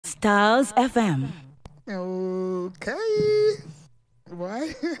Styles FM. Okay.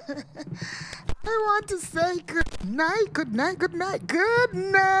 Why? I want to say good night, good night, good night, good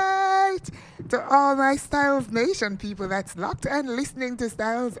night to all my Styles Nation people that's locked and listening to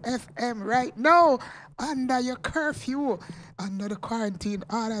Styles FM right now under your curfew, under the quarantine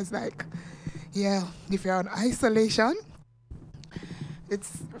orders. Like, yeah, if you're on isolation, it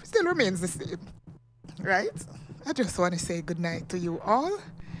still remains the same, right? I just want to say good night to you all.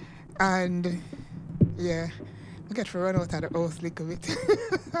 And yeah, I get to run out of the house a little bit.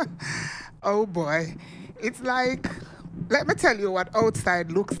 Oh boy. It's like, let me tell you what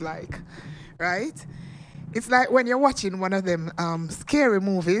outside looks like, right? It's like when you're watching one of them scary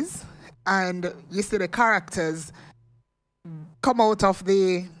movies and you see the characters come out of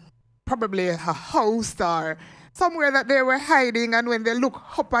probably a house or somewhere that they were hiding, and when they look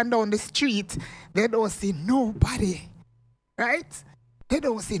up and down the street, they don't see nobody, right? They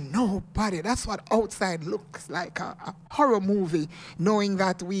don't see nobody. That's what outside looks like, a horror movie, knowing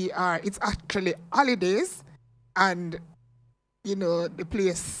that it's actually holidays, and, you know, the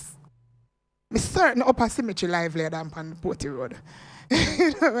place is certain upper symmetry livelier than on Porty Road.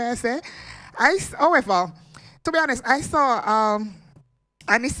 You know what I say? However, to be honest, I saw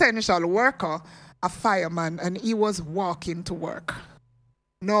an essential worker, a fireman, and he was walking to work.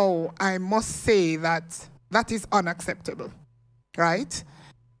 No, I must say that is unacceptable. Right?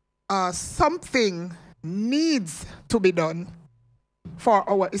 Something needs to be done for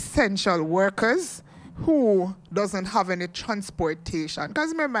our essential workers who doesn't have any transportation. Because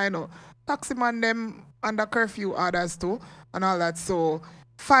remember, I know, taxi man them under curfew orders too and all that. So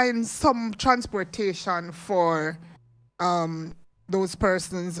find some transportation for those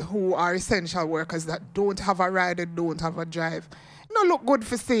persons who are essential workers that don't have a ride and don't have a drive. No look good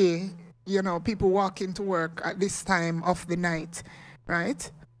for say, you know, people walking to work at this time of the night, right?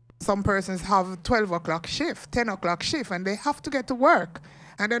 Some persons have 12 o'clock shift, 10 o'clock shift, and they have to get to work.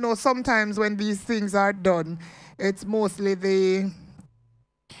 And I know sometimes when these things are done, it's mostly the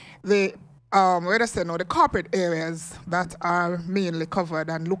corporate areas that are mainly covered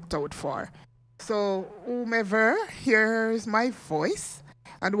and looked out for. So whomever hears my voice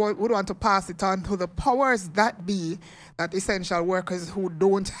and would want to pass it on to the powers that be, that essential workers who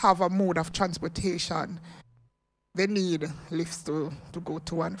don't have a mode of transportation, they need lifts to go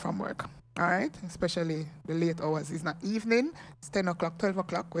to and from work. All right? Especially the late hours. It's not evening, it's 10 o'clock, 12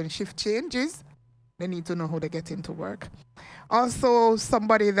 o'clock. When shift changes, they need to know how to get into work. Also,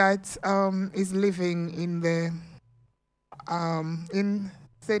 somebody that is living in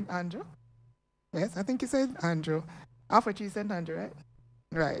St. Andrew. Yes, I think it's St. Andrew. Alpha Tree St. Andrew, right?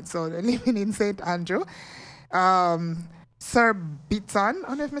 Right, so they're living in St. Andrew. Sir Bitton, I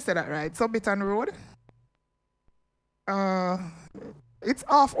don't know if I said that right. Sir Bitton Road. It's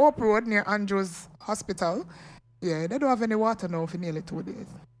off Hope Road near Andrews Hospital. Yeah, they don't have any water now for nearly 2 days.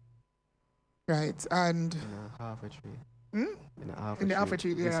 Right, and... In a half a tree. In the Alpha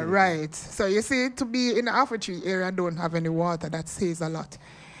Tree area, right. So you see, to be in the Alpha Tree area and don't have any water, that says a lot.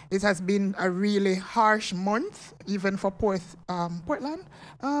 It has been a really harsh month, even for Portland.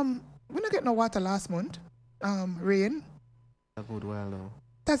 We didn't get no water last month. Rain. A good while now.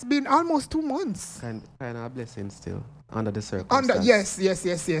 It has been almost 2 months. Kind of a blessing still, under the circumstances. Yes,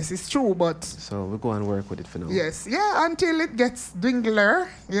 it's true, but... So we go and work with it for now. Yes, yeah, until it gets dwindler,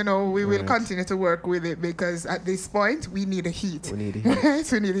 you know, we will continue to work with it, because at this point, we need a heat. We need a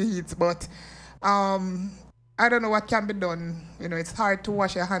heat. We need a heat, but... I don't know what can be done. You know, it's hard to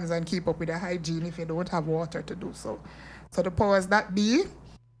wash your hands and keep up with the hygiene if you don't have water to do so. So the powers that be,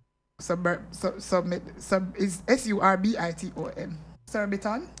 is Surbiton.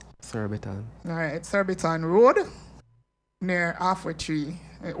 Surbiton? Surbiton. All right, Surbiton Road near Halfway Tree,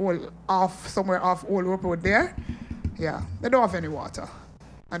 somewhere off Old Rope Road there. Yeah, they don't have any water.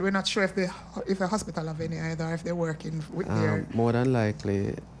 And we're not sure if the hospital have any either, if they're working with their... More than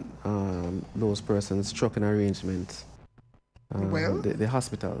likely, those persons struck an arrangement. The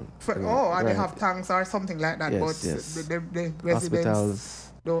hospital. And they have tanks or something like that, yes, but yes. The residents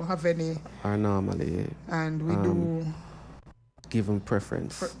hospitals don't have any. Are normally... And we do... Give them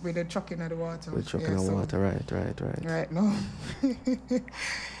preference. With the trucking of the water. With trucking of water, right. Right, no.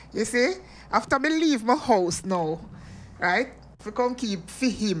 You see, after me leave my house now, right, we come keep for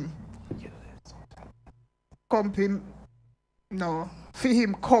him. Company. No, for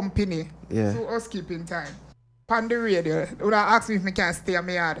him company. Yeah. So us keeping time. On the radio, would I ask me if I can stay at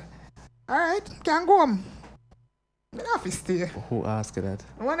my yard? All right, can go home. I don't have to stay. Who asked you that?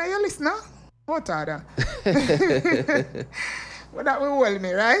 One of your listener? What are that? But that will hold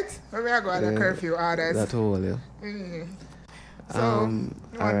me, right? When we are going to curfew orders. That will hold you. So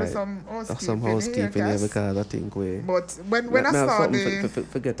all right. some housekeeping, Some housekeeping here because I think we. But when I saw the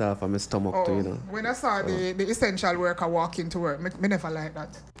forget off of my stomach too, you know. When I saw the essential worker walking to work, me never like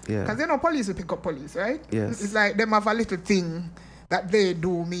that. Yeah. Because police will pick up police, right? Yes. It's like them have a little thing that they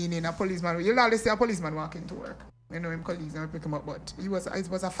do, meaning a policeman. You'll always see a policeman walking to work. You know him colleagues and pick him up, but it was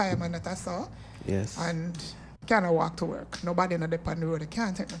a fireman that I saw. Yes. And cannot walk to work. Nobody in the on the road. They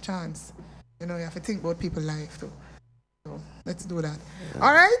can't take no chance. You know, you have to think about people's life too. So let's do that. Yeah.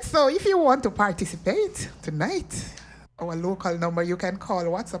 All right. So if you want to participate tonight, our local number, you can call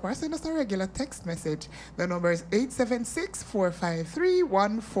WhatsApp or send us a regular text message. The number is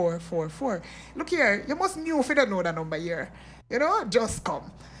 876-453-1444. Look here, you must know if you don't know the number here. You know, just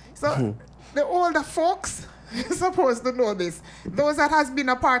come. So the older folks supposed to know this. Those that has been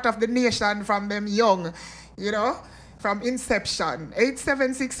a part of the nation from them young, you know, from inception.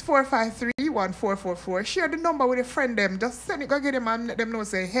 876-453-1444. Share the number with a friend them. Just send it, go get them and let them know,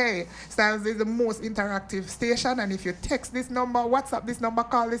 say, hey, Styles is the most interactive station, and if you text this number, WhatsApp this number,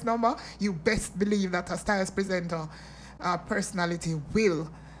 call this number, you best believe that a Styles presenter personality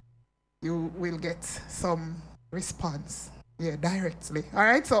you will get some response. Yeah, directly. All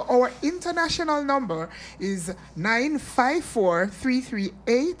right, so our international number is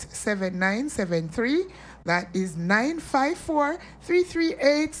 954-338-7973. That is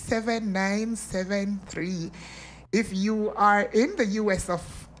 954-338-7973. If you are in the US of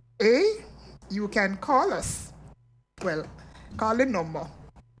A, you can call us. Well, call the number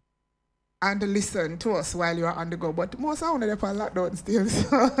and listen to us while you are on the go. But most of them are on lockdown still.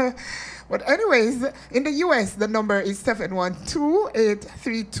 So. But anyways, in the US, the number is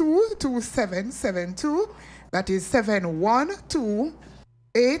 712-832-2772. That is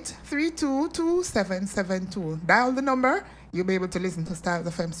 712-832-2772. Dial the number. You'll be able to listen to Styles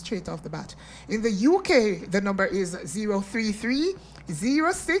FM straight off the bat. In the UK, the number is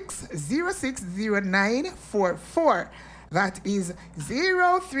 033-0606-0944. That is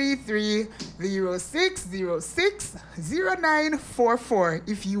 033-0606-0944.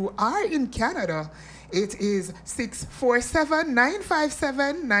 If you are in Canada, it is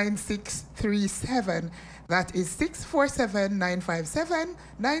 647-957-9637. That is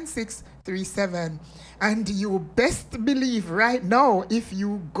 647-957-9637. And you best believe right now, if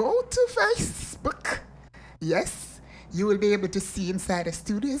you go to Facebook, yes, you will be able to see inside the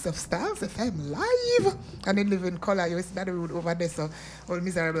studios of Styles FM live and in living color. You see that road over there, so all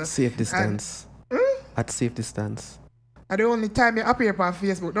miserable. Safe distance. At safe distance. And the only time you appear on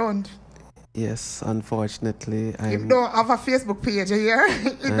Facebook, don't? Yes, unfortunately. You don't have a Facebook page here.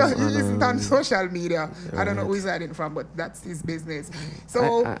 It isn't on social media. Right. I don't know who he's hiding from, but that's his business.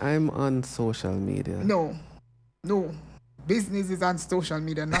 So I'm on social media. No. Business is on social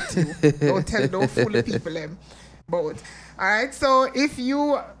media, not you. Don't fool the people them. Both. All right, so if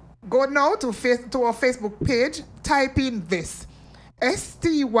you go now to our Facebook page, type in this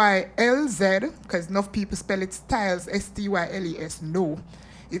STYLZ, because enough people spell it Styles, STYLES. No,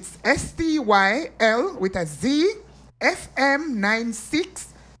 it's STYL with a Z, FM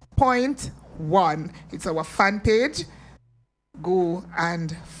 96.1. It's our fan page. Go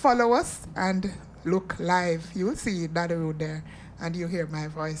and follow us and look live. You will see that road there, and you hear my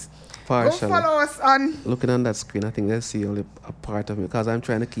voice. Partially. Go follow us on... Looking on that screen, I think they see only a part of me because I'm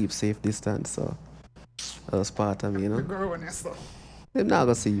trying to keep safe distance, so that's part of me, you know? They're not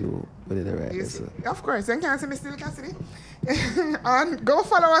going to see you with the right. So. Of course, you can't see me still, Cassidy. And go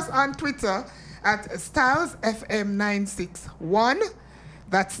follow us on Twitter at StylesFM961.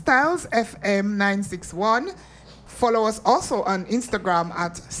 That's StylesFM961. Follow us also on Instagram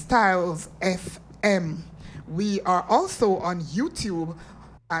at StylesFM. We are also on YouTube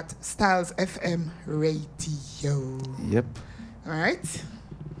at Styles FM Radio. Yep. All right.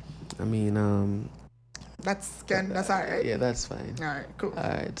 I mean, that's all right. Yeah, that's fine. All right, cool. All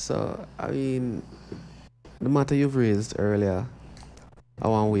right. So, I mean, the matter you've raised earlier,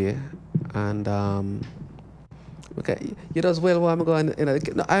 one way, and okay, you does well while I'm going. No,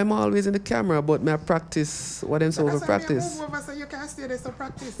 I'm always in the camera, but my practice. What I'm supposed to practice. Move over so you can stay there to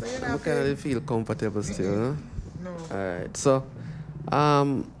practice. So I kind of feel comfortable still. Huh? No. All right. So.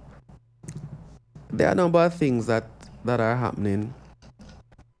 There are a number of things that are happening,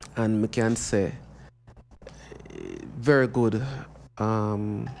 and we can say very good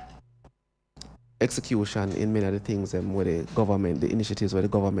execution in many of the things where the government, the initiatives where the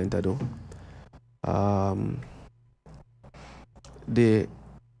government do. The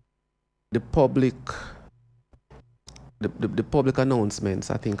public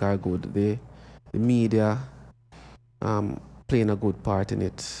announcements I think are good. The media playing a good part in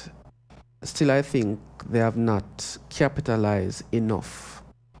it. still I think they have not capitalized enough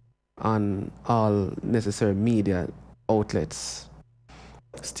on all necessary media outlets.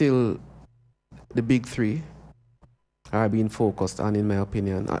 Still, the big three are being focused on, in my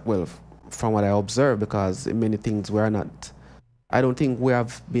opinion, well, from what I observe, because many things I don't think we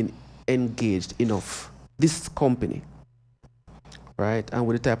have been engaged enough. This company, right? And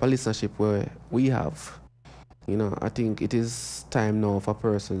with the type of listenership where we have, I think it is time now for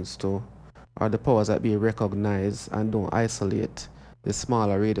persons to, or the powers that be, recognize and don't isolate the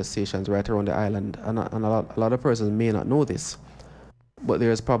smaller radio stations right around the island. And a lot of persons may not know this, but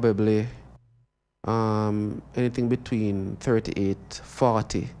there's probably anything between 38,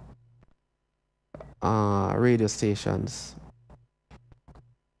 40 radio stations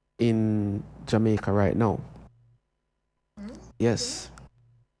in Jamaica right now. Yes.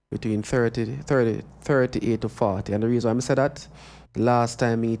 Between 38 to 40. And the reason why I say that, last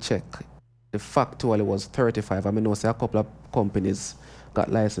time we checked, the factually was 35. I mean, a couple of companies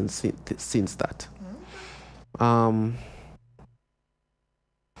got licensed since that.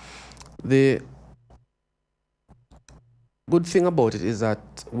 The good thing about it is that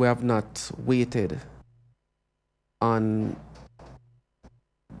we have not waited on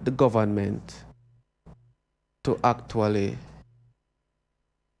the government to actually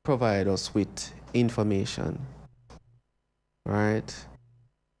provide us with information, right?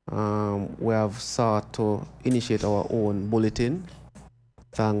 We have sought to initiate our own bulletin,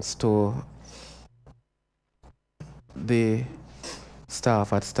 thanks to the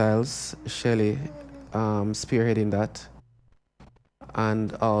staff at Styles, Shelly spearheading that,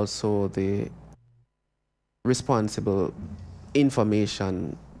 and also the responsible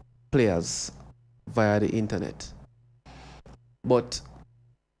information players via the internet. But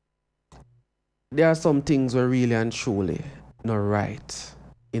there are some things were really and truly not right,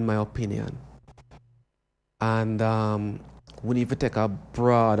 in my opinion. And we need to take a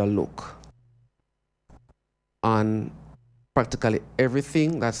broader look on practically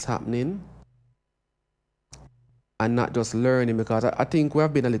everything that's happening and not just learning, because I think we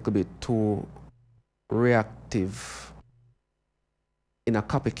have been a little bit too reactive in a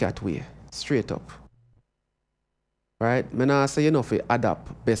copycat way, straight up. Right? I not say if we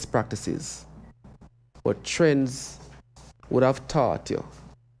adapt best practices, but trends would have taught you,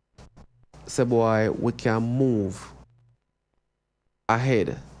 say, boy, we can move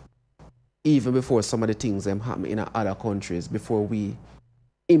ahead even before some of the things happen in other countries, before we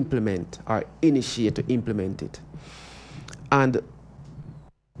implement or initiate to implement it. And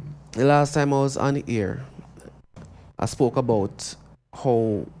the last time I was on air, I spoke about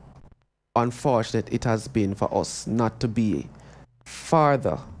how unfortunate it has been for us not to be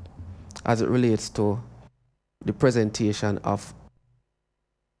farther as it relates to the presentation of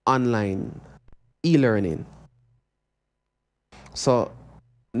online e-learning. So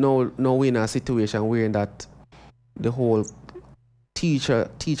now we're in a situation where that the whole teacher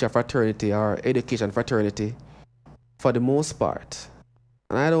fraternity or education fraternity, for the most part,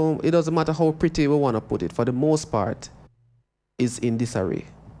 and it doesn't matter how pretty we want to put it, for the most part, is in disarray.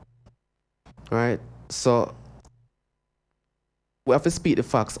 Right? So we have to speak the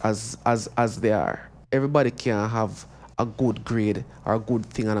facts as they are. Everybody can have a good grade or a good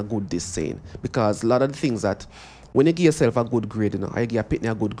thing and a good this saying. Because a lot of the things that when you give yourself a good grade, or you give a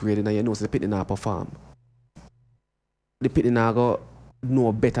pitney a good grade, you know so the pitney not perform. The pitney not go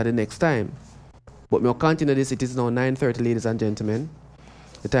know better the next time. But we'll continue this. It is now 9:30, ladies and gentlemen.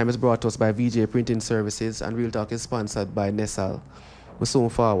 The time is brought to us by VJ Printing Services, and Real Talk is sponsored by Nessal. We're soon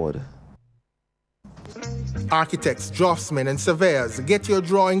forward. Architects, draftsmen, and surveyors, get your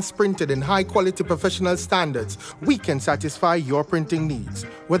drawings printed in high-quality professional standards. We can satisfy your printing needs.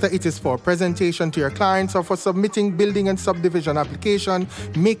 Whether it is for presentation to your clients or for submitting building and subdivision application,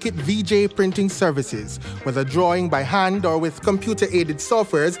 make it VJ Printing Services. Whether drawing by hand or with computer-aided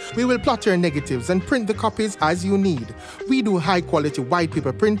softwares, we will plot your negatives and print the copies as you need. We do high-quality white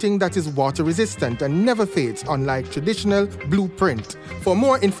paper printing that is water-resistant and never fades, unlike traditional blueprint. For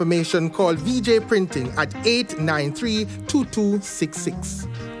more information, call VJ Printing at 893-2266.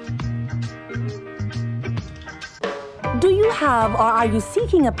 Do you have or are you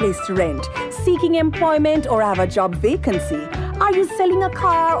seeking a place to rent, seeking employment or have a job vacancy? Are you selling a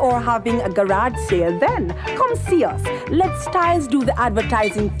car or having a garage sale? Then come see us. Let Styles do the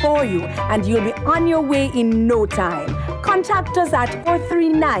advertising for you and you'll be on your way in no time. Contact us at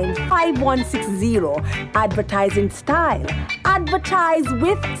 439-5160. Advertising Style. Advertise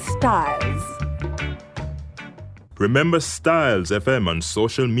with Styles. Remember Styles FM on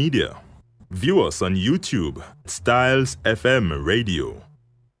social media. View us on YouTube, Styles FM Radio.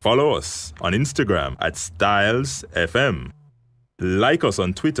 Follow us on Instagram at Styles FM. Like us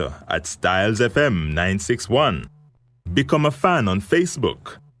on Twitter at Styles FM 961. Become a fan on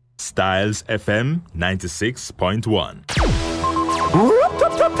Facebook. Styles FM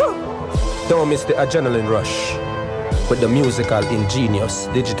 96.1. Don't miss the adrenaline rush with the musical ingenious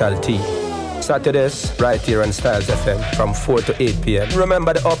Digital T. Saturdays, right here on Styles FM from 4 to 8 p.m.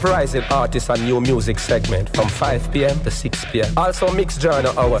 Remember the uprising artists and new music segment from 5 p.m. to 6 p.m. Also mixed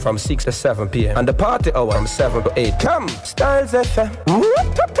journal hour from 6 to 7 p.m. And the party hour from 7 to 8. Come, Styles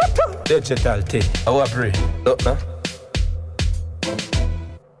FM. Digital T. Our brain. Look, man.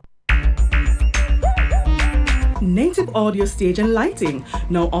 Native Audio Stage and Lighting,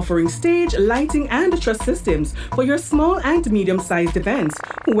 now offering stage, lighting and truss systems for your small and medium-sized events.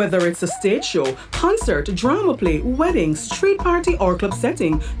 Whether it's a stage show, concert, drama play, wedding, street party or club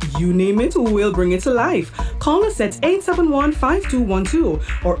setting, you name it, we'll bring it to life. Call us at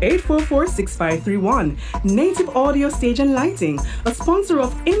 871-5212 or 844-6531. Native Audio Stage and Lighting, a sponsor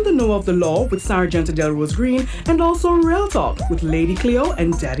of In the Know of the Law with Sergeant Delrose Green and also Real Talk with Lady Cleo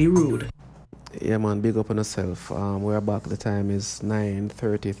and Daddy Rude. Yeah, man, big up on yourself. We're back. The time is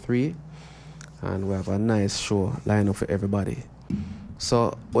 9:33, and we have a nice show lined up for everybody.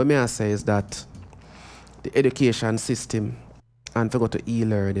 So, what may I say is that the education system, and if we go to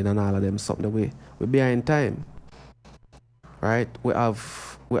e-learning and all of them, something that we're behind time. Right? We have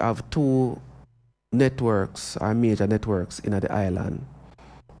two networks, our major networks in the island,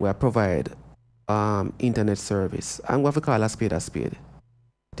 where provide internet service, and we have to call a spade a spade.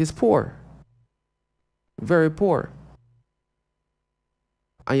 It is poor. Very poor.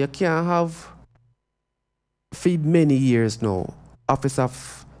 And you can't have, for many years now, Office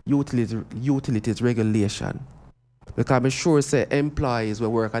of Utilities Regulation. Because I'm sure say employees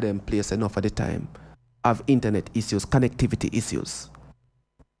will work at them place enough of the time have internet issues, connectivity issues.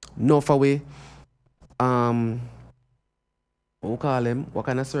 Enough away, what we call them? What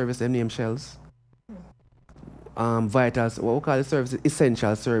kind of service them name shells? Vitals, what we call the services?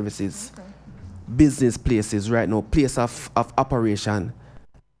 Essential services. Okay. Business places right now, place of operation,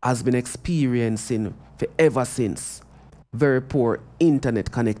 has been experiencing for ever since very poor internet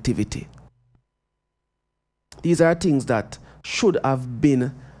connectivity. These are things that should have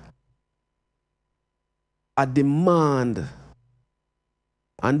been a demand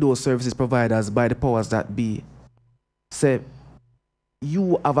on those services providers by the powers that be. Say,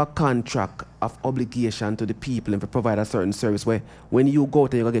 you have a contract of obligation to the people and to provide a certain service where when you go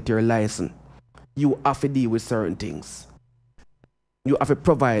to get your license, you have to deal with certain things. You have to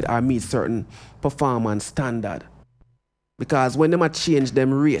provide or meet certain performance standard. Because when them change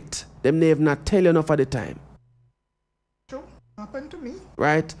them rate, them they have not tell you enough at the time. True. Happened to me.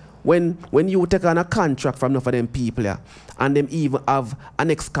 Right? When you take on a contract from enough of them people, yeah, and them even have a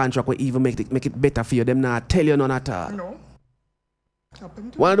next contract where even make it better for you, them not tell you none at all. No.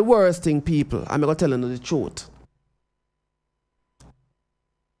 Happened to One of the worst thing, people, I'm going to tell you the truth.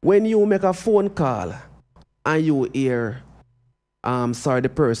 When you make a phone call and you hear, sorry, the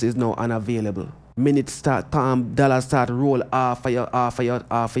person is now unavailable, minutes start, dollars start roll off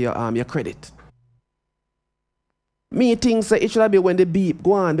of your credit. Me think say it should be when the beep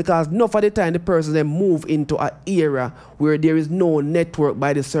go on, because enough of the time the person then move into an area where there is no network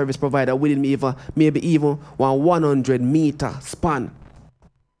by the service provider within maybe even 100 meter span.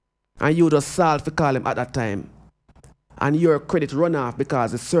 And you just solve to call them at that time. And your credit run off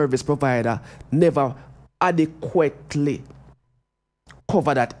because the service provider never adequately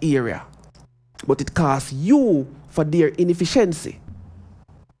cover that area. But it costs you for their inefficiency.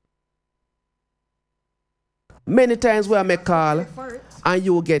 Many times where I make call and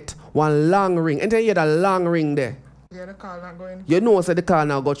you get one long ring, and then you hear that long ring there. Yeah, the call not going. You know so the call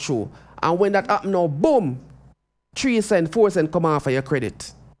now got through. And when that happen now, boom, 3 cents, 4 cents come off of your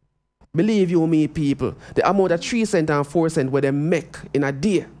credit. Believe you me, people, the amount of 3 cents and 4 cents where they make in a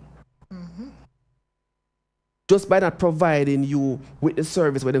day. Just by not providing you with the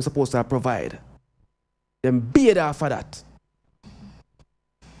service where they're supposed to provide. Them beat off of that.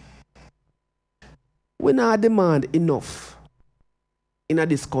 We not demand enough in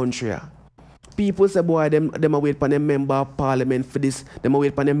this country. People say, boy, them are wait for them member of parliament for this, them are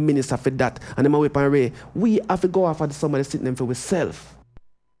wait for them minister for that, and them are wait for Ray. We have to go after somebody sitting them for ourselves.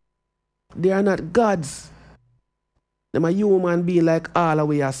 They are not gods. Them are human being like all the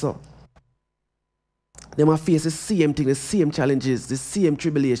way so. Them are face the same thing, the same challenges, the same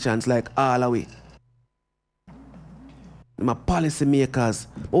tribulations like all the way. Them are policy makers.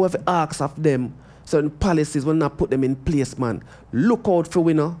 But we have to ask of them certain policies will not put them in place, man. Look out for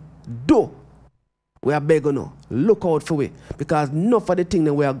winner. Do. We are begging now. Look out for it. Because enough of the things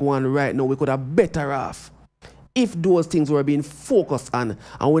that we are going right now, we could have better off if those things were being focused on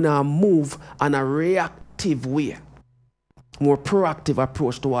and we now move on a reactive way. More proactive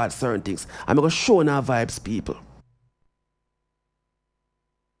approach towards certain things. I'm going to show our vibes, people.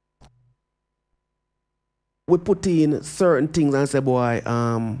 We put in certain things and say, boy,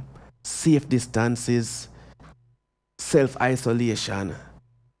 safe distances, self-isolation,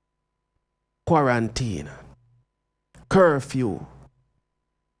 quarantine, curfew.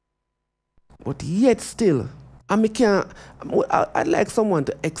 But yet still, I'd like someone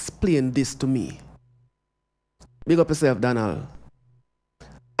to explain this to me. Big up yourself, Donald.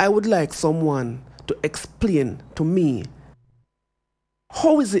 I would like someone to explain to me,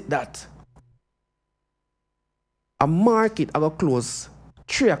 how is it that a market I got close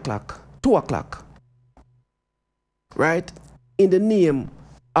 3 o'clock, 2 o'clock, right? In the name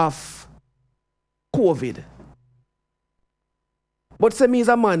of COVID. But say me is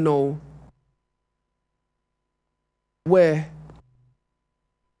a man now where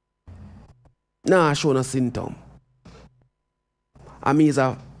nah show no symptom. I mean is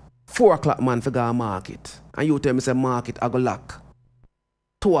a 4 o'clock man for go market. And you tell me say market I go lock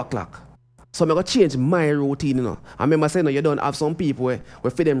 2 o'clock. So I'm going to change my routine, you know. I remember saying, you don't have some people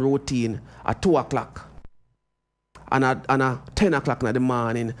where feed them routine at 2 o'clock. And at 10 o'clock in the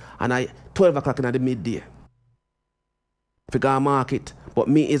morning. And at 12 o'clock in the midday. For go market. But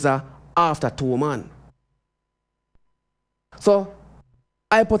me is a after 2 man. So,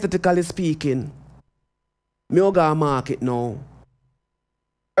 hypothetically speaking, me go market now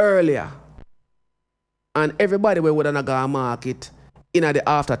earlier. And everybody where would go market in the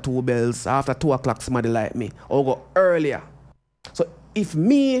after 2 bells, after 2 o'clock, somebody like me, or go earlier. So if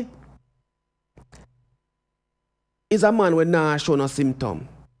me is a man with nah show no symptom,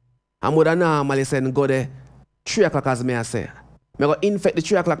 and would normally say go there 3 o'clock as me I say, me go infect the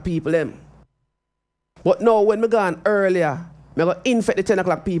 3 o'clock people them. But now when me gone earlier, me go infect the 10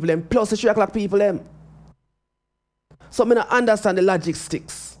 o'clock people them plus the 3 o'clock people them. So me not understand the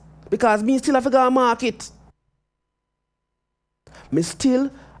logistics. Because me still have to go market. Me still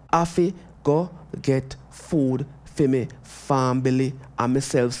have to go get food for me family and me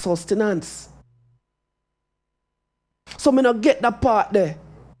self-sustenance. So me not get that part there.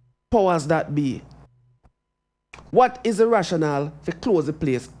 Powers that be. What is the rationale for close the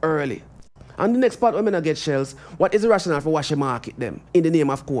place early? And the next part when me not get shells, what is the rationale for wash the market them in the name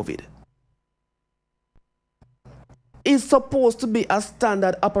of COVID? It's supposed to be a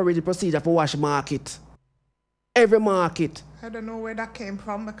standard operating procedure for wash market. Every market. I don't know where that came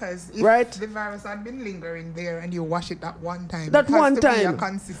from because if right? the virus had been lingering there and you wash it that one time. That one time.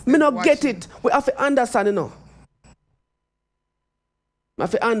 Me not washing. get it. We have to understand, you know. We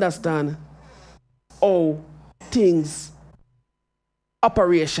have to understand how things,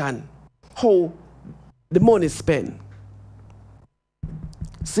 operation, how the money spent.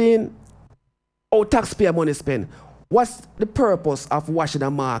 Seeing how taxpayer money spent. What's the purpose of washing a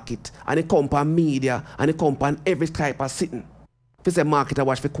market and it come on media and it come on every type of sitting? If it's a market I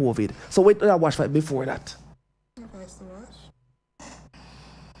wash for COVID. So wait till I wash for before that.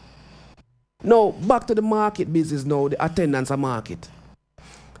 Now, back to the market business now, the attendance of market.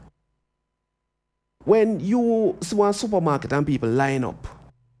 When you see one supermarket and people line up,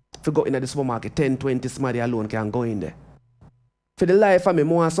 if you go into the supermarket, 10, 20 somebody alone can go in there. For the life of me,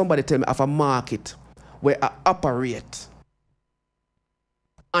 more somebody tell me of a market where I operate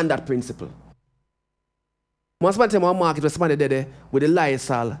on that principle. Once upon a time, a market where somebody there with the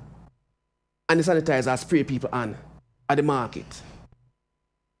Lysol and the sanitizer spray people on at the market.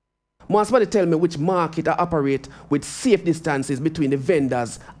 Once somebody tell me which market I operate with safe distances between the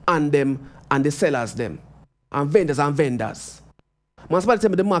vendors and them and the sellers them. And vendors. Once somebody tell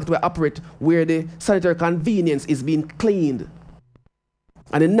me the market where I operate where the sanitary convenience is being cleaned.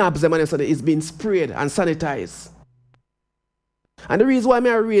 And the knobs them and so is being sprayed and sanitized. And the reason why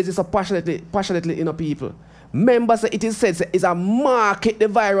I raise this so passionately in people. Members, it is said it's a market the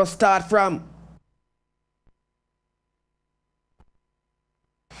virus start from.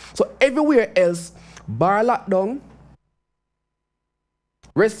 So everywhere else, bar lockdown,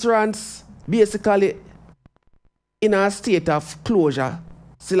 restaurants basically in a state of closure,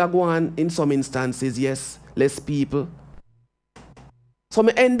 still go on in some instances, yes, less people. So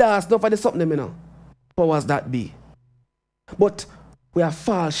me endorse not for the something, you know. Powers that be. But we are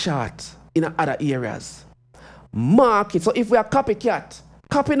fall short in other areas. Market. So if we are copycat,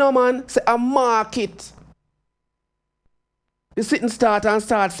 copy no man, say a market. The sitting start and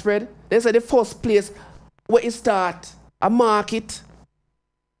start spread. They say the first place where it start, a market.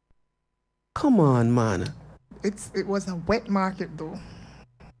 Come on, man. It was a wet market though.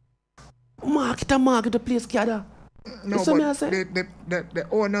 Market, the place gather. No, but the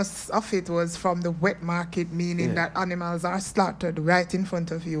onus of it was from the wet market, meaning that animals are slaughtered right in front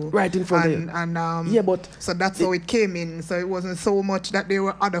of you. Right in front of you. And but so that's how it came in. So it wasn't so much that there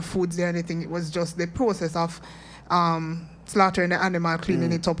were other foods or anything. It was just the process of slaughtering the animal,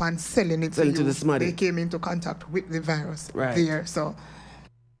 cleaning it up, and selling it. Selling to the smarty. They came into contact with the virus there. So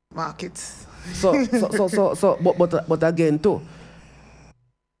markets. But again too,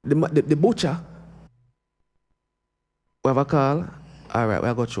 the butcher. We have a call. All right,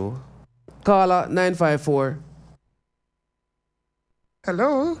 we'll go through. Caller 954.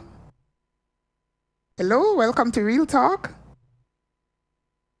 Hello. Hello, welcome to Real Talk.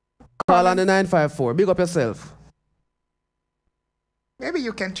 Call on the 954. Big up yourself. Maybe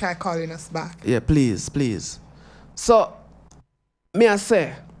you can try calling us back. Yeah, please, please. So, me I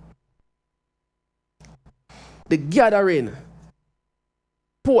say, the gathering,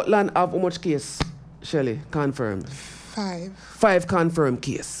 Portland have how much case, Shelly, confirmed? 5. 5 confirmed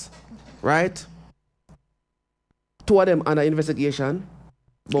case, right? 2 of them under investigation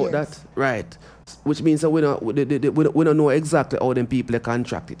about that, right? Which means that we don't know exactly how them people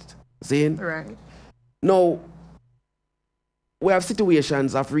contracted. See? Right. Now, we have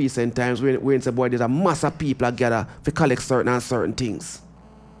situations of recent times where in say, boy, there's a mass of people gather to collect certain things,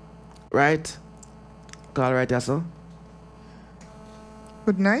 right? Call right here, sir.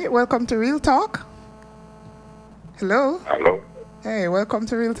 Good night. Welcome to Real Talk. Hello. Hello. Hey, welcome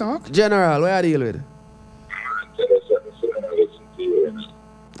to Real Talk. General, where are you dealing with?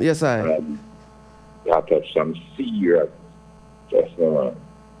 Yes, I. You have to have some serious just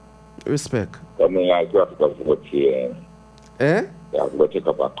respect. I mean, I got to vote here. Eh? You have to take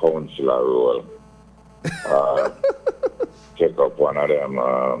up a councillor role. Take up one of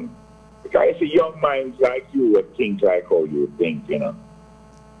them. Because I see young minds like you would think like how you think, you know.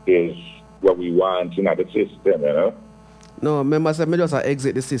 Is what we want in the system, you know. No, remember, I just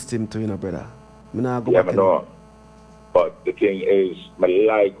exit the system too, you know, brother. Me not go yeah, back no. But the thing is, I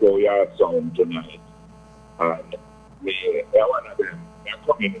like how you are sound tonight. And me, one of them, they're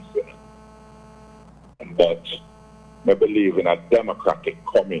communists, you know. But I believe in a democratic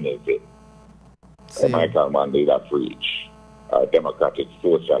communism. Michael Mandela preach democratic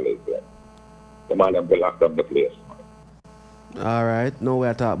socialism. The man them lock down the place, man. All right, now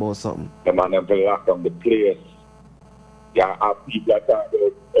we're talking about something. The man them lock down the place. Yeah, people are talking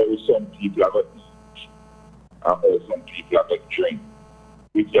about how some people are going to eat and how some people are going to drink.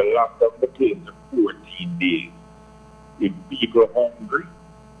 If you lock down the place for 14 days, if people are hungry,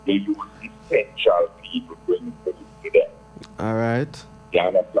 they use essential people bring food to them. All right. You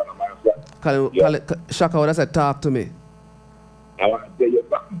understand what I'm saying? Shaka, what I said, talk to me. I want to tell you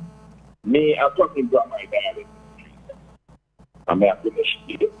something. Me, I'm talking about my dad in the street. I mean, I finish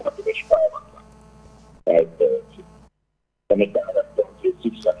 5 o'clock. 5:30. And it's done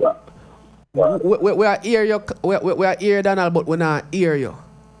 6 o'clock. We are hear you. We are hear Donald, but we not hear you.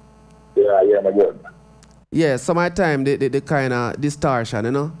 Yeah, yeah, my good. Yeah, some of the time the kind of distortion,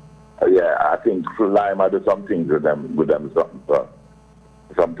 you know. Yeah, I think Lime do some things with them something. So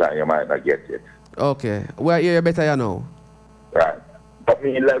sometimes you might not get it. Okay, we are hear you better, you know. Right. But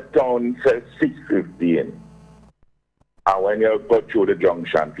me left town says 6:15. And when you go through the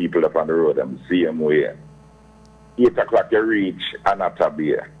junction, people up on the road, them same way. 8 o'clock you reach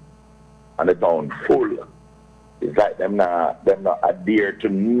Anatabia. And the town full. It's like them not adhere to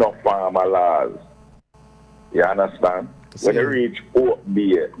no farmer laws. You understand? When you reach Oak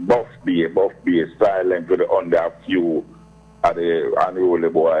Bay, Buff Bay, silent to the under a few of the unruly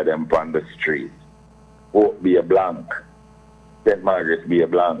boy them on the street. Oak Bay blank. St. Margaret's Bay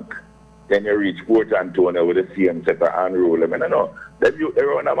blank. Then you reach Port Antonio with the same set of unruly. I mean, I know. That you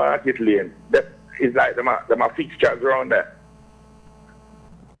around the market lane, that is like them are fixtures around there.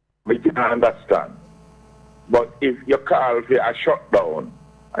 But you can understand. But if you call for a shutdown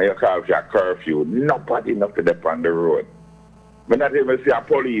and you call for a curfew, nobody nothing up on the road. I not even see a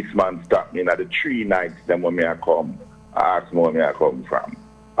policeman stop me in the 3 nights them when I come, ask me where I come from.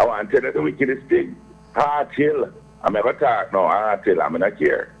 I want to tell you the wickedest thing. Hard Hill. I'm never talk now, Hard Hill, I'm not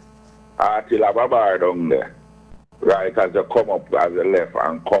care. Hard Hill have a bar down there. Right, as you come up, as you left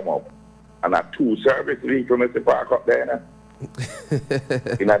and come up. And a 2 service vehicle Mr. Park up there, you know.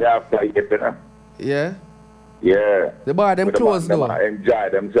 In the after, you know. Yeah? Yeah. The bar them closed though. They enjoy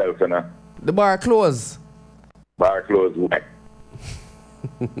themselves, you know. The bar closed. Bar closed what?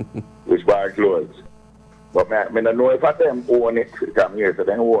 Which bar closed? But I don't know if I them own it come here, so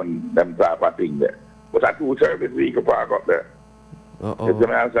they own them type of thing there. But a 2 service vehicle park up there. Uh-oh. You see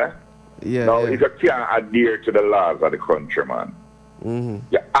what I'm saying? Now, if you can't adhere to the laws of the country, man,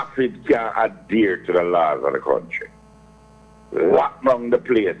 your office can't adhere to the laws of the country. Lock down the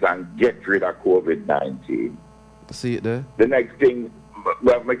place and get rid of COVID-19. See it there? The next thing,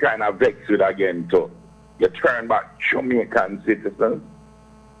 well, me kind of vex with again, too. You turn back Jamaican citizens.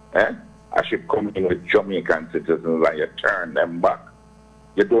 I should come in with Jamaican citizens and you turn them back.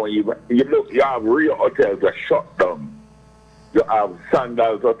 You don't even, you have real hotels that shut down. You have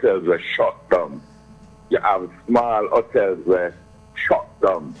sandals hotels that shut down. You have small hotels where shut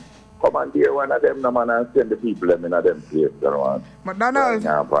down. Come and hear one of them, no man, and send the people them in them places. But Donald,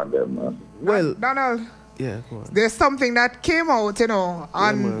 well, Donald, yeah, go on. There's something that came out, you know,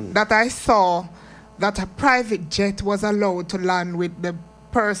 and that I saw, that a private jet was allowed to land with the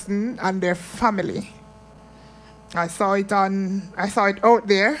person and their family. I saw it out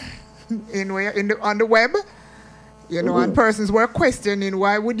there on the web, you know, and persons were questioning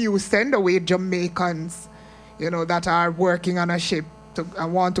why would you send away Jamaicans, you know, that are working on a ship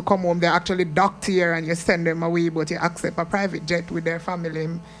and want to come home. They actually docked here and you send them away, but you accept a private jet with their family,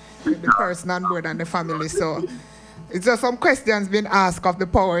 with the person on board and the family. So it's just some questions being asked of the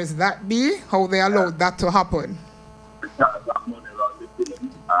powers that be, how they allowed that to happen.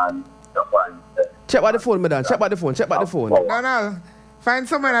 Check by the phone, madam. Check by the phone. No. Find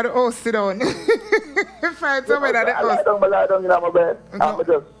someone at the house, sit down. Find someone at the house. I lie down in my bed. I'm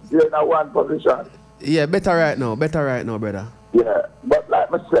just here in one position. Yeah, better right now, brother. Yeah, but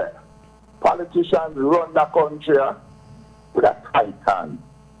like I said, politicians run the country with a tight hand.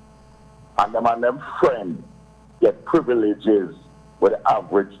 And them and them friends get privileges where the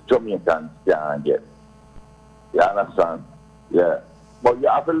average Jamaicans can't get. You understand? Yeah. But you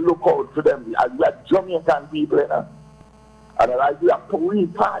have to look out for them. We are Jamaican people, you know. And like we are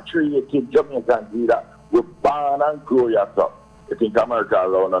repatriated Jamaicans either. We're born and grow yourself. You think America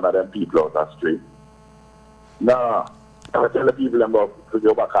alone, none of them people out the street? No. I tell the people about to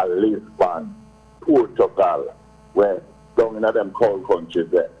go back to Lisbon, Portugal, where down in them cold countries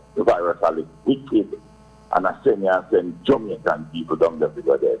there, the virus is wicked. And I send Jamaican people down there to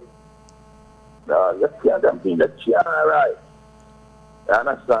go there. No, you can't them things, that's right. You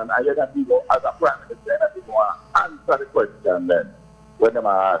understand? And you got people, as a prime minister, you got people answer the question then when they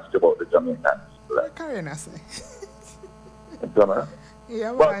ask about the Jamaican people. What can I say?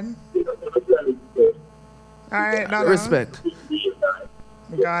 Yeah, man. All right, now. Respect.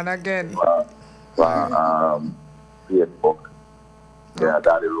 Gone again. Facebook. Yeah,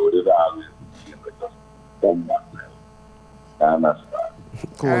 that road is always just you understand?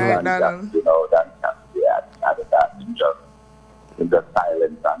 Cool. All right, Just, you know, that can't be that in the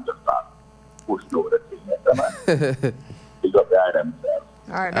silence and just push through the thing. They got behind themselves.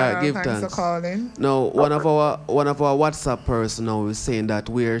 All right, give thanks for calling. No, one of our WhatsApp person now is saying that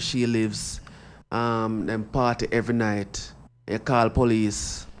where she lives, them party every night. They call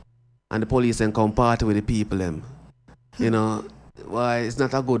police, and the police then come party with the people them. You know, why it's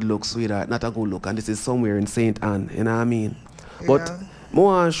not a good look, sweetheart, not a good look, and this is somewhere in St. Anne. You know what I mean? Yeah. But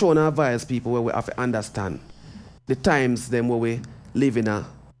more and show and advise people where we have to understand the times them where we live in, and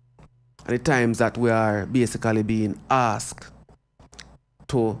the times that we are basically being asked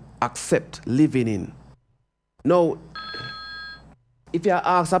to accept living in. Now, if you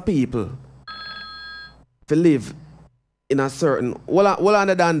ask a people to live in a certain, hold on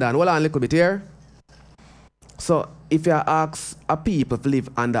a little bit here. So if you ask a people to live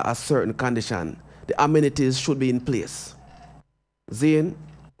under a certain condition, the amenities should be in place. Zane?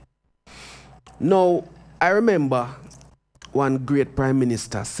 Now, I remember one great prime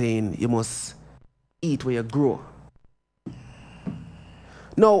minister saying you must eat where you grow.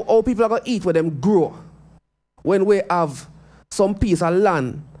 Now, how people are going to eat where them grow when we have some piece of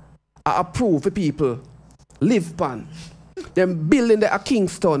land approved for people live upon? Them building there at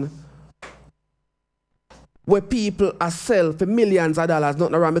Kingston where people are sell for millions of dollars,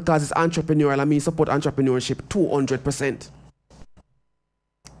 not around because it's entrepreneurial. I mean, support entrepreneurship 200%.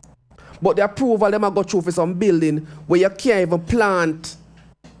 But the approval them are go through for some building where you can't even plant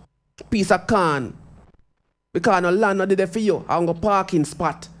piece of corn because no land not there for you. I'm go parking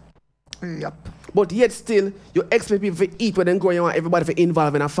spot. Yep. But yet still, you expect people to eat where they grow, you want everybody to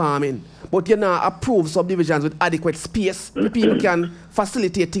involve in a farming. But you now approve subdivisions with adequate space where people can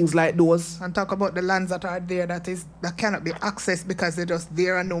facilitate things like those. And talk about the lands that are there that cannot be accessed because they're just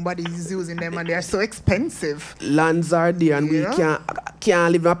there and nobody is using them and they're so expensive. Lands are there and we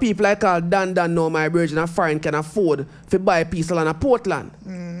can't live. And people like Dan now, my virgin and foreign can afford to buy a piece of land at Portland.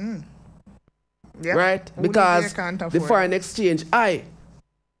 Yep. Right? Because the foreign exchange,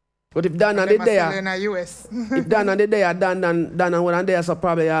 But if Dan and the there, in the US. if Dan and the there, Dan and one and there, so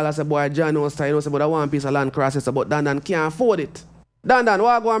probably all say, boy, John knows time, say, but I want a piece of land crosses, but Dan can't afford it. Dan,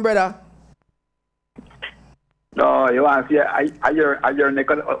 what go on, brother? No, you want to see, are your neck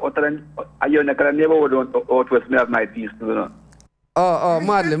of the neighborhood out west me have my piece, you know? Oh,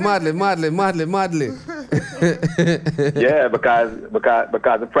 madly. Yeah, because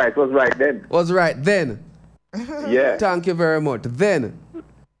the price was right then. Was right then. Yeah. Thank you very much. Then.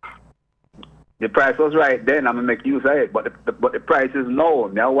 The price was right then, I'm going to make use of it. But the price is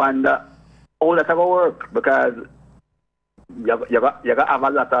low. I wonder how that's going to work. Because you got to have a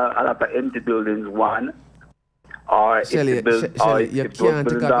lot of empty buildings, one. Or Shelly, if the Shelly, you can't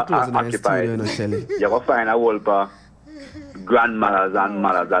take out the clothes in the studio, no, Shelly. You're going to find a whole grandmothers and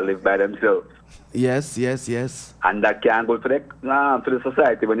mothers that live by themselves. Yes. And that can't go to the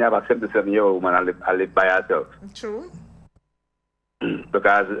society when you have a 77-year-old woman and live by herself. True.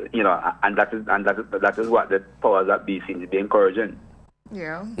 Because, you know, and that is what the powers that be seem to be encouraging.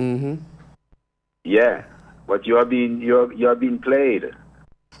 Yeah. Mm-hmm. Yeah. But you're being played.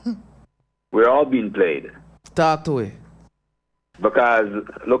 We're all being played. Talk to it. Because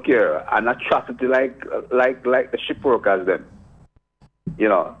look here, an atrocity like the ship workers then. You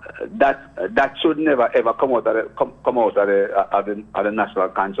know, that should never ever come out of the national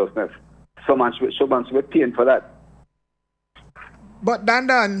consciousness. Someone should be paying for that. But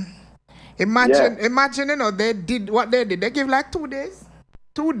Dan, imagine, you know, they did what they did. They give like 2 days.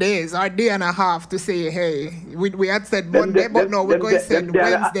 2 days or a day and a half to say, hey, we had said Monday, but no, we're going to say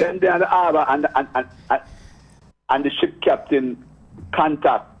Wednesday. Then they are the harbor and the ship captain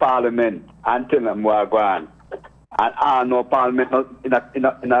contact Parliament and tell them we're going. And no Parliament in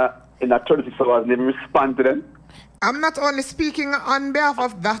a 36 hours never respond to them. I'm not only speaking on behalf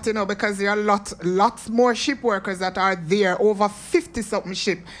of that, you know, because there are lots more ship workers that are there, over 50-something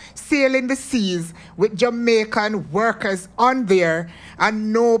ships sailing the seas with Jamaican workers on there,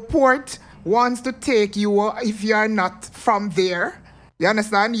 and no port wants to take you if you are not from there. You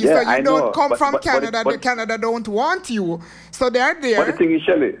understand? So you don't come from Canada, but Canada don't want you. So they're there. But the thing is,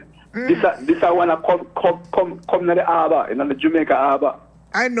 Shelly, this I want to come to the harbour, in the Jamaica harbour.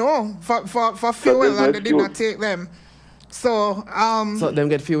 I know, for fuel, and they did not take them. So so them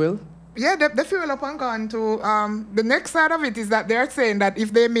get fuel? Yeah, the fuel up and gone to the next side of it is that they're saying that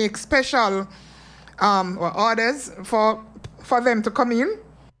if they make special orders for them to come in,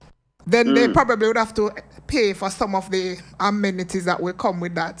 then they probably would have to pay for some of the amenities that will come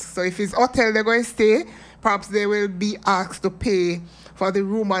with that. So if it's hotel they're going to stay, perhaps they will be asked to pay for the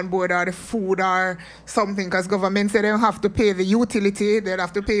room and board or the food or something, because government said they don't have to pay the utility, they'll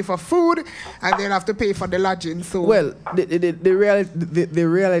have to pay for food and they'll have to pay for the lodging. So well, the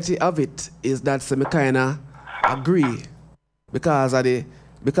reality of it is that some kind of agree because of the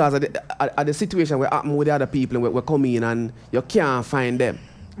situation where happen with the other people and we come in and you can't find them.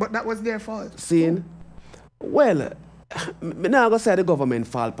 But that was their fault. Seeing? Well, I'm not going to say the government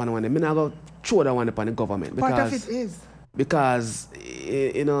fault upon one. I'm not going to throw that one upon the government. Part of it is. Because,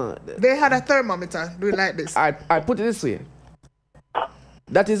 you know... They had a thermometer doing like this. I put it this way.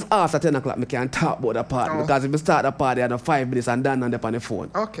 That is after 10 o'clock, I can talk about the party. Because if we start the party at 5 minutes and done on the phone.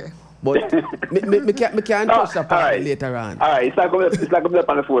 Okay. But me can't touch the party later on. All right, it's like I'm up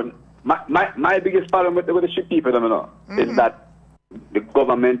on the phone. My biggest problem with the ship people, is that the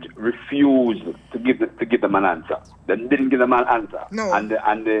government refused to give them an answer. They didn't give them an answer. No. And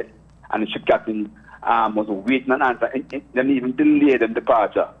the ship captain was waiting an answer, and then even delayed them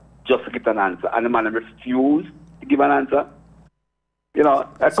departure just to get an answer. And the man refused to give an answer. You know,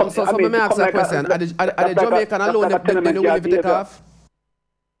 so let me ask you a question. Are the Jamaicans alone them willing to take off?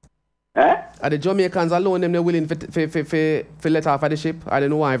 Are the Jamaicans alone them willing to let off of the ship? I don't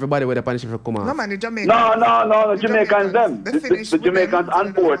know why everybody with the ship should come off. No man, the Jamaicans. No, the Jamaicans them. The Jamaicans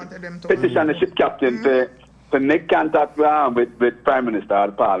on board petition the ship captain to make contact with Prime Minister or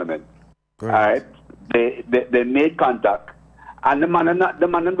the Parliament. Right. All right. They made contact, and the man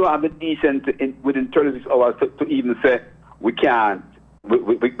don't have the decency within 36 hours to even say we can't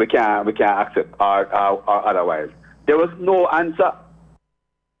accept or otherwise. There was no answer.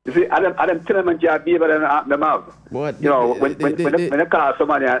 You see, I don't tell them and you be able to them out. What? You know, when you call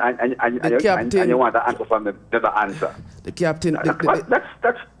somebody and you want to answer from them, there's an answer. The captain.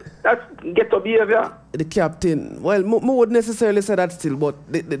 That's ghetto behavior. The captain. Well, I wouldn't necessarily say that still, but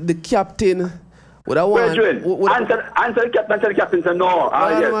the captain. Would I want? Answer the captain. Tell the captain say no.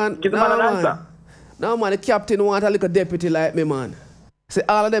 Man, give the man an answer. No man, the captain want a little deputy like me, man. See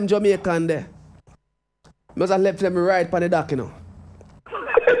all of them Jamaican there. Must have left them right on the dock, you know.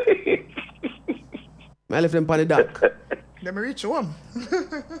 I left them on the dock. Let me reach home.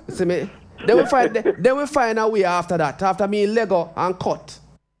 See me? They will find a way after that. After me Lego and cut.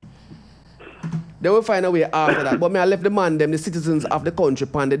 They will find a way after that. But me I left the man them, the citizens of the country,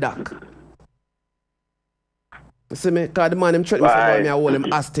 upon the dock. You see me? Because the man them threatened me, I hold him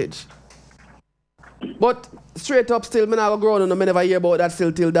hostage. But straight up still, me not go on and I never hear about that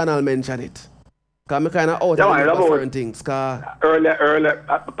still till Donald mentioned it. Because I kind of out of certain things. Earlier,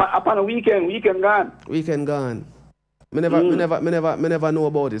 upon a weekend gone. Weekend gone. Me never know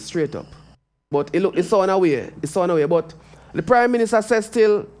about it, straight up. But it's on a way. But the Prime Minister says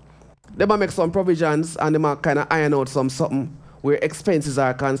still, they might make some provisions and they might kind of iron out something where expenses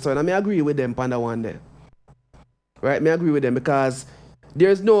are concerned. And I agree with them on that one there. Right? I agree with them because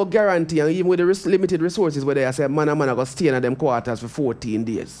there's no guarantee, and even with the limited resources where they say, man are going to stay in them quarters for 14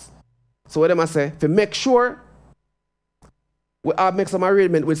 days. So what them I say, to make sure we have make some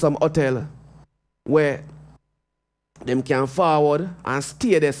arrangement with some hotel where them can forward and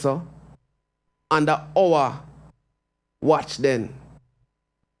stay there so under our watch then.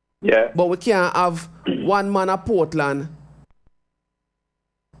 Yeah. But we can't have one man at Portland,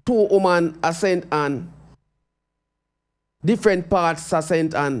 2 women at St. Anne, different parts at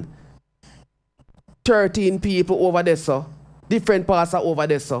St. Anne, 13 people over there, so different parts are over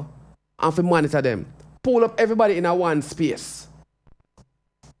there, so and to monitor them. Pull up everybody in a one space.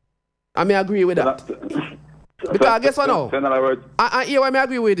 I may agree with that. Because guess what now? I hear why I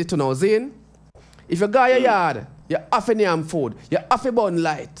agree with it to now, Zane. If you got your yard, you have a name food, you have a bun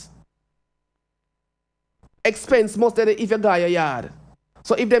light. Expense most of it if you got your yard.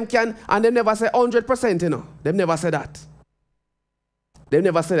 So if them can, and they never say 100%, you know. They never say that. They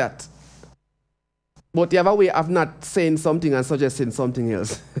never say that. But you have a way of not saying something and suggesting something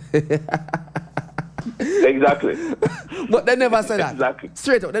else. Exactly. But they never say that. Exactly.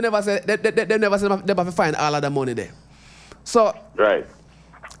 Straight up, they never say they never say they have to find all of the money there. So right.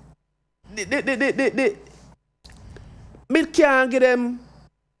 Me can't give them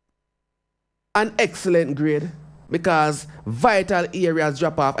an excellent grade because vital areas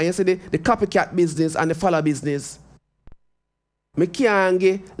drop off. And you see the copycat business and the follow business. Me can't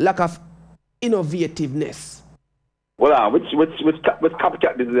get lack of innovativeness. Well, which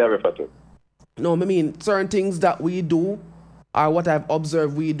copycat business I refer to? No, I mean certain things that we do, or what I've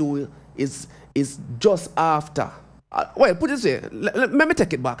observed we do, is just after. Well, put it this way. Let me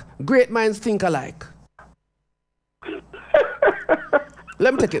take it back. Great minds think alike.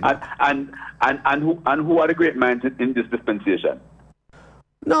 Let me take it back. And who are the great minds in this dispensation?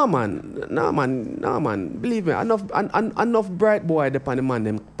 No man. Believe me, enough bright boy upon the man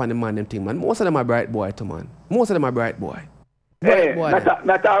them thing, man. Most of them are bright boy too, man. Most of them are bright boy. Hey,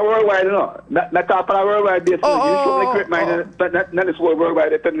 not our worldwide, no. Not our worldwide basis. You show me great minds, but not this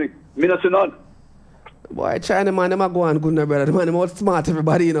worldwide. Me not see none. Boy, China man, them are going good, no brother. The man, them all smart,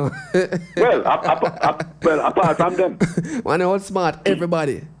 everybody, you know. Well, apart from them. Man, they all smart,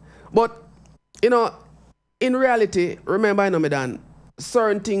 everybody. But, you know, in reality, remember, you know, me Dan,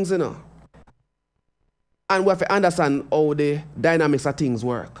 certain things, you know, and we have to understand how the dynamics of things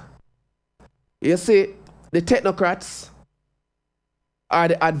work. You see, the technocrats are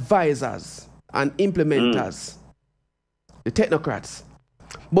the advisors and implementers. The technocrats.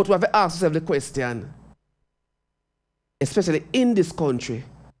 But we have to ask ourselves the question, especially in this country,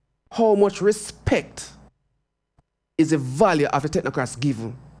 how much respect is the value of the technocrats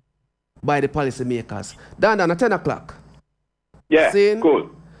given by the policymakers? Down at 10 o'clock. Yeah, Seeing, cool.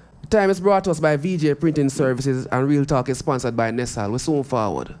 The time is brought to us by VJ Printing Services and Real Talk is sponsored by Nessal. We're soon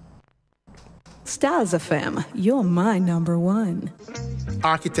forward. Styles FM, you're my number one.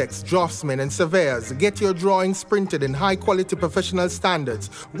 Architects, draftsmen, and surveyors, get your drawings printed in high-quality professional standards.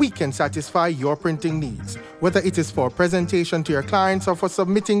 We can satisfy your printing needs. Whether it is for presentation to your clients or for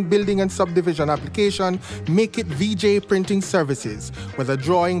submitting building and subdivision application, make it VJ Printing Services. Whether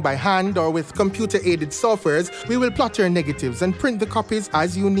drawing by hand or with computer-aided softwares, we will plot your negatives and print the copies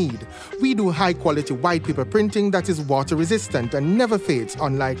as you need. We do high-quality white paper printing that is water-resistant and never fades,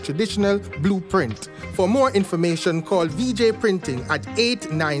 unlike traditional blueprint. For more information, call VJ Printing at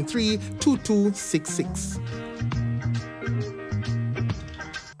 893-2266.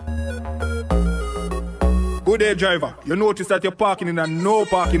 Good day, driver. You notice that you're parking in a no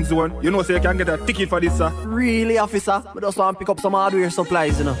parking zone. You know, so you can get a ticket for this, sir. Really, officer? I just want to pick up some hardware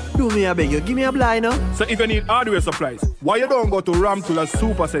supplies, you know. Do me a beg you. Give me a blind, you know. So if you need hardware supplies, why you don't go to Ramtula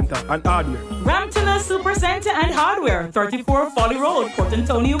Super Center and Hardware? Ramtula Super Center and Hardware, 34 Folly Road, Port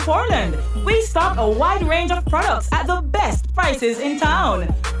Antonio, Portland. We stock a wide range of products at the best prices in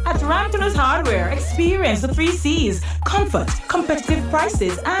town. At Ramtula's Hardware, experience the 3 C's: comfort, competitive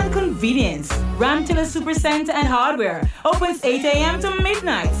prices, and convenience. Ramtula Super Center and Hardware opens 8 a.m. to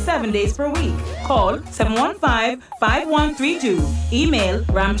midnight, 7 days per week. Call 715-5132. Email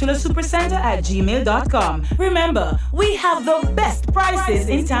ramtulasupercenter@gmail.com. Remember, we have the best prices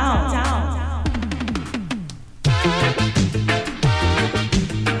in town.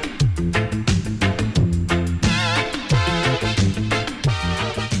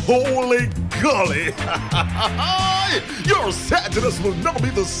 Holy golly! Your Saturdays will never be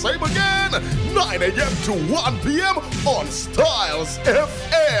the same again. 9 a.m. to 1 p.m. on Styles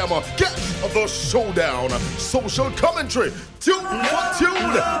FM. Get the showdown. Social commentary. Tune for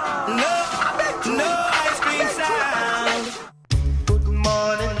tune. No ice cream sound. Good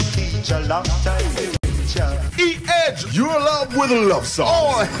morning, teacher. Long time teacher. E-Edge, your love with a love song.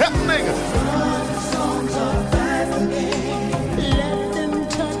 All happening.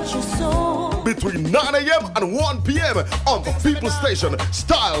 Between 9 a.m. and 1 p.m. on the People Station,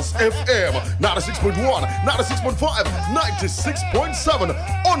 Styles FM, 96.1, 96.5, 96.7.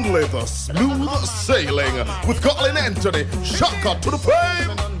 Only the smooth sailing with Colin Anthony. Shaka to the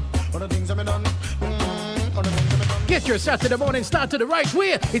fame. Get your Saturday morning start to the right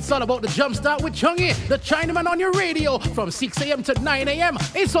way. It's all about the jump start with Chungy, the Chinaman on your radio from 6 a.m. to 9 a.m.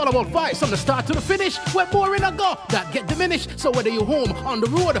 It's all about vibes from the start to the finish. Where boring a go, that get diminished. So whether you're home, on the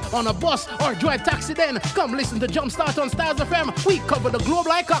road, on a bus, or drive taxi, then come listen to Jump Start on Styles FM. We cover the globe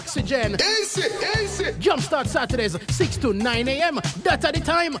like oxygen. Easy, easy. Jump Start Saturdays, 6 to 9 a.m. That's at the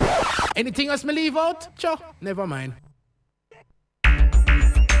time. Anything else me leave out? Sure, never mind.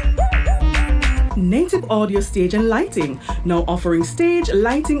 Native Audio Stage and Lighting, now offering stage,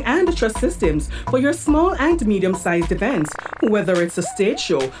 lighting, and truss systems for your small and medium-sized events. Whether it's a stage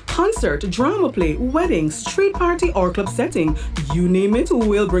show, concert, drama play, wedding, street party, or club setting, you name it,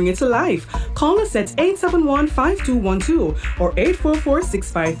 we'll bring it to life. Call us at 871-5212 or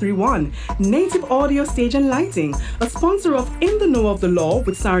 844-6531. Native Audio Stage and Lighting, a sponsor of In the Know of the Law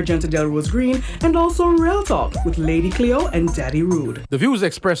with Sergeant Delrose Green, and also Real Talk with Lady Cleo and Daddy Rude. The views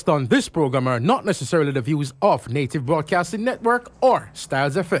expressed on this program are not necessarily the views of Native Broadcasting Network or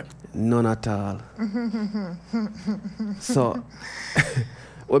Styles FM. None at all. So,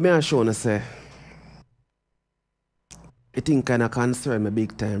 what me I show you say, it think kind of concern me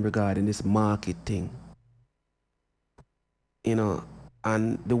big time regarding this market thing. You know,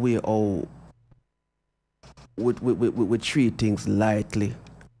 and the way how we treat things lightly.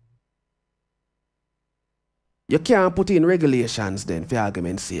 You can't put in regulations then, for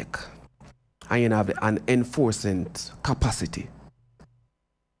argument's sake. And you have an enforcement capacity.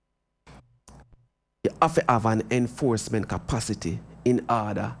 You have to have an enforcement capacity in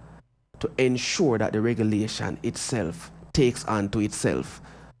order to ensure that the regulation itself takes onto itself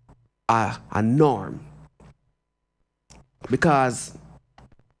a norm. Because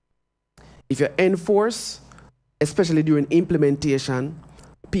if you enforce, especially during implementation,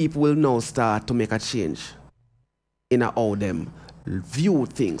 people will now start to make a change in how them view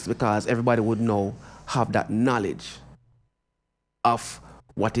things, because everybody would now have that knowledge of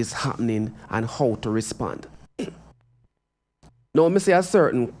what is happening and how to respond. Now, I see a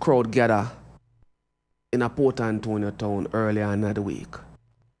certain crowd gather in a Port Antonio town earlier in the week.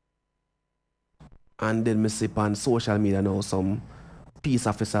 And then I see on social media now some police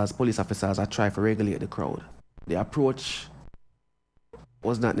officers are trying to regulate the crowd. The approach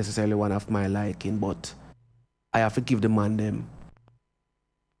was not necessarily one of my liking, but I have to give the man them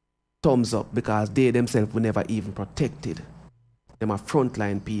thumbs up, because they themselves were never even protected. Them are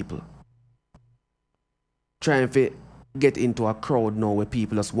frontline people. Trying to get into a crowd now where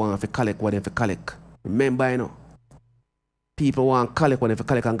people just want to collect what they collect. Remember, you know, people want to collect what they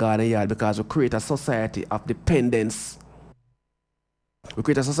collect and go in the yard, because we create a society of dependence. We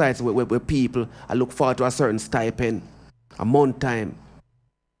create a society where people look forward to a certain stipend, a month time.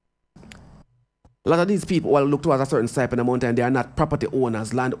 A lot of these people will look towards a certain stipend a month time, they are not property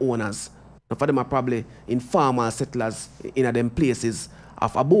owners, land owners. And for them are probably informal settlers in them places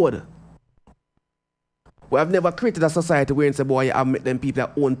of abode. We have never created a society where it's a boy have met them people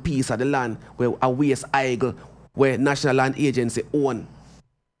that own piece of the land, where a waste idle, where National Land Agency own.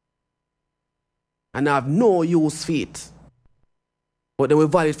 And have no use for it. But then we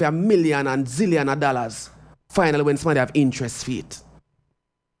value it for $1 million and zillion of dollars. Finally, when somebody have interest for it.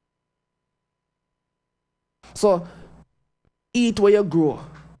 So, eat where you grow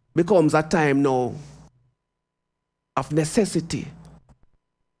becomes a time now of necessity.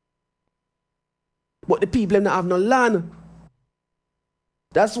 But the people them not have no land.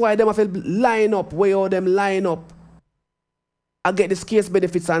 That's why them have to line up, where all them line up and get the scarce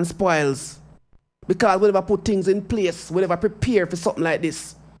benefits and spoils. Because we never put things in place, we never prepare for something like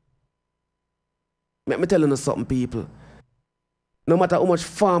this. Let me tell you something, people. No matter how much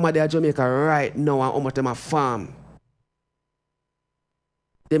farmer they are in Jamaica right now and how much them a farm,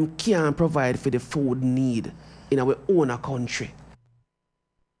 them can't provide for the food need in our own country.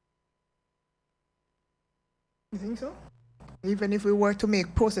 You think so? Even if we were to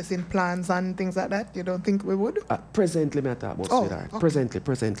make processing plants and things like that, you don't think we would? Presently, me talk about sweetheart. Okay.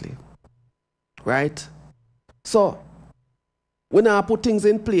 Presently. Right? So, when I put things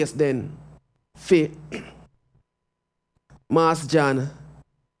in place then, for Mas John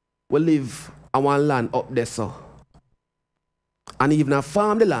will live on one land up there, so. And even have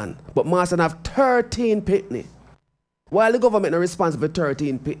farm the land, but Mas John have 13 pitney. While the government is responsible for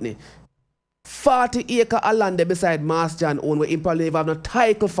 13 pitney, 40 acre of land there beside Mas John own where he probably have no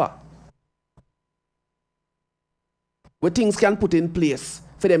title for. Where things can put in place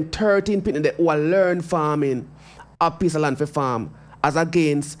for them 13 pitney that will learn farming, a piece of land for farm, as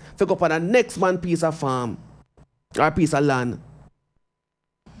against for go up on the next man piece of farm or a piece of land.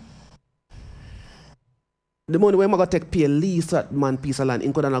 The money when I'm going to pay lease that man piece of land,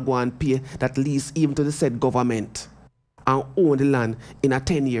 in could not go and pay that lease even to the said government and own the land in a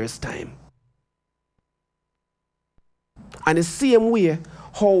 10 years time. And the same way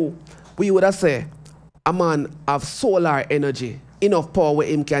how we would have say a man have solar energy, enough power where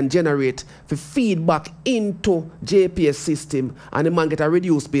him can generate for feedback into JPS system and the man get a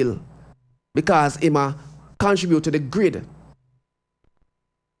reduced bill because him contribute to the grid.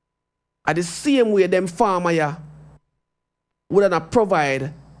 At the same way them farmer would not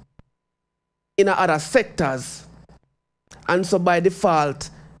provide in other sectors, and so by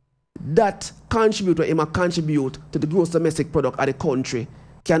default that contributor him contribute to the gross domestic product of the country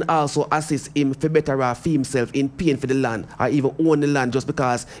can also assist him for better off himself in paying for the land or even own the land just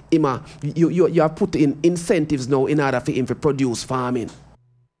because him you have put in incentives now in order for him to produce farming.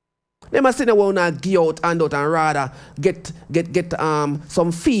 They must say they want to give out and rather get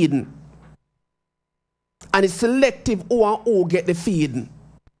some feeding. And it's selective who get the feeding.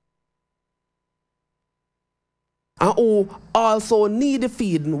 And who also need the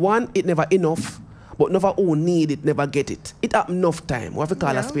feeding. One, it never enough. But never who need it, never get it. It happen enough time. What we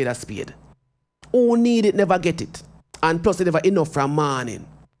call a spade a spade. Who need it, never get it. And plus it never enough from morning.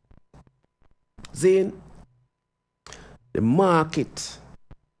 Zane, the market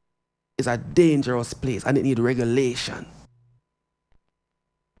is a dangerous place and it needs regulation.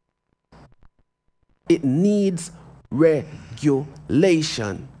 It needs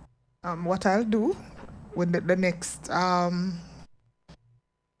regulation. What I'll do with the next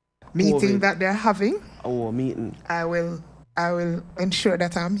meeting that they're having, meeting, I will ensure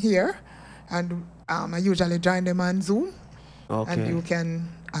that I'm here, and I usually join them on Zoom, and you can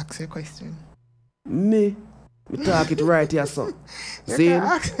ask your question. Me talk it right here, so. You can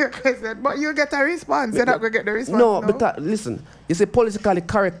ask your question, but you get a response. You're not going to get the response. No, but listen, you say politically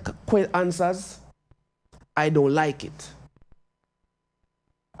correct answers. I don't like it.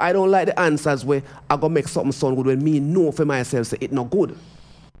 I don't like the answers where I go make something sound good when me know for myself say it not good.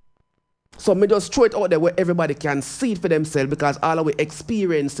 So me just throw it out there where everybody can see it for themselves because all of we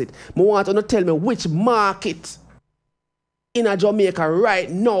experience it. I want you to tell me which market in a Jamaica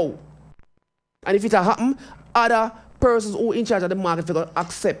right now. And if it happen, other persons who in charge of the market will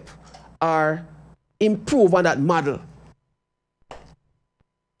accept or improve on that model.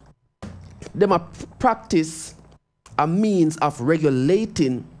 They must practice a means of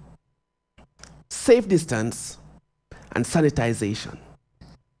regulating safe distance and sanitization.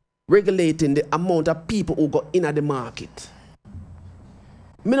 Regulating the amount of people who go in at the market.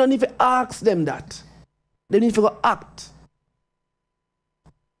 Me don't even ask them that. They need to go act.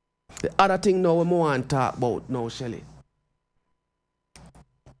 The other thing now we want to talk about now, Shelly.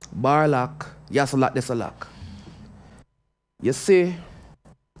 Barlock, yes a lot, there's a lot. You see,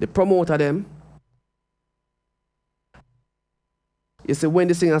 the promoter them, you see when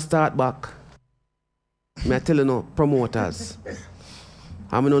this thing start back, me I tell you no, promoters.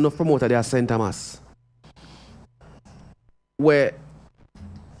 I know enough promoter they are St. Thomas. Where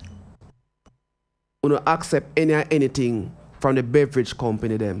you don't accept anything from the beverage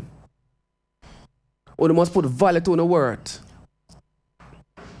company them. You must put value to the word.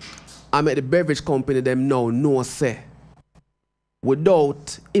 I make the beverage company them now no say.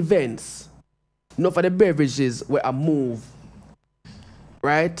 Without events, not for the beverages where I move,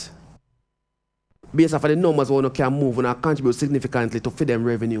 right? Based off of the numbers one can move and contribute significantly to feed them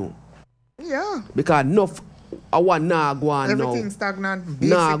revenue. Yeah. Because enough I want nah go on now. Everything stagnant, basically.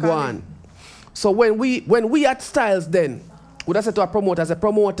 Nah go on. So when we at Styles then, would I say to a promoter, as a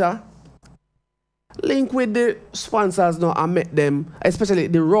promoter, link with the sponsors now and make them, especially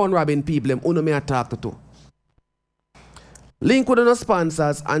the round robin people, them who me talk to. Link with the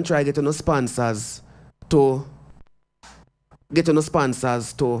sponsors and try get the sponsors to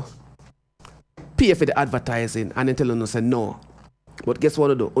pay for the advertising and then tell them say no. But guess what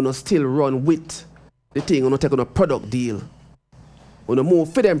you do? You still run with the thing, you take on a product deal. You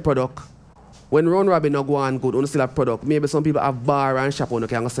move for them product. When round robin no go on good, you still have product. Maybe some people have bar and shop you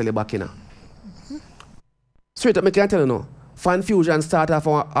can sell it back in. Straight up, I can tell you now. Fan Fusion start off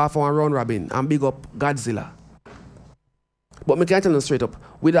on round robin and big up Godzilla. But I can tell you straight up,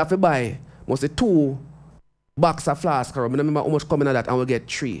 we'd have to buy mostly 2 boxes of flask. I remember how much coming at that and we'll get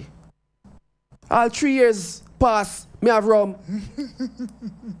 3. All 3 years pass, me have rum.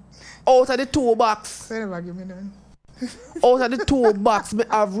 Out of the 2 boxes. Out of the 2 boxes, me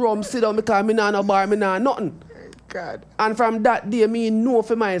have rum, sit down because me nah no bar, me nah nothing. God. And from that day, me know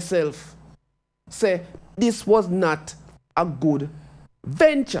for myself, say, this was not a good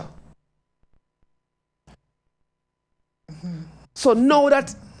venture. So now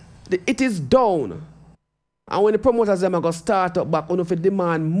that it is down, and when the promoters them are going to start up back, if it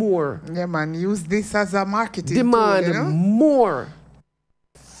demand more. Yeah, man, use this as a marketing demand tool, you know? more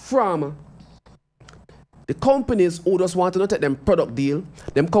from the companies who just want to take them product deal,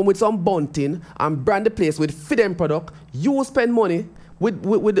 them come with some bunting and brand the place with fit them product. You spend money with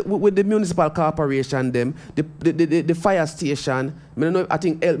the municipal corporation, them, the fire station. I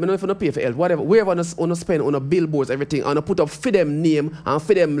think I don't know if you pay for health, whatever, wherever you spend on billboards, everything, and put up for them name and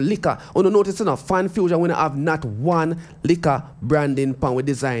for them liquor. You notice enough Fan Fusion when I have not one liquor branding pan with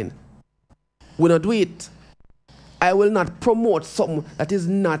design. We not do it. I will not promote something that is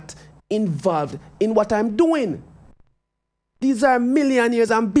not involved in what I'm doing. These are millionaires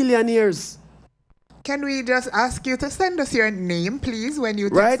and billionaires. Can we just ask you to send us your name, please, when you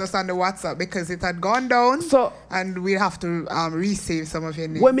text us on the WhatsApp, because it had gone down, and we have to resave some of your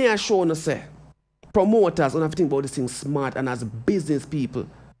name. When me I show you say, promoters don't have to think about this thing smart and as business people,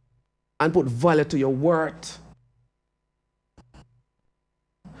 and put value to your worth.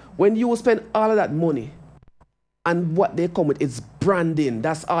 When you spend all of that money, and what they come with is branding,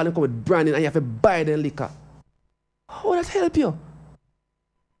 that's all they come with, branding, and you have to buy the liquor. How will that help you?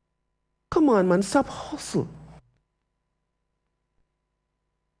 Come on, man, stop hustle.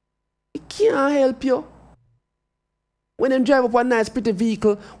 It can't help you. When them drive up a nice pretty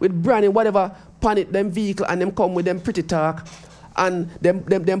vehicle with branding, whatever, pan it, them vehicle, and them come with them pretty talk, and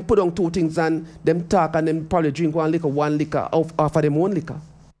them put on 2 things and them talk and them probably drink one liquor off of them own liquor.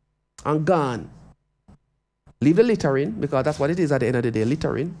 And gone. Leave the littering, because that's what it is at the end of the day,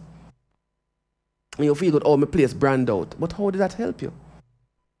 littering. And you feel good, oh, my place brand out. But how did that help you?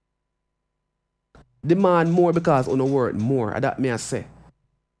 Demand more because on the word more, that may I say.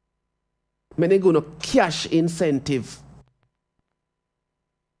 Many gonna cash incentive.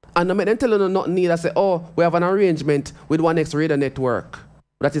 And I make them tell you not need. I say, oh, we have an arrangement with one next radio network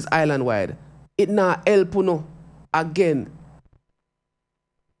that is island wide. It not help you know. Again,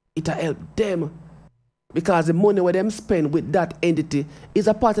 it help them. Because the money where them spend with that entity is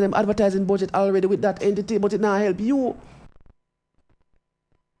a part of them advertising budget already with that entity, but it not help you.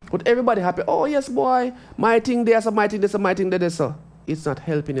 But everybody happy. Oh, yes, boy. My thing there, so my thing there, so my thing there, so. It's not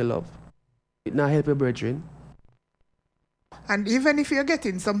helping your love. It not help your brethren. And even if you're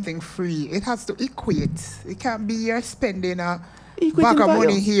getting something free, it has to equate. It can't be you're spending a bag of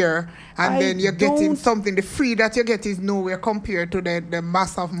money here and then you're getting something. The free that you get is nowhere compared to the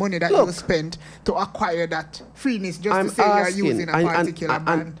mass of money that you spent to acquire that freeness just to say you're using a particular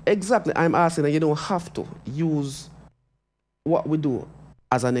brand. Exactly. I'm asking, and you don't have to use what we do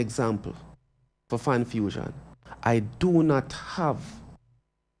as an example for Fan Fusion. I do not have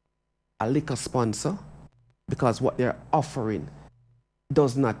a liquor sponsor because what they're offering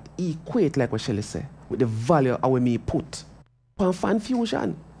does not equate, like what Shelly said, with the value of what me put on Fan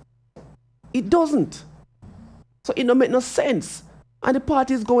Fusion. It doesn't. So it don't make no sense. And the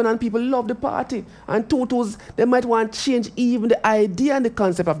party is going on, people love the party. And tutus, they might want to change even the idea and the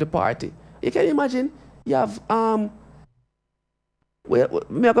concept of the party. You can imagine, you have,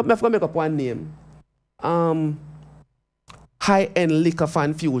 make up one name. High-end liquor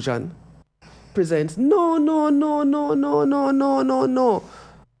Fan Fusion presents. No.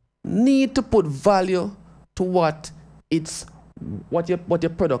 Need to put value to what your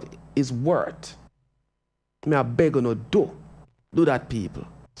product is worth. Me I beg you no do that, people.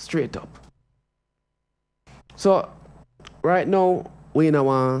 Straight up. So right now we in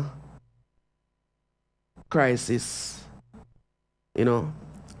our crisis, you know,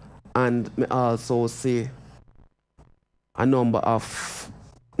 and me also see a number of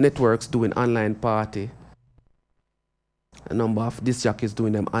networks doing online party, a number of disc jockeys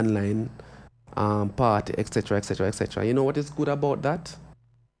doing them online party, etc., etc., etc. You know what is good about that?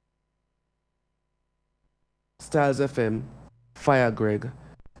 Styles FM, Fire Greg,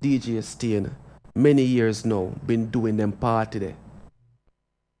 DJ Stain, many years now, been doing them party there.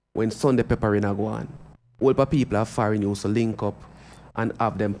 When Sunday Pepperina go on, all the people are foreign used to link up and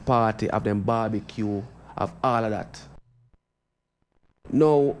have them party, have them barbecue, have all of that.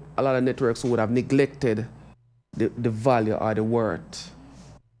 Now, a lot of networks would have neglected the value or the worth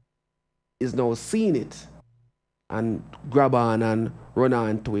is now seeing it and grab on and run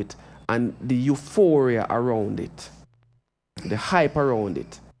on to it, and the euphoria around it, the hype around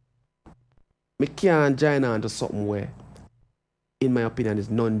it. Me can't join on to something where, in my opinion, is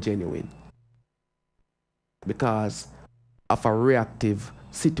non-genuine because of a reactive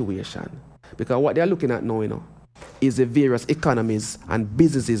situation. Because what they're looking at now, you know, is the various economies and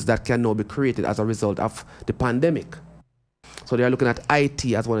businesses that can now be created as a result of the pandemic. So they are looking at IT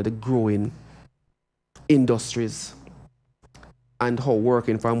as one of the growing industries and how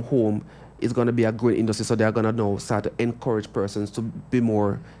working from home is going to be a growing industry. So they are going to now start to encourage persons to be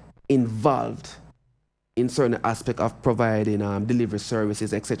more involved in certain aspects of providing delivery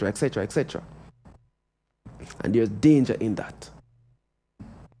services, etc., etc., etc. And there's danger in that.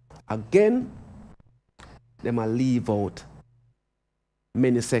 Again, they might leave out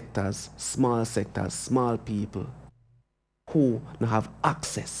many sectors, small people who don't have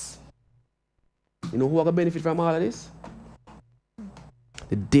access. You know who are going to benefit from all of this?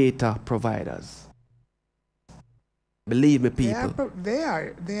 The data providers. Believe me, people. They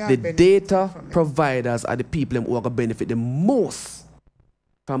are the data providers are the people who are going to benefit the most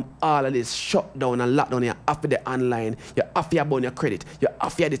from all of this shutdown and lockdown. You're after the online, you're after about your credit, you're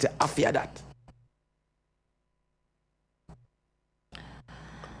after this, you're after that.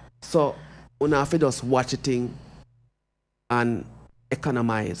 So, we have to just watch a thing and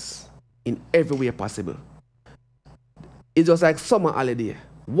economize in every way possible. It's just like summer holiday.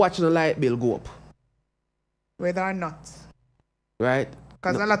 Watching the light bill go up. Whether or not. Right?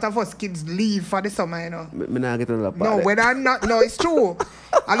 Because a lot of us kids leave for the summer, you know. Me not get another part. No, whether or not, no, it's true.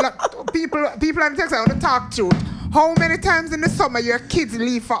 A lot people on text, I want to talk to. How many times in the summer your kids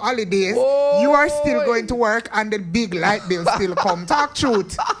leave for holidays, you are still going to work and the big light bill still come? Talk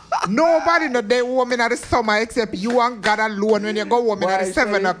truth. Nobody know they home in the summer except you and God alone when you go home at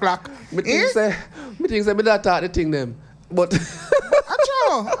 7 o'clock. Me think say me not talk the thing them. But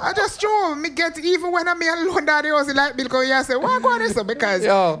I just true. Me get even when I'm alone that the house the light bill go here, I say, why go on this? Because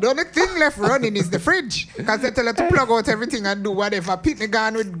the only thing left running is the fridge. Because they tell her to plug out everything and do whatever. Picnic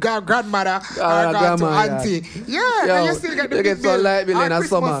gone with grandmother or gone to auntie. Yeah, and you still get the big bill light bill in Christmas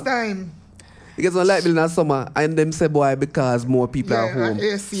summer. time. You get some light bill in the summer and them say, boy, because more people are home.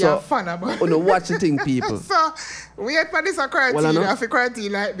 So, fun about you know, watch the thing, people. So, wait for this quarantine. Well, after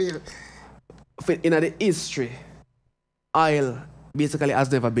quarantine light bill. In the history, oil basically has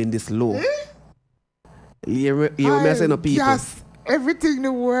never been this low. You remember saying, people? Yes, everything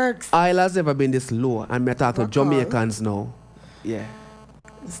that works. Oil has never been this low, and we're talking to Jamaicans now. Yeah.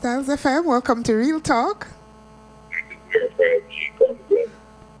 Styles FM, welcome to Real Talk.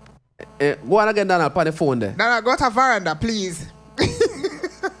 Go on again, Daniel, on the phone there. Daniel, go to veranda, please.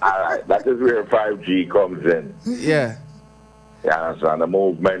 Alright, that is where 5G comes in. Yeah. You understand? The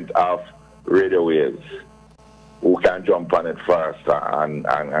movement of radio waves. Who can jump on it faster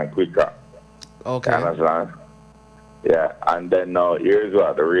and quicker. Okay. You understand? Yeah, and then now here's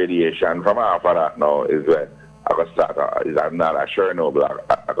what the radiation from half of that now is where I can start is another Chernobyl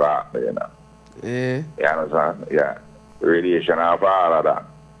I got, you know. Yeah. You understand? Yeah. Radiation half all of that.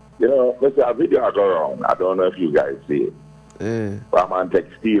 You know, let's say a video go around. I don't know if you guys see it. Yeah. But a man take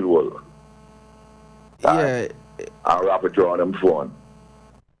steel wool. Yeah. And wrap it around him phone.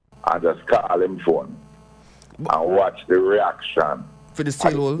 And just call him phone. And watch the reaction for the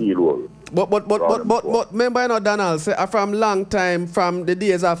steel wool. But remember, you know, Donald, say, from long time, from the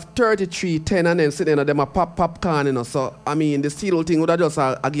days of 33, 10, and then sitting, you know, them a popcorn, you know. So, I mean, the steel wool thing would have just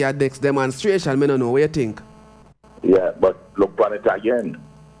give a next demonstration. I don't know what you think. Yeah, but look on it again.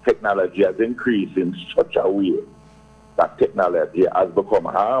 Technology has increased in such a way that technology has become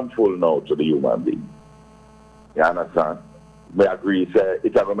harmful now to the human being. You understand? We agree, say,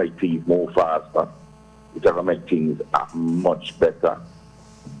 it's going to make things move faster. It's going to make things much better,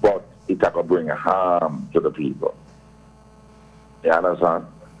 but it's going to bring harm to the people. You understand?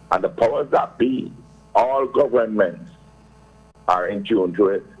 And the powers that be, all governments are in tune to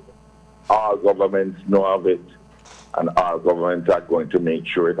it. all governments know of it, and all governments are going to make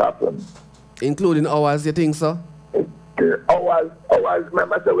sure it happens. Including ours, you think so? Ours,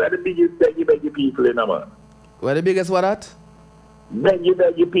 remember, so we're the biggest beggy people in a man. We're the biggest what that?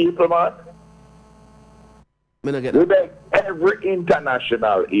 Beggy people, man. Me not get we beg every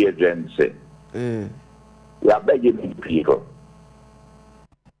international agency. We are begging people.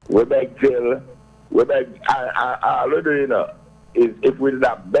 We beg till, all we do, you know, is if we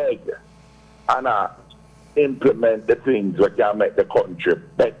not beg and implement the things that can make the country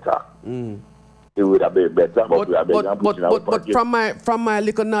better, it would have been better. But from my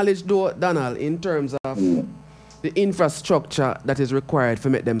little knowledge, though, Donald, in terms of the infrastructure that is required to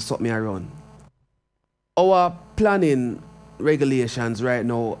make them something around, our planning regulations right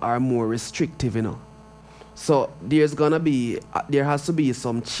now are more restrictive, you know. So there has to be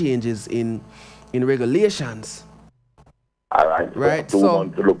some changes in regulations. All right. Right. So 2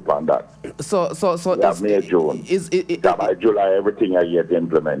 months to look on that. So May, June. By July everything I get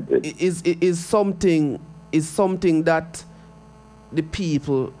implemented. Is something that the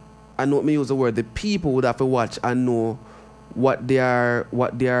people, I know me use the word, the people would have to watch and know what the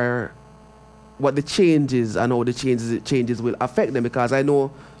changes and how the changes will affect them, because I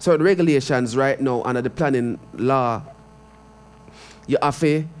know certain regulations right now under the planning law, you have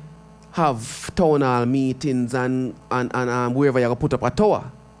to have town hall meetings and wherever you're going to put up a tower.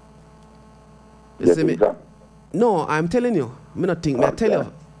 You see me? No, I'm telling you. I not think, I tell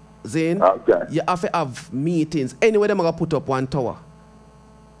you, Zane, you have to have meetings. Anyway, they're going to put up one tower.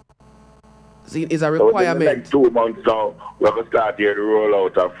 Zane, is a requirement. So in the next 2 months now, we're going to start here the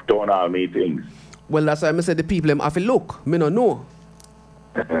rollout of town hall meetings. Well, that's why I said the people have to look. Me don't know.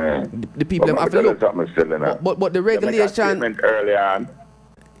 The people have to look. But the regulation. Statement earlier on.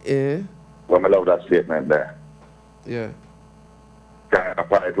 Yeah. Well, I love that statement there. Yeah. Can't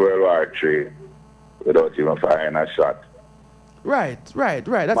fight World War III without even firing a shot. Right.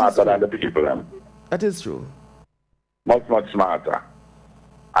 That's smarter than the people, them. That is true. Much smarter.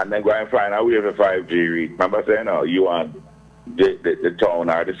 And then go and find a way for 5G reach. Remember saying, no, you want the town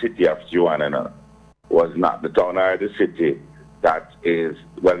or the city of Juan, was not the town or the city that is,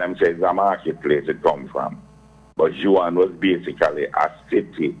 well, them say it's a marketplace it come from. But Juan was basically a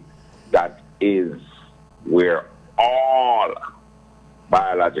city that is where all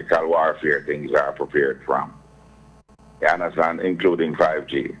biological warfare things are prepared from. You understand? Including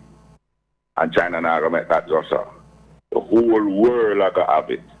 5G. And China now going to make that just so. The whole world are going to have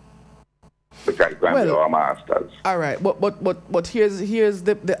it. Because it's going to be our masters. All right, but here's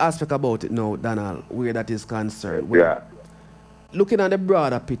the aspect about it now, Donald, where that is concerned. Looking at the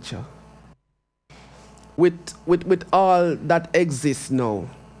broader picture, with all that exists now,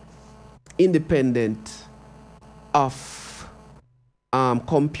 independent of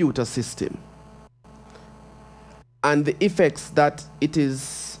computer system, and the effects that it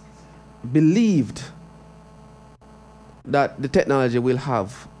is believed that the technology will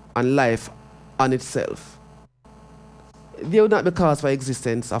have on life on itself, they would not be cause for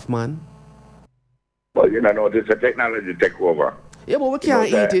existence of man. Well, you know, notice the technology take over. Yeah, but we can't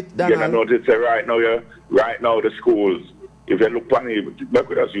eat it. You know, notice that right now the schools, if you look on it, we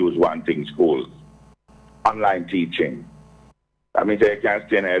could just use one thing, schools. Online teaching. I mean, they can't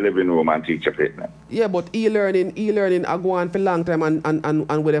stay in a living room and teach a fitness. Yeah, but e-learning are going for a long time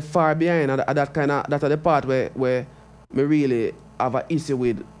and we're far behind. And that's the part where we really have an issue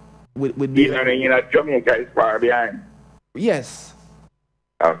with e-learning in Jamaica is far behind. Yes.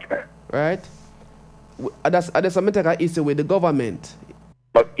 Okay. Right? That's a take an issue with the government.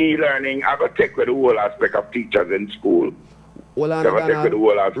 But e-learning, I got to take with the whole aspect of teachers in school. Well, I got to take with the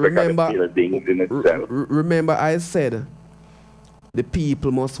whole aspect of the things in itself. Remember, I said the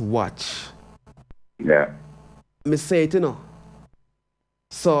people must watch. Yeah. Me say it, you know.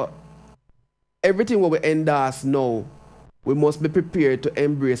 So, everything what we endorse now, we must be prepared to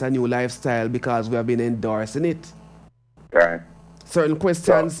embrace a new lifestyle because we have been endorsing it. Right. Certain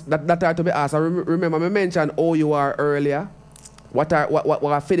questions that are to be asked. I remember I mentioned how you are earlier. What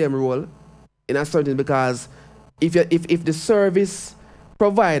are for them role in a certain, because if the service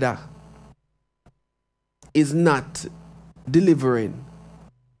provider is not delivering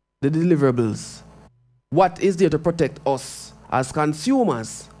the deliverables, what is there to protect us as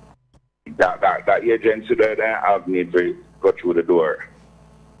consumers? That agency there have need to go through the door.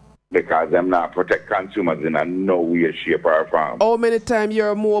 Because them not protect consumers in a no way, shape, or form. How many times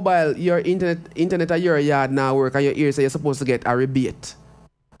your mobile, your internet at your yard now work and your ear say you're supposed to get a rebate?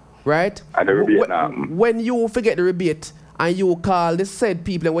 Right? And the rebate now. When you forget the rebate and you call the said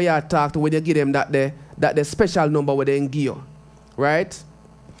people and where you talk to, when you give them that the special number where they give you, right?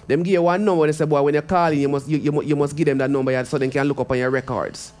 Them give you one number, they say, boy, when you're calling, you must give them that number so they can look up on your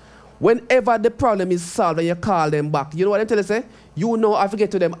records. Whenever the problem is solved and you call them back, you know what I'm telling you, say? You know I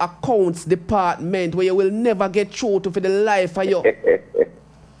forget to them accounts department where you will never get through to for the life of you.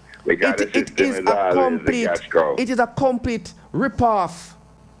 It is a complete rip-off.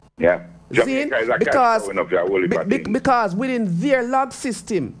 Yeah. See? Because within their log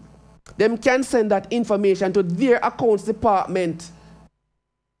system, them can send that information to their accounts department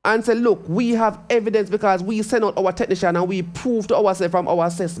and say, look, we have evidence because we sent out our technician and we proved to ourselves from our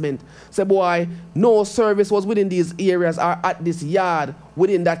assessment. Say, boy, no service was within these areas or at this yard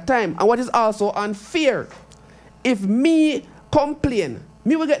within that time. And what is also unfair, if me complain,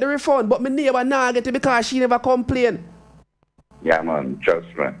 me will get the refund, but my neighbor not get it because she never complained. Yeah, man, trust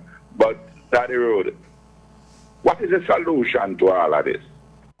me. But, Daddy Road, what is the solution to all of this?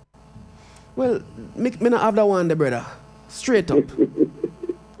 Well, me not have that one there, brother. Straight up.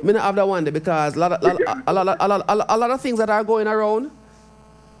 Me not have that one there because a lot of things that are going around,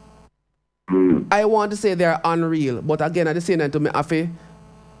 I want to say they're unreal. But again, at the same time, to me, I feel,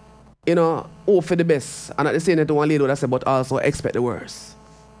 you know, hope for the best. And at the same time, to one lady, I say, but also expect the worst.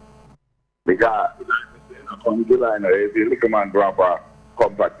 Because, on the line, if you look a man from a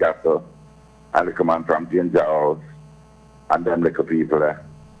compact castle, and look a man from Danger House, and them little people there,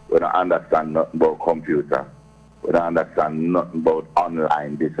 we don't understand nothing about computer. We don't understand nothing about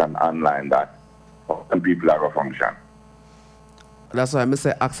online this and online that. And people are a function. That's why I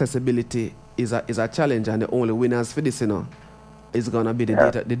say accessibility is a challenge, and the only winners for this, you know, is gonna be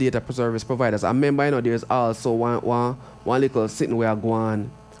the data service providers. I remember, you know, there's also one little sitting where I go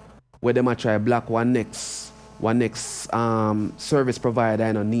on where they might try block one next service provider,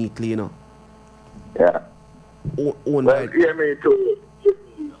 you know, neatly, you know. Yeah. Hear me too.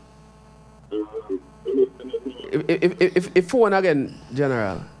 If phone again,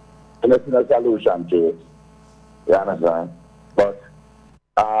 General. And it's a solution to it. You understand? But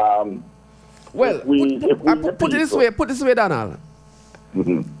well, put it this way, Donald.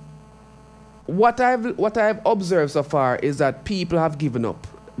 Mm-hmm. What I've observed so far is that people have given up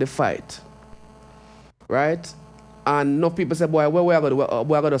the fight, right? And no people say, boy, we're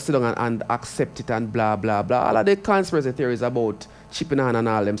going to sit down and accept it and blah, blah, blah. All of the conspiracy theories about chipping on and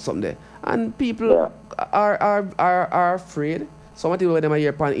all them something there. And people are afraid. Some people when they are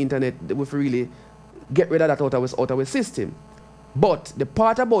here on the internet, they will really get rid of that out of our system. But the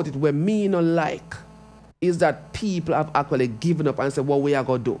part about it where me not like is that people have actually given up and said, what we are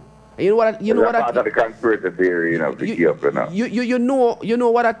going to do. And you know what? You know what? Part of the conspiracy theory, you know, to give up, you know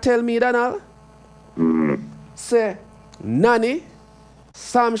what I tell me, Donald? Say, Nanny,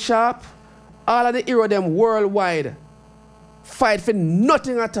 Sam Sharp, all of the hero them worldwide fight for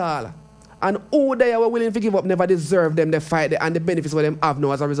nothing at all. And who they are willing to give up never deserve them the fight there and the benefits what them have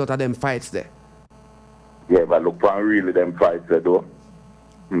now as a result of them fights there. Yeah, but look for really them fights there though.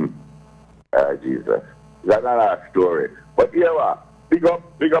 Jesus. That's another story. But yeah, big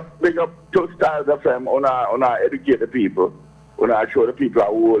up to Styles FM on our educate the people. When I show the people a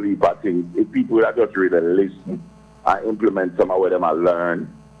whole heap of things, if people that just really listen and implement some of what them have learned,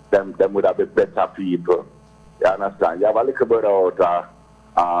 them would have been better people. You understand? You have a little bit out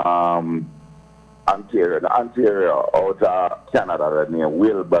Ontario, out of Canada, named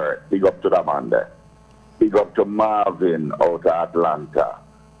Wilbert. Big up to the man there. Big up to Marvin out of Atlanta.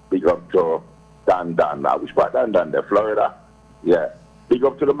 Big up to Dan. Which part Dan there? Florida? Yeah. Big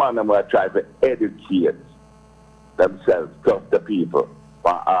up to the man who try to educate themselves, trust the people,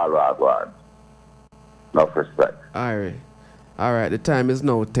 for all our words. Enough respect. All right, the time is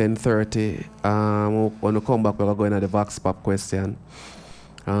now 10:30. When we come back, we're going to the Vox Pop question.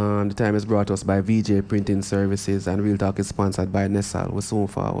 The time is brought to us by VJ Printing Services, and Real Talk is sponsored by Nessal. We'll soon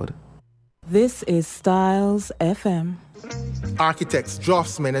forward. This is Styles FM. Architects,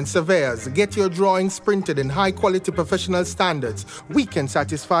 draftsmen, and surveyors, get your drawings printed in high-quality professional standards. We can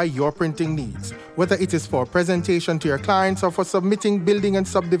satisfy your printing needs. Whether it is for presentation to your clients or for submitting building and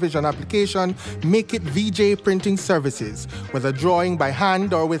subdivision application, make it VJ Printing Services. Whether drawing by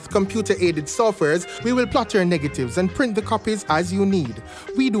hand or with computer-aided softwares, we will plot your negatives and print the copies as you need.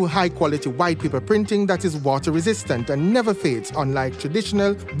 We do high-quality white paper printing that is water-resistant and never fades, unlike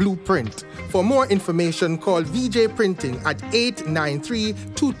traditional blueprint. For more information, call VJ Printing at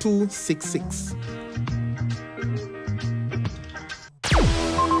 893-2266.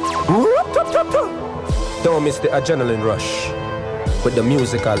 Don't miss the adrenaline rush with the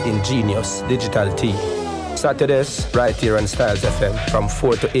musical ingenious digital T. Saturdays, right here on Styles FM from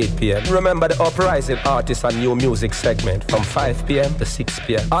 4 to 8 p.m. Remember the uprising artists and new music segment from 5 p.m. to 6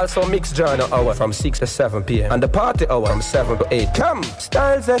 p.m. Also mixed journal hour from 6 to 7 p.m. And the party hour from 7 to 8. Come,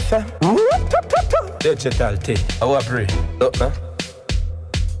 Styles FM. Digital T. Our pray. Look, man.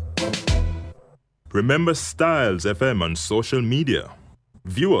 Remember Styles FM on social media.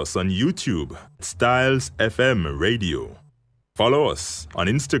 View us on YouTube, Styles FM Radio. Follow us on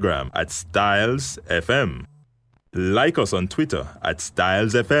Instagram at Styles FM. Like us on Twitter at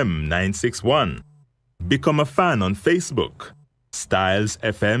Styles FM 961. Become a fan on Facebook, Styles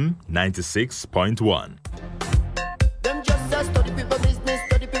FM 96.1. Them just a study people business,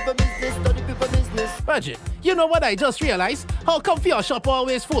 study people business, study people business. Budget. You know what I just realized? How come your shop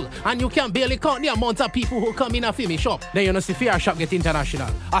always full and you can barely count the amount of people who come in a film shop? Then you know see your shop get international.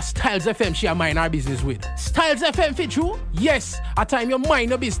 A Styles FM she a mind our business with. Styles FM fit you? Yes. A time you mind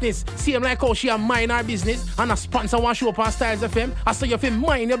your business. Same like how she a mind our business and a sponsor one show up on Styles FM. I say you fit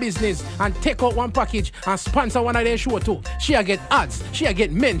mind your business and take out one package and sponsor one of their show too. She a get ads. She a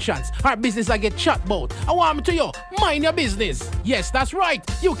get mentions. Her business I get chat about. I want me to you. Mind your business. Yes, that's right.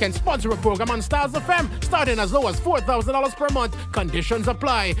 You can sponsor a program on Styles FM starting as low as $4,000 per month. Conditions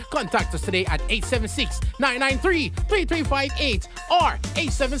apply. Contact us today at 876-993-3358 or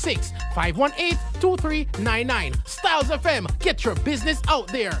 876-518-2399. Styles FM, get your business out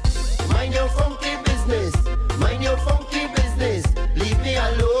there. Mind your funky business. Mind your funky business. Leave me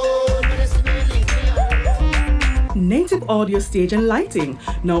alone. Native Audio Stage and Lighting,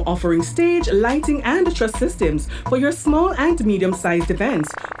 now offering stage, lighting, and truss systems for your small and medium-sized events.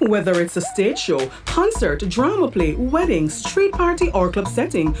 Whether it's a stage show, concert, drama play, wedding, street party, or club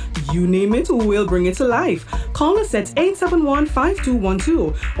setting, you name it, we'll bring it to life. Call us at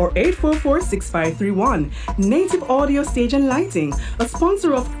 871-5212 or 844-6531. Native Audio Stage and Lighting, a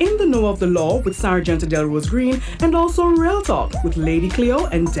sponsor of In the Know of the Law with Sergeant Delrose Green and also Real Talk with Lady Cleo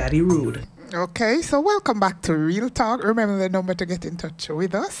and Daddy Rude. Okay, so welcome back to Real Talk. Remember the number to get in touch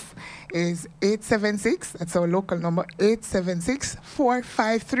with us is 876, that's our local number,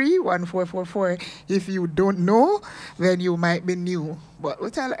 876-453-1444. If you don't know, then you might be new. But we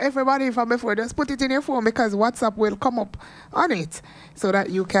tell everybody from before, just put it in your phone because WhatsApp will come up on it so that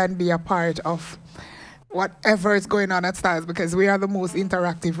you can be a part of whatever is going on at Styles because we are the most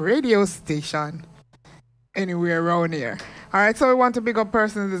interactive radio station anywhere around here. All right, so we want to big up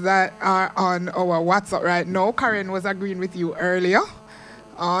persons that are on our WhatsApp right now. Karen was agreeing with you earlier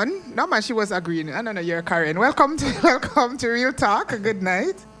on. No, man, she was agreeing. I don't know, you're Karen. Welcome to Real Talk. Good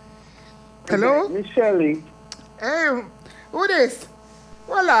night. Hello? Miss Shelly. Hey, who this?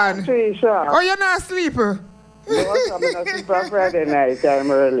 Hold on. Trisha. Oh, you're not asleep? No, I'm not asleep on Friday night.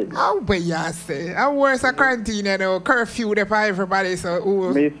 I'm early. How be you say? I worse a quarantine, you know, curfew there for everybody, so...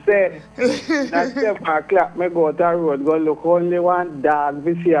 Me say, at 7 o'clock, me go to the road, go look only one dog,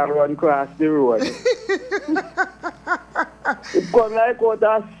 we see her run across the road. It come like out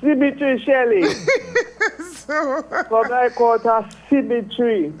a cemetery, Shelly. So... Come like out a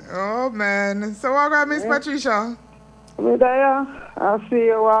cemetery. Oh, man. So what about Miss Patricia? Me there, I see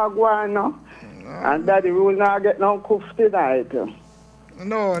you are going now. And Daddy will not get no coof tonight.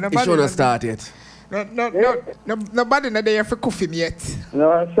 No, nobody. It shouldn't start yet. Nobody not there for coof him yet.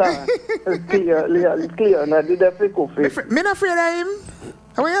 No, sir. It's clear. Not there for coof him. Me not afraid of him.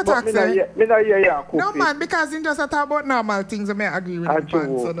 How you talk, sir? Me not hear you coof. No, man, because he just talk about normal things. I may agree with him,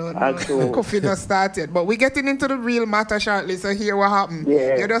 man. So no, coof not started. But we getting into the real matter shortly. So here what happened.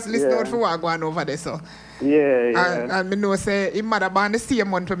 Yeah, you just listen out for what going over there. So. Yeah. And me know say him mother born the same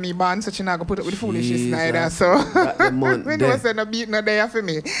month for me born, so she not gonna put up with the foolishness neither. So me know say no beat no there for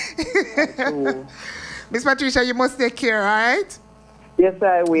me. Miss Patricia, you must take care, alright? Yes,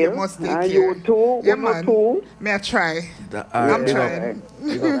 I will. You must take care. You too. Yeah, man. Too. May I try? I'm trying.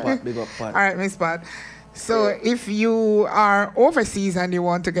 Big up, Pat. Alright, Miss Pat. So if you are overseas and you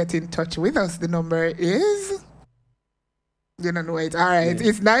want to get in touch with us, the number is... You don't know it. All right. Yeah.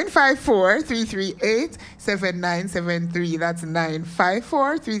 It's 954-338-7973. That's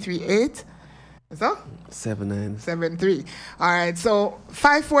 954-338. So? 7973. All right. So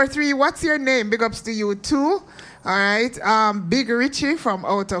 543. What's your name? Big ups to you too. All right. Big Richie from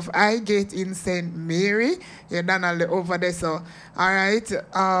out of Highgate in St. Mary. You're done all the over there. So all right.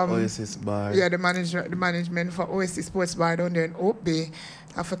 Oasis Bar. Yeah, the management for Oasis Sports Bar down there in Oak Bay.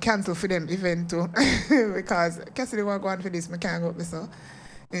 I have to cancel for them event too. Because Cassidy was going for this, I can't go up there, so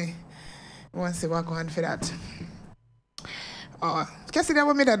I want to see what going for that. Cassidy,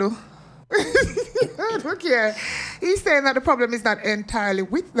 what me that do? I don't care. He's saying that the problem is not entirely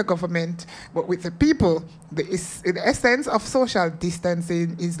with the government, but with the people. The essence of social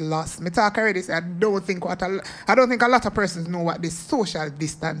distancing is lost. Me talk already. I don't think a lot of persons know what this social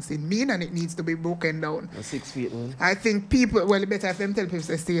distancing mean, and it needs to be broken down. 6 feet, man. I think people, well, better if them tell people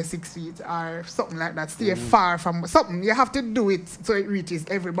to stay 6 feet or something like that. Stay far from something. You have to do it so it reaches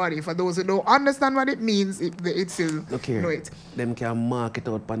everybody. For those who don't understand what it means, it still know it. Them can mark it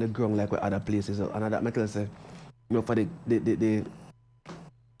out on the ground like with other places. And that metal say, for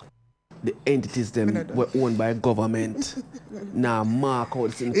the entities them were owned by government. Now mark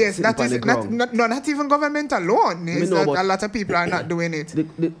out things. Yes, that is not even government alone. It's that a lot of people are not doing it.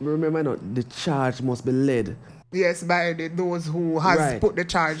 Remember now, the charge must be led. Yes, by those who has put the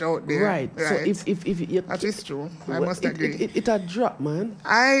charge out there. Right. So if that is true. I must agree. It a drop, man.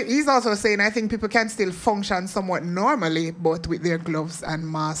 He's also saying I think people can still function somewhat normally, but with their gloves and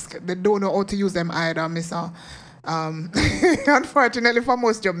masks. They don't know how to use them either, Mr. Unfortunately for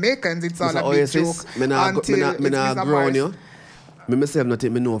most Jamaicans, it's all a big joke. Me myself not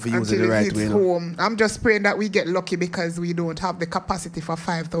take me know if you use it the right way. Home. I'm just praying that we get lucky because we don't have the capacity for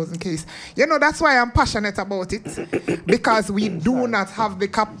 5,000 cases. You know, that's why I'm passionate about it. Because we do not have the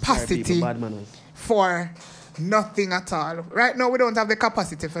capacity for nothing at all. Right now, we don't have the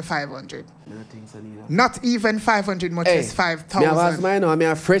capacity for 500. Not even 500, much as 5,000. I have asthma, you know. I'm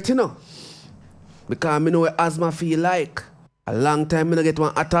afraid, you know. Because I know what asthma feel like. A long time I don't get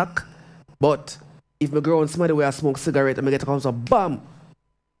one attack. But if I grow on somebody where I smoke cigarette and I get a comes of bam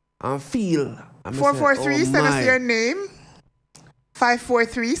and feel. 443, send us your name.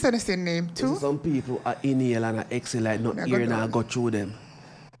 543, send us your name too. Some people are inhale and exhale like not here and I go through them.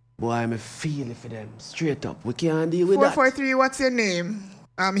 Boy, I'm a feeling for them. Straight up. We can't deal with 443, what's your name?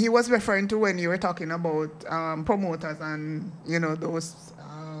 He was referring to when you were talking about promoters and, you know, those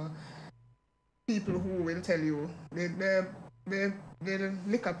people who will tell you the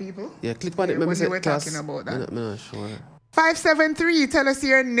liquor people. Yeah, click on it. When you were talking about that. I'm not sure. 573, tell us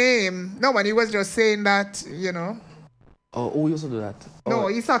your name. No one, he was just saying that, you know. Oh, who used to do that? No,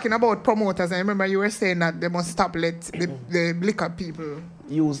 he's talking about promoters. I remember you were saying that they must stop let the liquor people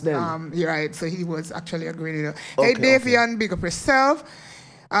use them. You're right, so he was actually agreeing with you. Hey, Davian, big up yourself.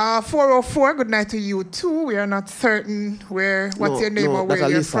 404, good night to you too. We are not certain what's your name or where you're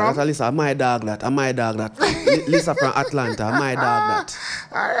Lisa, from. That's Lisa. My dog that. My dog that. Lisa from Atlanta. My dog that.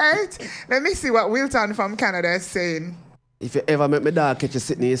 All right. Let me see what Wilton from Canada is saying. If you ever met my dog catch you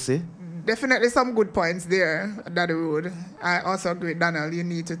sitting, you see. Definitely some good points there, Daddy Road. I also agree, Daniel, you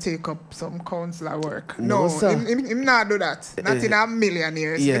need to take up some counselor work. No, him not do that. Not in a million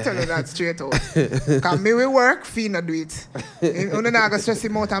years. Yeah. Me tell you that straight out. Because me will work, fee not do it. You not go stress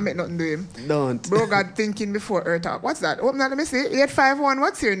him out and make nothing do him. Don't. Bro, God thinking before Earth talk. What's that? Open that, let me see. 851,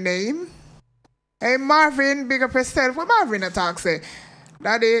 what's your name? Hey, Marvin, big up yourself. What Marvin attack say?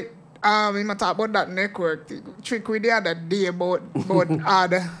 Daddy, he talk about that network trick we the other day about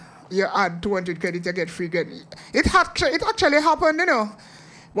you add 200 credit, you get free credit. It actually happened, you know.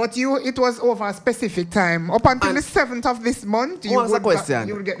 But it was over a specific time. Up until the 7th of this month, you would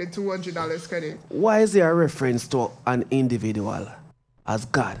get the $200 credit. Why is there a reference to an individual as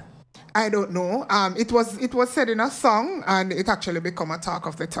God? I don't know. It was said in a song, and it actually become a talk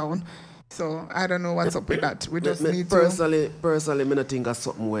of the town. So I don't know what's up with that. We just need personally, I don't think of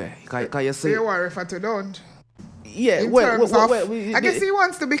something where. Can you say? You worry if I don't. Yeah, I guess he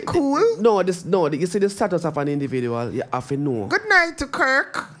wants to be cool. No, you see the status of an individual, you have to know. Good night to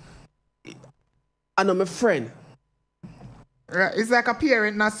Kirk. I know my friend. Right, it's like a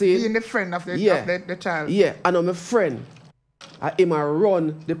parent not being the friend of the child. Yeah, I know my friend. I him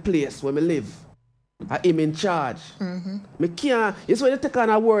run the place where I live. I him in charge. Me can't. It's when you take on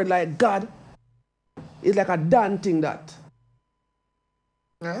a word like God, it's like a damn thing that.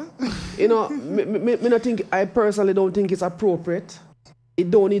 Yeah. You know, I personally don't think it's appropriate. It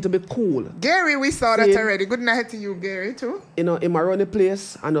don't need to be cool. Gary, we saw that already. Good night to you, Gary, too. You know, him run the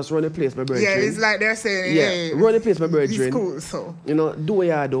place and just run the place, my brethren. Yeah, it's like they're saying, hey, run the place, my brethren. He's cool, so. You know, do what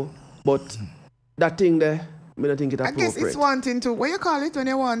you do. But that thing there, I don't think it's appropriate. I guess it's wanting to, what you call it when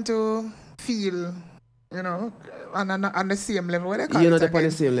you want to feel, you know, on the same level. What do you call it? You're not on the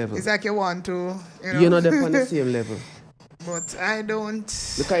same level. It's like you want to, you know. You're not on the same level. But I don't.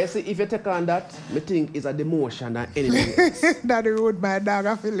 Because you see, if you take on that, I think it's a demotion than anything else. That the road my dog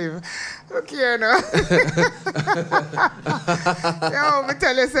have to live. Look here now. Yo, me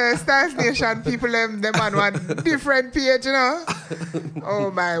tell you, sir, Stars Nation people, them on one different page, you know.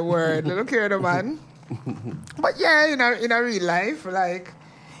 Oh my word. Look here, the man. But yeah, in a real life, like,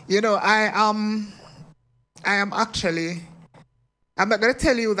 you know, I am actually, I'm not going to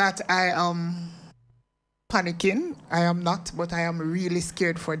tell you that I am panicking. I am not, but I am really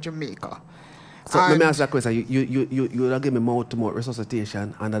scared for Jamaica. So let me ask that question. You would give me mouth-to-mouth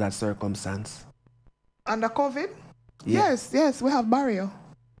resuscitation under that circumstance? Under COVID? Yeah. Yes, we have barrier.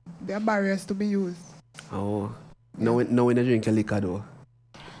 There are barriers to be used. Oh, no, when you drink a liquor though.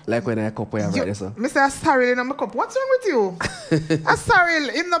 Like when I cup where I write this up. Mr. Cyril in my cup. What's wrong with you? Cyril,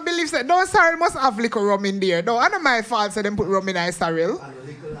 him not believe that. No, Cyril must have liquor rum in there. No, I know my fault so them put rum in there, Cyril.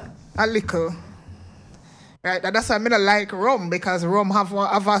 A liquor. Right, and that's why I don't like rum, because rum have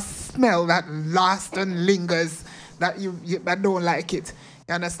a smell that lasts and lingers that I don't like it.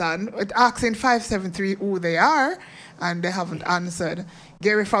 You understand? It asks in 573 who they are, and they haven't answered.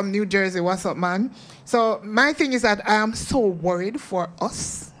 Gary from New Jersey, what's up, man? So my thing is that I am so worried for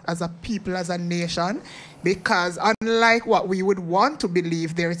us as a people, as a nation, because unlike what we would want to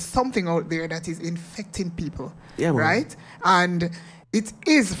believe, there is something out there that is infecting people, right? And it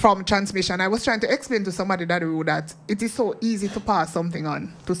is from transmission. I was trying to explain to somebody that it is so easy to pass something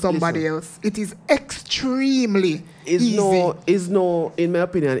on to somebody else. It is extremely easy. In my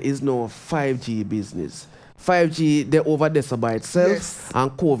opinion, is no 5G business. 5G, they over there by itself,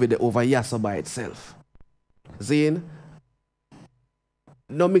 and COVID, they over here by itself. Zane,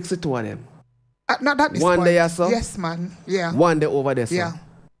 no mix it two of them. Not that one day, so? Yes, man. Yeah. One day over there, so. Yeah.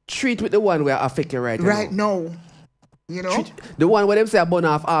 Treat with the one where I affect you right now. Right now. You know? The one where them say I burn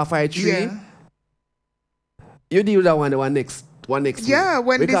off half a tree. Yeah. You deal with that one next yeah,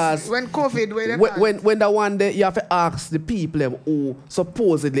 week. when COVID, when the one day you have to ask the people them who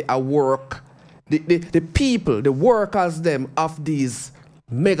supposedly are work, the people, the workers them of these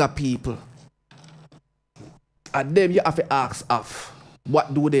mega people. And them you have to ask of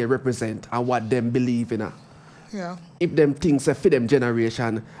what do they represent and what them believe in. Yeah. If them things for them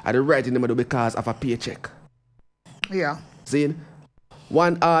generation are the right in them because of a paycheck. Yeah. See,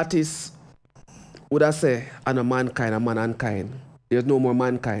 one artist would I say, I'm a mankind, I'm mankind. There's no more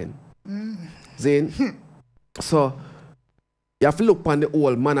mankind. See? So, you have to look upon the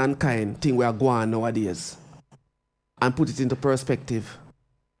whole mankind thing we are going nowadays and put it into perspective.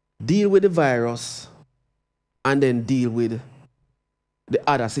 Deal with the virus and then deal with the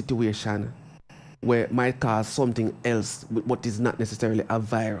other situation where it might cause something else but is not necessarily a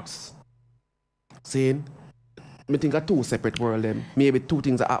virus. See? I think are two separate worlds. Maybe two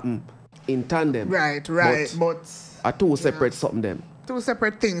things that happen in tandem. Right. But are two separate something them. Two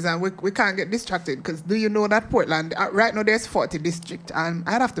separate things, and we can't get distracted, because do you know that Portland, right now there's 40 districts, and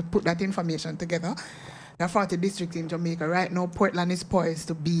I'd have to put that information together. There are 40 districts in Jamaica. Right now, Portland is poised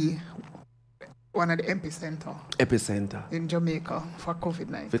to be one of the epicenter in Jamaica for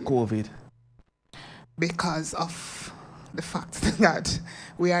COVID-19. For COVID. Because of the fact that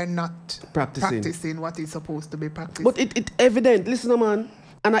we are not practicing what is supposed to be practiced. But it's evident, listen man,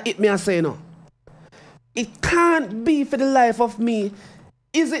 and I hit me and say no. It can't be for the life of me.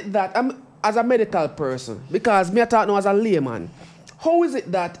 Is it that I'm as a medical person, because me I talk now as a layman, how is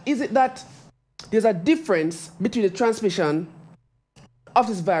it that there's a difference between the transmission of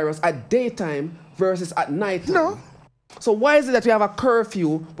this virus at daytime versus at night? No. So why is it that we have a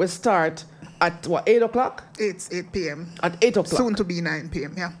curfew we start at what, 8 o'clock? It's 8 p.m. At 8 o'clock. Soon to be 9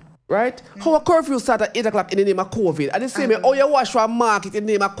 p.m., yeah. Right? How a curfew start at 8 o'clock in the name of COVID? And the same way, how you wash your market in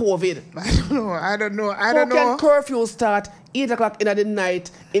the name of COVID? I don't know. How can curfew start 8 o'clock in the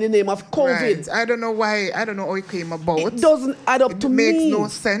night in the name of COVID? Right. I don't know why. I don't know how it came about. It doesn't add up to me. It makes no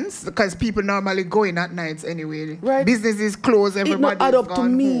sense, because people normally go in at nights anyway. Right. Businesses close, everybody add up to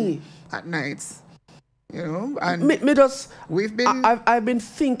me at nights. You know, and I've been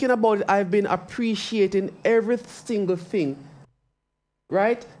thinking about it. I've been appreciating every single thing,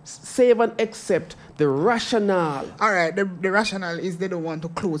 right? Save and accept the rationale. All right, the rationale is they don't want to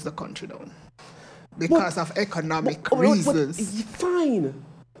close the country down because of economic reasons. Fine,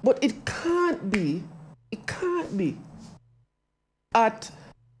 but it can't be at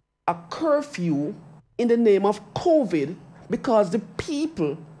a curfew in the name of COVID, because the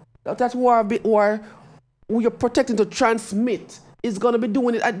people who you're protecting to transmit is going to be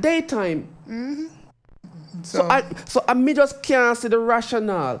doing it at daytime. Mm-hmm. So I just can't see the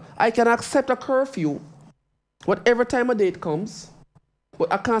rationale. I can accept a curfew, whatever time of day it comes,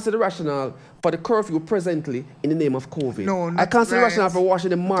 but I can't see the rationale for the curfew presently in the name of COVID. No, I can't see the rationale for washing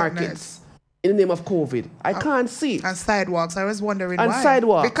the markets in the name of COVID. I can't see. And sidewalks. I was wondering why. And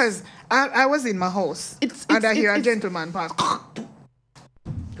sidewalks. Because I was in my house and I hear a gentleman pass.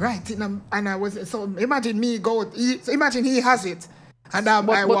 Right, and I was, so imagine me go, imagine he has it, and I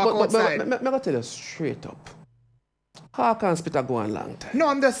walk outside. I'm going to tell you straight up. Hawk and spit a go on long time. No,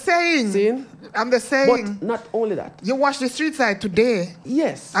 I'm just saying. See? I'm just saying. But not only that. You wash the street side today.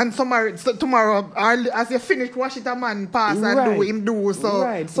 Yes. And tomorrow, as you finish, wash it a man pass and do him do.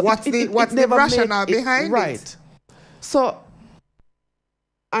 So, So what's the rationale behind it? Right. So,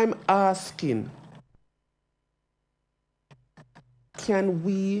 I'm asking, can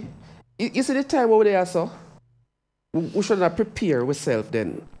we... You see the time over there, so? We should not prepare ourselves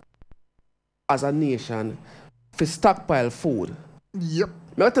then, as a nation, for stockpile food. Yep.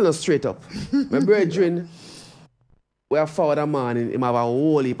 I'm tell you straight up. My brethren, we have found a man him have a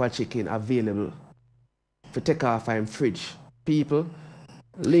whole heap of chicken available to take off from fridge. People,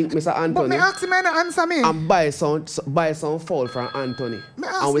 link Mr. Anthony. But me ask him to answer me. And buy some fowl from Anthony.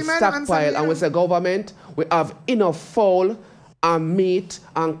 And we him to stockpile answer me, and we say government, we have enough fowl and meat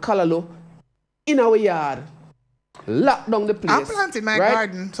and callaloo in our yard. Lock down the place. I'm planting my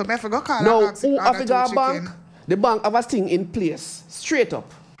garden, so I forgot call now, and who Africa bank? The bank have a thing in place. Straight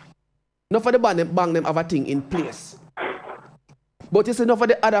up. Not for the bank them have a thing in place. But it's enough for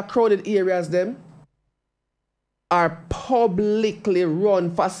the other crowded areas them are publicly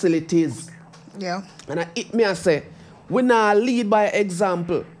run facilities. Yeah. And I say, we now lead by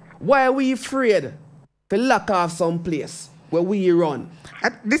example. Why are we afraid to lock off some place where we run?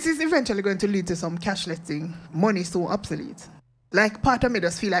 This is eventually going to lead to some cashless thing. Money so obsolete. Like, part of me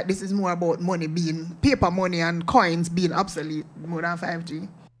just feel like this is more about money being, paper money and coins being obsolete more than 5G.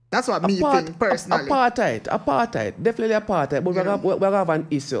 That's what me think personally. Apartheid. Definitely apartheid. But we're going to have an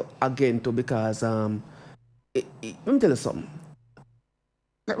issue again too because, let me tell you something.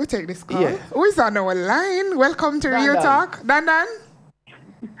 Let me take this call. Yeah. Who is on our line? Welcome to Real Talk. Dan.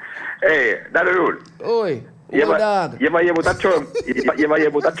 Hey, that's the rule. Oi. You ever hear about that term? You ever hear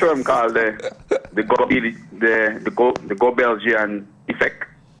about that term called the go Belgian effect?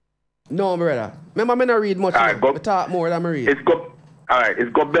 No, brother. Remember, I don't read much. I talk more than I read. It's go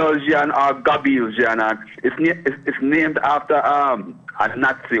Belgian or Gabelgian. It's named after a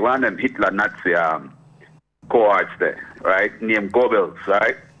Nazi, one of them Hitler Nazi cohorts there, right? Named Goebbels,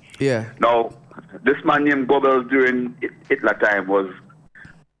 right? Yeah. Now, this man named Goebbels during Hitler time was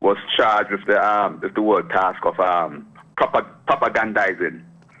charged with the word task of propagandizing.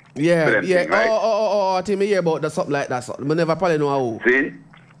 Yeah. Thing, right? I think me hear about that something like that. So we never probably know how. See?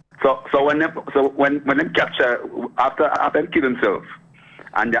 So when they capture after he killed himself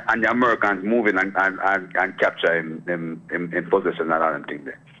and the Americans move in and capture him in possession and all them things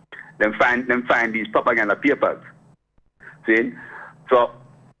there. Then find these propaganda papers. See? So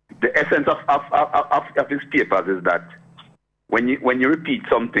the essence of his papers is that when you repeat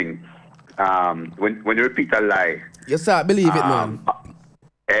something, when you repeat a lie, you start believe it, man.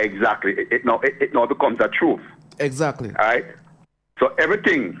 Exactly. It now becomes a truth. Exactly. All right. So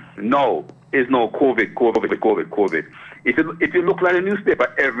everything now is now COVID. If you look at the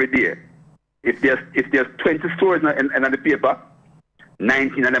newspaper every day, if there's 20 stories in the paper,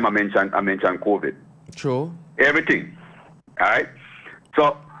 19 of them are mentioned COVID. True. Everything. All right.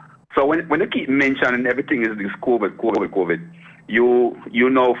 So when you keep mentioning everything is this COVID, you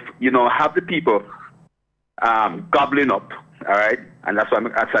know have the people gobbling up, all right, and that's why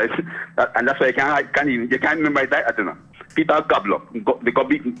you can't remember that. I don't know. People gobble up the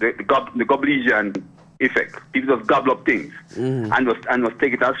Gobblesian effect. People just gobble up things and just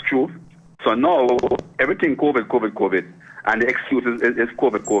take it as truth. So now everything COVID, and the excuse is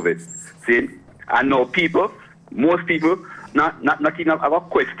COVID. See, and now most people. Not even have a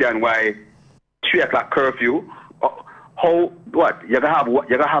question why 3 o'clock curfew. What you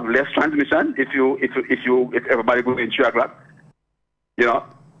gonna have less transmission if everybody goes in 3 o'clock. You know.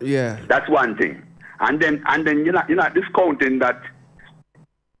 Yeah. That's one thing. And then you're not discounting that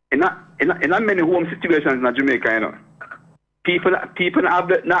in many home situations in Jamaica, you know, people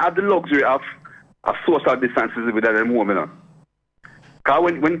not have the luxury of social distances within their home, you know. Because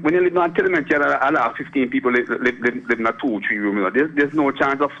when you live in a tenement, you have 15 people live in a 2-3 room. You know. There's no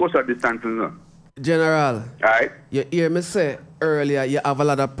chance of social distancing. You know. General, all right? You hear me say earlier, you have a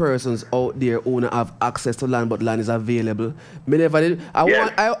lot of persons out there who don't have access to land, but land is available. Me never did. I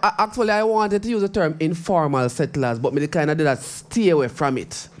wanted to use the term informal settlers, but me kind of did that. Stay away from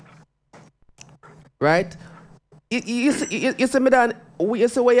it. Right? You see me Dan, you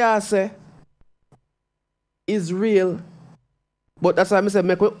see what you say is real. But that's why I say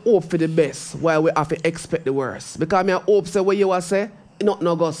make we hope for the best while we have to expect the worst. Because I hope say what you will say, not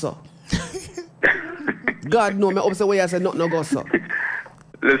no go so. God know me hope say what you say, not no go so.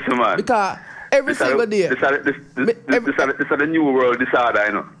 Listen, man. Because every single day. This is the new world disorder,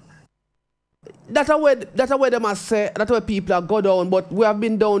 you know. that's a way them must say, that's where people are go down, but we have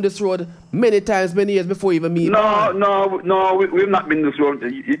been down this road many times, many years before even me. No, we've not been this road.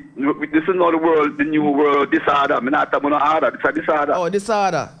 This is not the world, the new world, disorder. I'm not talking about order, it's a disorder. Oh,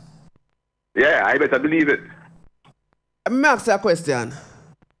 disorder. Yeah, I better believe it. Let me ask you a question.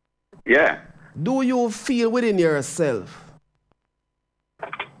 Yeah. Do you feel within yourself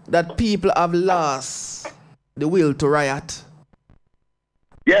that people have lost the will to riot?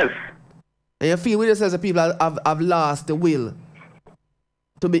 Yes. And you feel with yourself that people have lost the will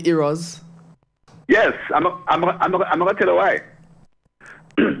to be heroes? Yes, I'm gonna tell you why.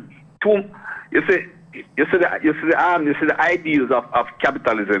 You see the ideals of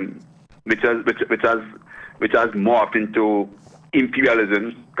capitalism, which has morphed into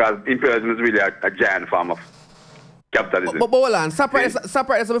imperialism, because imperialism is really a giant form of capitalism. But hold on, separate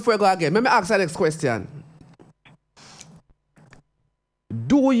this before you go again. Let me ask the next question.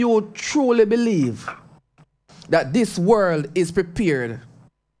 Do you truly believe that this world is prepared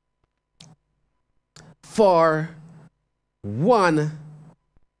for one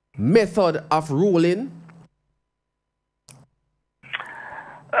method of ruling?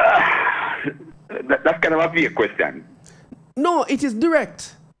 That's kind of a vague question. No, it is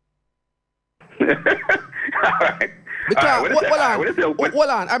direct. All right. Because, hold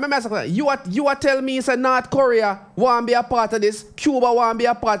on. I remember something. You are telling me say North Korea want to be a part of this, Cuba want to be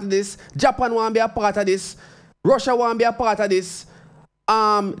a part of this, Japan want to be a part of this, Russia want to be a part of this,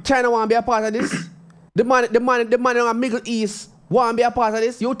 China want to be a part of this, the man in the Middle East want to be a part of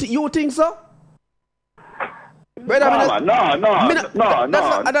this. You think so? Brother,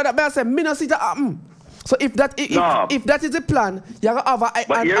 so if that is the plan, you have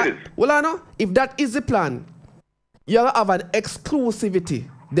if that is the plan, you have an exclusivity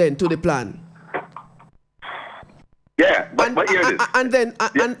then to the plan. Yeah, but here it is.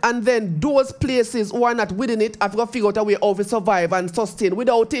 And then those places who are not within it have got to figure out a way how to survive and sustain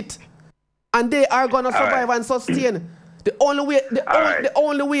without it. And they are gonna survive and sustain. The only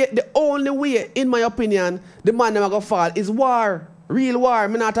way, in my opinion, the man that gonna fall is war. Real war.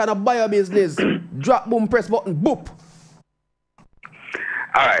 Me not on a bio business. Drop, boom, press button, boop.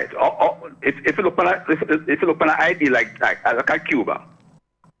 All right. If you look on an idea like Cuba,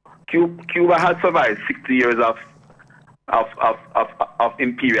 Cuba has survived 60 years of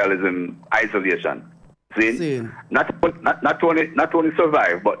imperialism, isolation. See? Not only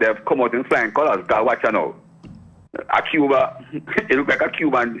survive, but they've come out in flying colors. God, watch you now. Cuba, it looks like a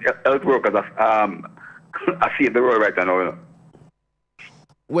Cuban health workers are saved the world right now. You know?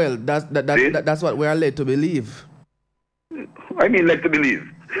 Well, that's what we are led to believe. I mean, led to believe.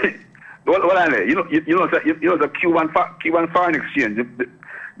 What I mean, you know the Cuban foreign exchange.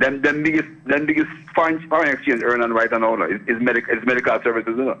 Them biggest foreign exchange earning right now is medical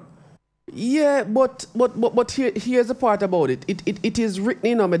services, you know. Yeah, but here's the part about it. It is written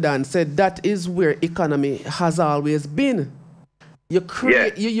in Ramadan said that is where economy has always been. You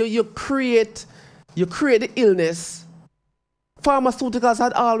create the illness. Pharmaceuticals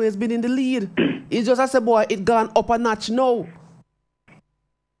had always been in the lead. It's just as a boy, it gone up a notch now.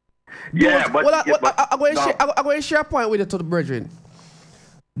 Yeah, I'm going to share a point with you to the brethren.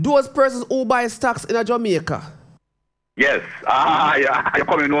 Those persons who buy stocks in Jamaica. Yes. Yeah. You're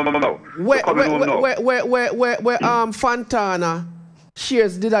coming no. Where Fontana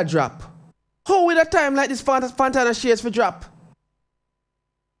shares did a drop? How with a time like this Fontana shares for drop?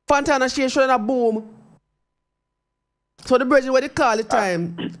 Fontana shares showing a boom. So the brethren where they call the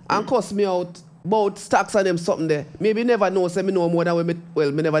time and cuss me out about stocks and them something there. Maybe never know, say me know more than me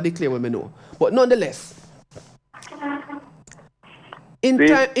never declare when me know. But nonetheless, in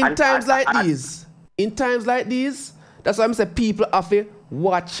times like these, that's why I'm saying people have to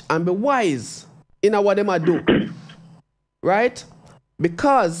watch and be wise in what they might do. Right?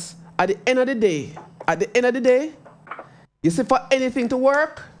 Because at the end of the day, you see, for anything to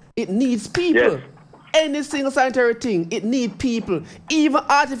work, it needs people. Yes. Any single sanitary thing, it needs people. Even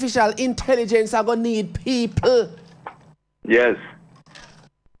artificial intelligence are gonna need people. Yes.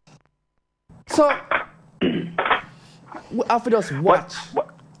 So we have to just watch.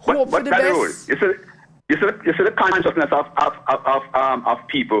 Hope for the best. You see the consciousness of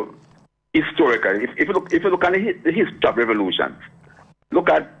people historically. If you look at the history of revolutions, look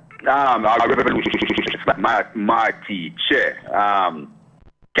at our revolutions like Marty, Che,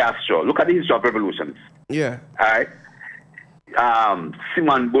 Castro. Look at the history of revolutions. Yeah. All right.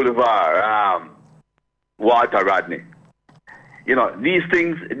 Simon Bolivar, Walter Rodney. You know, these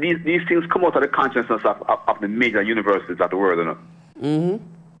things come out of the consciousness of the major universities of the world, you know.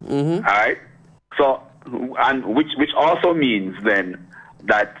 All right. So, and which also means then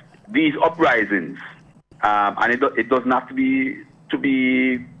that these uprisings, and it doesn't have to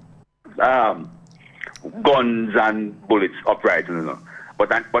be guns and bullets uprisings, you know.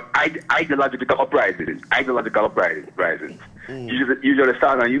 But ideological uprisings, usually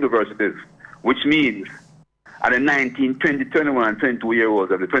start on universities, which means at the 19, 20, 21, and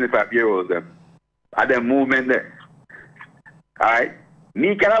 22-year-olds and the 25-year-olds, at the movement there. All right?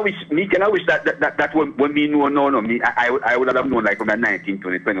 Me can I wish that when me know, me, I would have known like from the 19,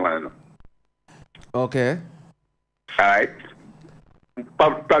 20, 21, no. Okay. All right?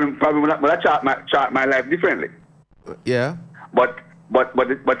 Probably when I chart my life differently. Yeah. But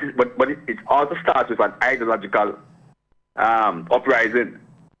it also starts with an ideological uprising.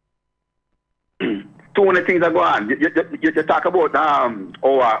 Too many things are going on. You talk about how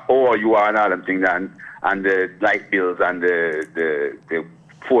you are and all them things and the light bills and the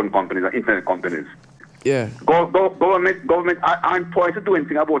phone companies and internet companies. Yeah. Government aren't poised to do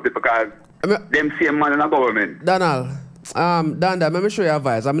anything about it because them same man in the government. Donald, let me show you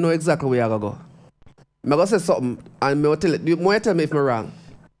advice. I know exactly where you're going to go. I'm going to say something and I'm tell me if I'm wrong.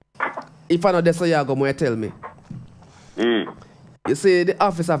 If I know that's where you're going to tell me. You see, the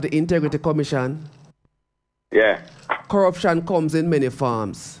Office of the Integrity Commission, yeah, corruption comes in many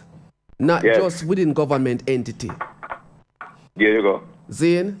forms, not just within government entity. There you go.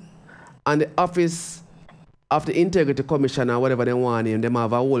 Zane, and the Office of the Integrity Commission or whatever they want name, them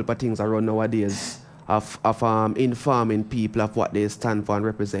have a whole of things around nowadays of informing people of what they stand for and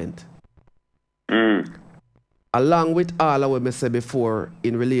represent. Along with all of what I said before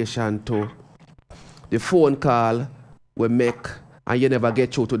in relation to the phone call we make and you never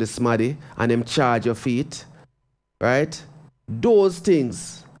get through to the smaddy and them charge your feet, right? Those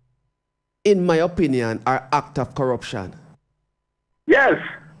things, in my opinion, are act of corruption. Yes.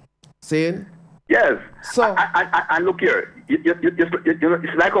 Saying? Yes. So and look here,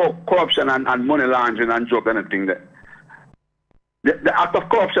 it's like all corruption and money laundering and drug and everything there. The act of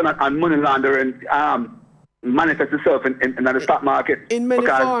corruption and money laundering manifests itself in the stock market. In many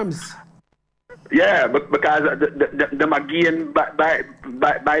forms. Yeah, but because them are gained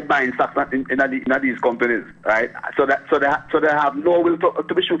by buying stocks in these companies, right? So they have no will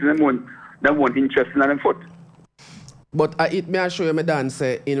to be shooting them one interest in them foot. But it may assure you, Dan,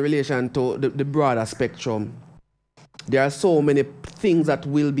 say in relation to the broader spectrum, there are so many things that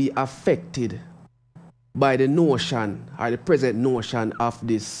will be affected by the notion or the present notion of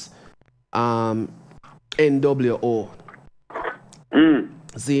this NWO.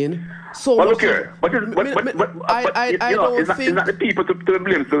 Zine. So well, look here. I don't think it's not the people to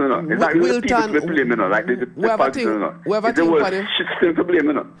blame, so, you know. It's not the people to blame, you know. Like the politics, you know. It's the world system to blame,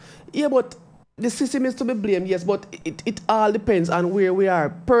 you know. Yeah, but the system is to be blamed, yes, but it all depends on where we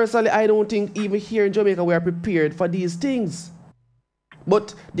are. Personally, I don't think even here in Jamaica we are prepared for these things.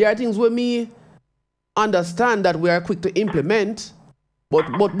 But there are things where me understand that we are quick to implement,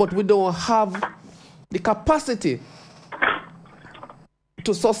 but we don't have the capacity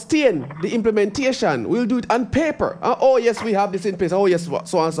to sustain the implementation. We'll do it on paper. Oh yes, we have this in place. Oh yes,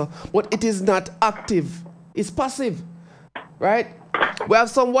 so and so. But it is not active. It's passive, right? We have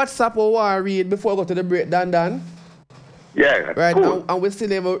some WhatsApp we want to read before I go to the break, Dan. Yeah, right. Cool. And we still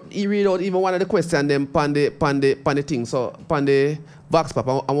never read out even one of the questions them pan the thing. So pan the Vox Pop,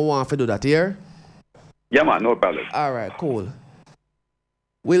 and we want to do that here. Yeah, man, no problem. All right, cool.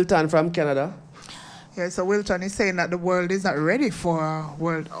 Wilton from Canada. Yeah, so Wilton is saying that the world is not ready for a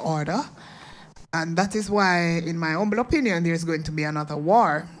world order. And that is why, in my humble opinion, there's going to be another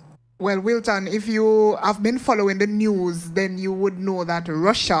war. Well, Wilton, if you have been following the news, then you would know that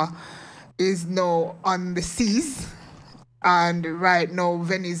Russia is now on the seas. And right now,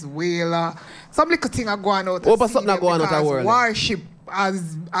 Venezuela, some little thing are going out. Something going out the world. Warship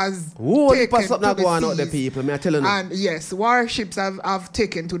has taken to the seas. People, me I tell you. And yes, warships have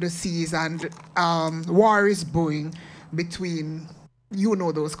taken to the seas, and war is brewing between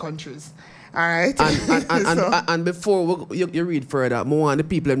those countries. All right. And before you read further, more the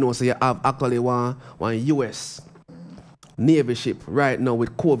people know so you have actually one US Navy ship right now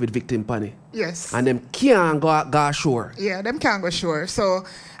with COVID victim panic. Yes. And them can't go ashore. Yeah, them can't go ashore. So,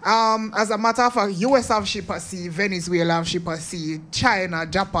 as a matter of fact, US have ship at sea, Venezuela have ship at sea, China,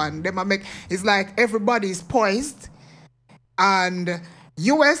 Japan, it's like everybody's poised. And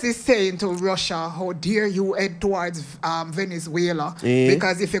US is saying to Russia, how dare you head towards Venezuela?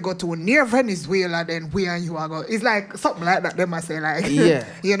 Because if you go to near Venezuela, then where you are going. It's like something like that, they must say, like, yeah.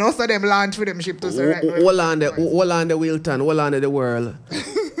 So them launch for them ship to say, right? All on the Wilton, all on the world.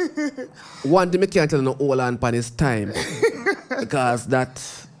 One thing I can't tell no all on pan is time. Because that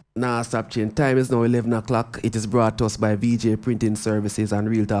Nah, stop change. Time is now 11 o'clock. It is brought to us by VJ Printing Services, and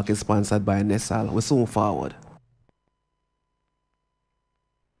Real Talk is sponsored by Nessal. We're soon forward.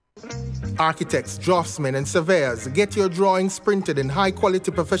 Architects, draftsmen, and surveyors, get your drawings printed in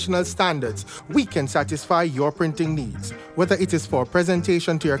high-quality professional standards. We can satisfy your printing needs. Whether it is for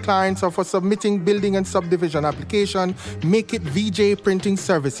presentation to your clients or for submitting building and subdivision application, make it VJ Printing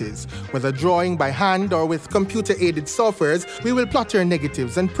Services. Whether drawing by hand or with computer-aided softwares, we will plot your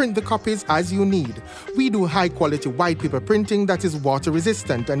negatives and print the copies as you need. We do high-quality white paper printing that is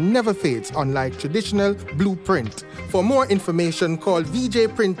water-resistant and never fades, unlike traditional blueprint. For more information, call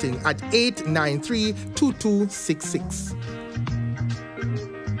VJ Printing at 893-2266.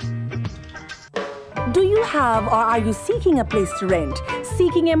 Do you have or are you seeking a place to rent,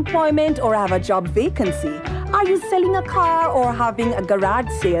 seeking employment or have a job vacancy? Are you selling a car or having a garage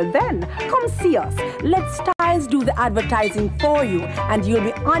sale? Then come see us. Let Styles do the advertising for you and you'll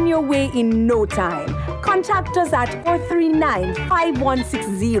be on your way in no time. Contact us at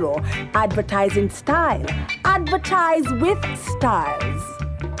 439-5160. Advertising Style. Advertise with Styles.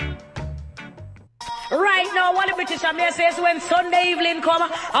 Right now, what the British are says when Sunday evening come,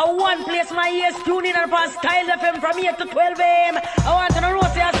 I one place my ears tune in upon Style FM from 8 to 12 a.m. I want to know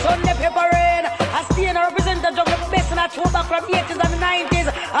say a Sunday pepper rain. I stay and represent the best in a throwback from 80s and 90s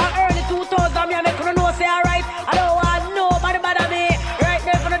and early 2000s. I make you know say alright. I don't want nobody bother me. Right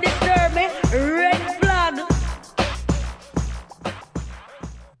now, if you disturb me, red flag.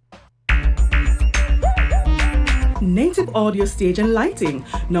 Native Audio Stage and Lighting,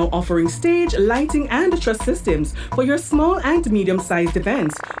 now offering stage, lighting, and truss systems for your small and medium-sized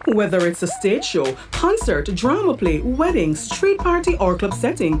events. Whether it's a stage show, concert, drama play, wedding, street party, or club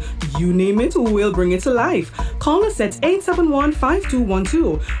setting, you name it, we'll bring it to life. Call us at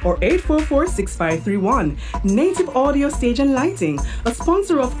 871-5212 or 844-6531. Native Audio Stage and Lighting, a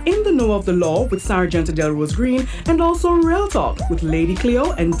sponsor of In the Know of the Law with Sergeant Delrose Green, and also Real Talk with Lady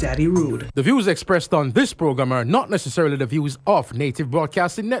Cleo and Daddy Rude. The views expressed on this program are not necessarily the views of Native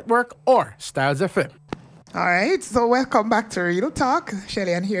Broadcasting Network or Styles FM. All right, so welcome back to Real Talk.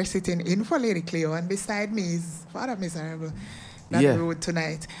 Shelly and here sitting in for Lady Cleo, and beside me is Father Miserable. That road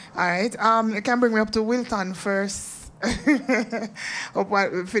tonight. All right, you can bring me up to Wilton first. Up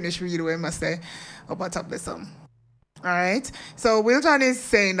what we finish read, we must say. Up on top of some. All right, so Wilton is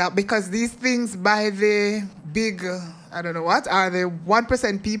saying that because these things by the big, I don't know what, are the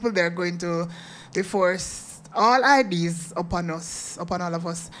 1% people, they're going to be forced all IDs upon us, upon all of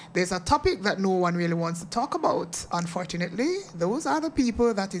us. There's a topic that no one really wants to talk about. Unfortunately, those are the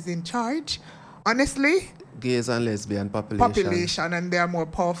people that is in charge. Honestly, gays and lesbian population, and they are more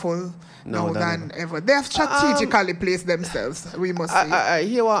powerful now than ever. They have strategically placed themselves, we must say. I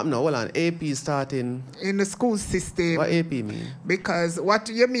hear what now. Hold on, AP starting in the school system. What AP mean? Because what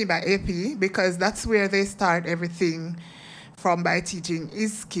do you mean by AP? Because that's where they start everything from, by teaching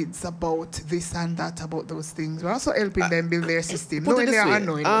his kids about this and that, about those things. We're also helping them build their system. Put it this way,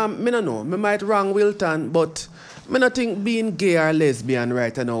 me no know. Me might wrong Wilton, but me not think being gay or lesbian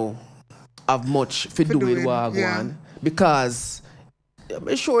right now have much to do with what I want. Because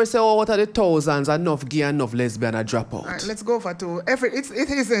I'm sure say, what are the thousands, enough gay and enough lesbian a drop out. All right, let's go for two. It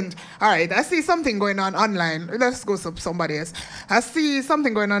isn't. All right, I see something going on online. Let's go to somebody else. I see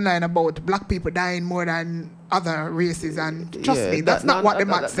something going online about black people dying more than other races, and trust me, that's not what the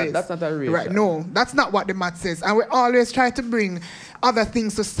math says. That's not a race. Right, no, that's not what the math says. And we always try to bring other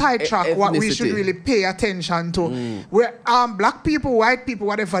things to sidetrack what we should really pay attention to. Where black people, white people,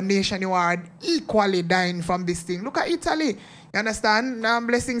 whatever nation you are, equally dying from this thing. Look at Italy. You understand?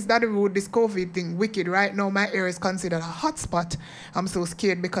 Blessings Daddy Rude, this COVID thing, wicked. Right now, my area is considered a hotspot. I'm so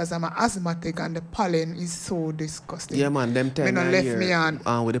scared because I'm an asthmatic and the pollen is so disgusting. Yeah, man, them 10 left me on.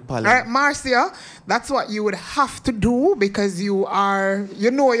 With the pollen. All right, Marcia, that's what you would have to do because you are,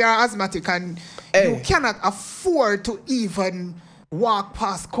 you're asthmatic and you cannot afford to even walk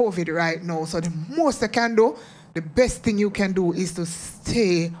past COVID right now. So the most I can do, the best thing you can do is to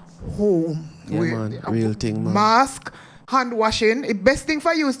stay home. Yeah, man, real thing, man. Mask, hand washing. The best thing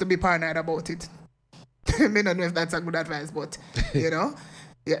for you is to be paranoid about it. I don't know if that's a good advice, but you know,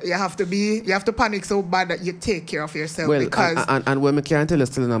 you have to panic so bad that you take care of yourself. Well, because and when I can't tell you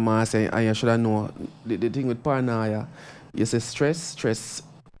still in a mask, and you should have know the thing with paranoia, you say stress.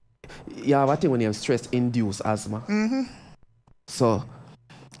 You have a thing when you have stress-induced asthma. So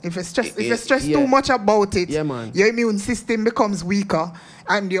if you stress too much about it, your immune system becomes weaker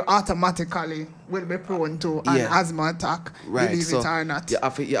and you automatically will be prone to an asthma attack, believe it or not.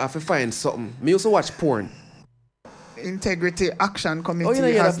 You have to find something. Me also watch porn. Integrity Action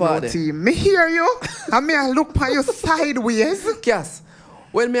Committee has no team. Me hear you and me I look by you sideways. Yes.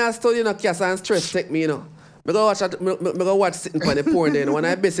 when me I study, you know, Cass and stress take me, you know. Me go watch sitting on the porn then. When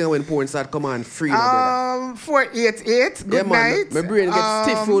I basically when porn start come on free, brother. 488. Good night. My brain gets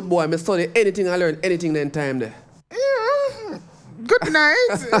stiff food, boy. Me study anything I learn anything then time there. Yeah. Good night,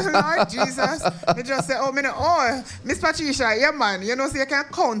 Lord Jesus. Me just say, Miss Patricia, yeah man, you know, so you can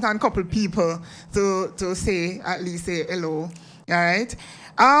count on a couple people to say, at least say hello. All right.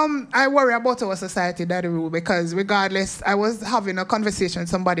 I worry about our society, Daddy Roo, because regardless, I was having a conversation with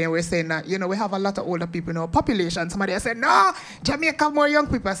somebody and we're saying that, you know, we have a lot of older people in our population. Somebody said, no, Jamaica have more young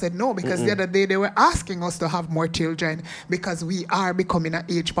people. I said, no, because the other day they were asking us to have more children because we are becoming an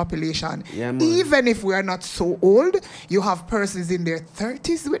age population. Yeah, even if we are not so old, you have persons in their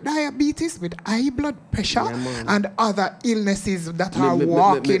 30s with diabetes, with high blood pressure, and other illnesses that are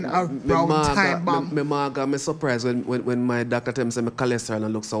walking around time bomb. I'm surprised when my doctor tells me my cholesterol no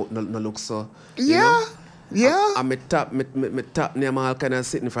look so. Yeah. Yeah. And my top name all kind of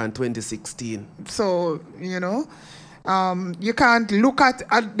sitting from 2016. So, you know, you can't look at,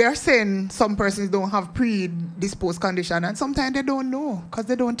 they're saying some persons don't have predisposed condition and sometimes they don't know because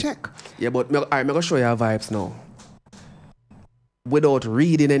they don't check. Yeah, but I'm going to show you our vibes now. Without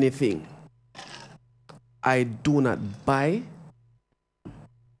reading anything, I do not buy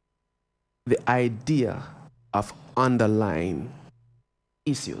the idea of underlying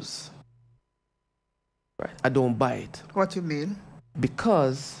issues. Right? I don't buy it. What you mean?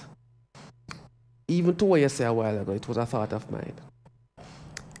 Because even to what you said a while ago, it was a thought of mine.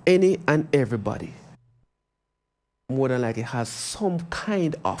 Any and everybody, more than likely, has some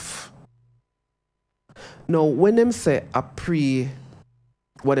kind of. Now, when them say a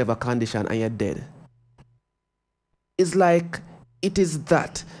whatever condition and you're dead, it's like it is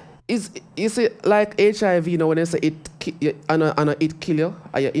that. Is it like HIV, you know, when they say it kill you,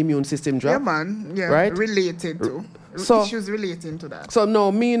 or your immune system drop? Yeah, man. Yeah, right? Related to. So, issues relating to that. So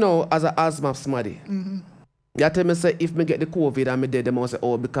now, me now, as an asthma somebody, you tell me, say, if me get the COVID and me dead, they must say,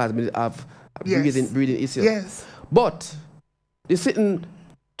 oh, because me have breathing issues. Yes. But, it's sitting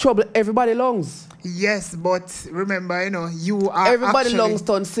trouble everybody's lungs. Yes, but remember, you know, you are everybody's lungs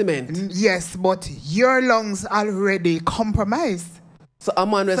turn cement. Yes, but your lungs already compromised. So a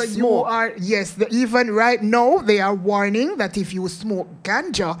man will smoke. You are, yes, even right now, they are warning that if you smoke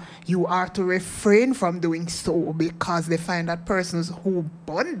ganja, you are to refrain from doing so because they find that persons who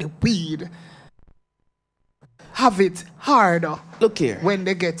burn the weed have it harder. Look here. When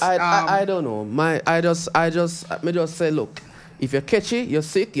they get... I don't know. I just say, look, if you're catchy, you're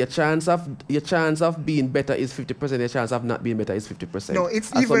sick, your chance of being better is 50%, your chance of not being better is 50%. No,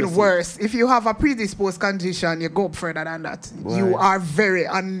 it's even worse. If you have a predisposed condition, you go up further than that. Right. You are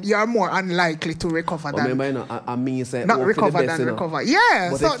you're more unlikely to recover than... Remember, you know, I mean, say, not recover than best, recover. Yeah.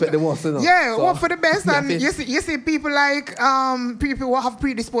 But so, expect the worst, you know. Yeah, so, hope for the best. And you see people like, people who have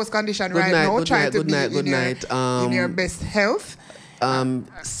predisposed condition now, trying to be in your best health.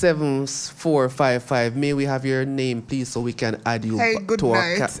 7455. May we have your name, please, so we can add you to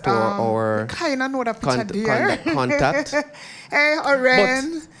our kind of know that picture contact. Hey,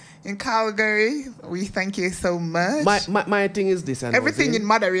 Oren in Calgary, we thank you so much. My thing is this. Everything in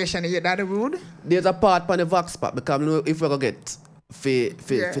moderation. Is that rude? There's a part on the Vox Pop because if we're gonna get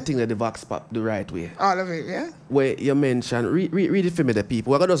thing that the Vox Pop the right way. All of it, yeah. Where you mentioned, read it for me, the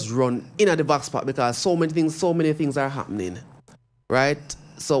people. We're gonna just run in at the Vox Pop because so many things are happening. Right?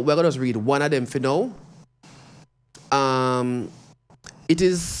 So we're going to just read one of them for now. It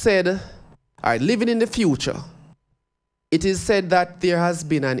is said, all right, living in the future, it is said that there has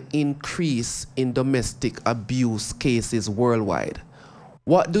been an increase in domestic abuse cases worldwide.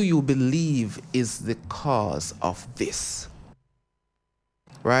 What do you believe is the cause of this?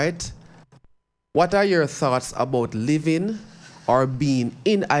 Right? What are your thoughts about living or being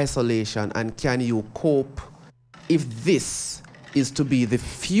in isolation, and can you cope if this is to be the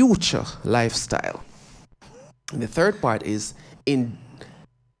future lifestyle? And the third part is in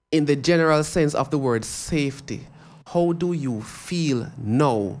the general sense of the word safety. How do you feel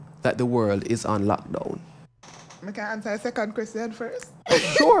now that the world is on lockdown? I can answer a second question first.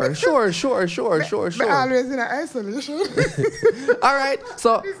 Sure. But always in isolation. All right.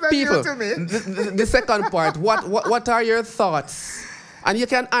 So people, the second part, what are your thoughts? And you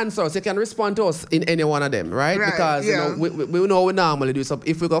can answer us, you can respond to us in any one of them, right? Because you know we know we normally do. So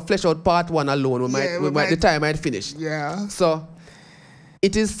if we go flesh out part one alone, the time might finish. Yeah. So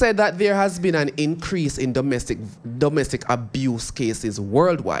it is said that there has been an increase in domestic abuse cases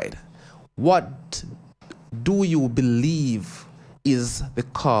worldwide. What do you believe is the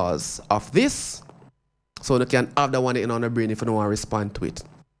cause of this? So you can have that one in on the brain if you don't want to respond to it.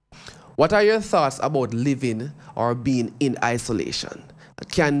 What are your thoughts about living or being in isolation?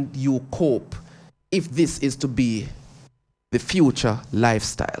 can you cope if this is to be the future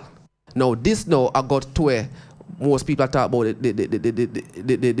lifestyle? Now, this now I got to where most people talk about the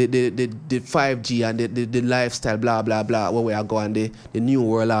 5G and the lifestyle, blah, blah, blah, where we are going, the new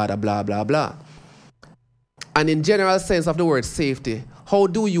world order, blah, blah, blah. And in general sense of the word safety, how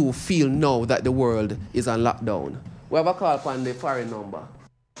do you feel now that the world is on lockdown? We have a call upon the foreign number.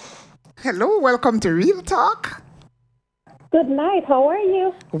 Hello, welcome to Real Talk. Good night, how are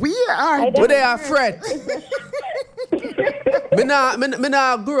you? We are. But they are fret. me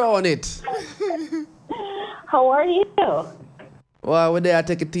nah grow on it. How are you? Well, we there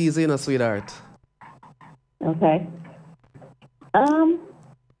take it easy, sweetheart. Okay.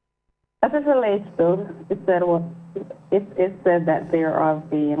 As it relates to, it said that there are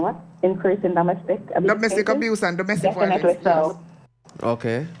being increase in domestic abuse and domestic Definitely violence. So.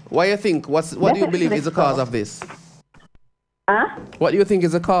 Okay. What do you think? What do you believe is the cause of this? What do you think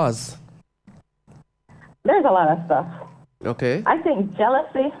is the cause? There's a lot of stuff. Okay. I think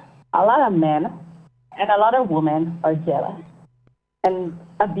jealousy, a lot of men and a lot of women are jealous. And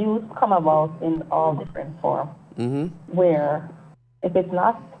abuse come about in all different forms. Mm-hmm. Where if it's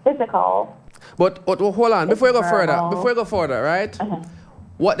not physical. But hold on, before you go further, right?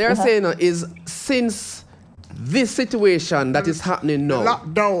 What they're saying is since this situation that is happening now,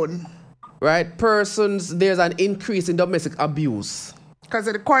 lockdown, right? There's an increase in domestic abuse. Because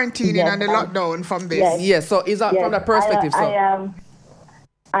of the quarantining and the lockdown from this. Yes, so is that from that perspective?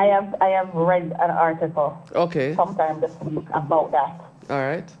 I have read an article sometime this week about that. All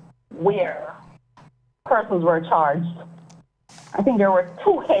right. Where persons were charged. I think there were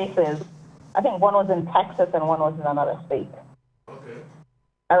 2 cases. I think one was in Texas and one was in another state. Okay.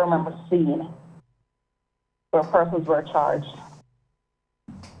 I remember seeing where persons were charged.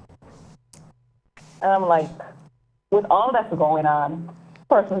 And I'm like, with all that's going on,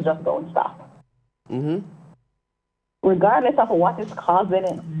 persons just don't stop. Mm-hmm. Regardless of what is causing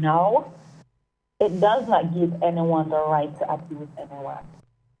it now, it does not give anyone the right to abuse anyone.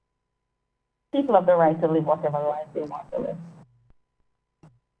 People have the right to live whatever life they want to live.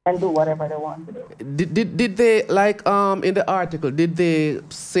 And do whatever they want to do. Did they, like in the article, did they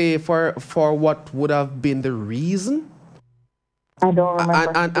say for what would have been the reason? I don't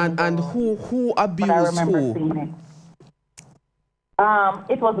remember. And who abused but I remember who? Seeing it.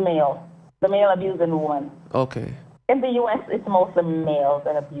 It was male. The male abusing woman. Okay. In the U.S., it's mostly males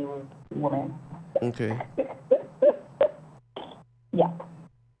that abuse women. Okay. Yeah.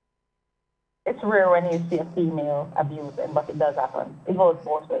 It's rare when you see a female abusing, but it does happen. It goes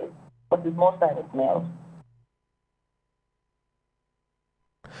both ways, but it's most times it's males.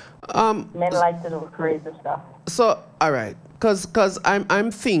 Men like to do crazy stuff. So, all right, because I'm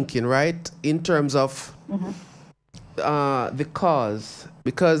thinking, right, in terms of the cause,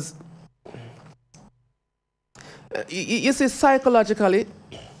 because you see psychologically,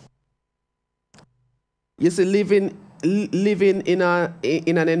 you see living in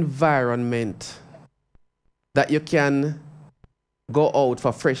an environment that you can go out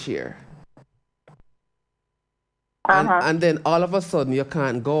for fresh air. And then all of a sudden you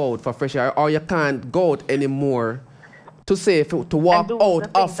can't go out for fresh air, or you can't go out anymore to walk out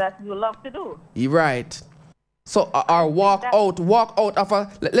of that you love to do. You're right. So or walk out of a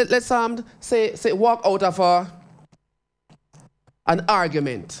let's say walk out of an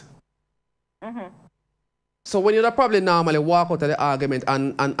argument. So when you probably normally walk out of the argument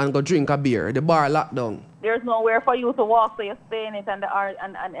and go drink a beer, the bar locked down. There's nowhere for you to walk, so you stay in it and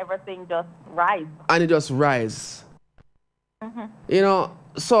and everything just rises. And it just rises. You know,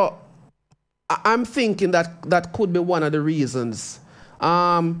 so I'm thinking that could be one of the reasons.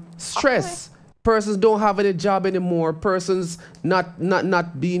 Stress. Persons don't have any job anymore. Persons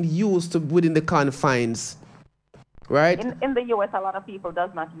not being used to within the confines. Right? In the U.S., a lot of people does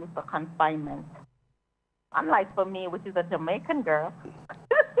not use the confinement. Unlike for me, which is a Jamaican girl.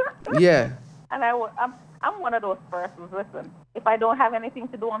 Yeah. And I'm one of those persons. Listen, if I don't have anything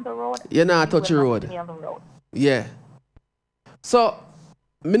to do on the road, you're not touch the road. Me on the road. Yeah. So,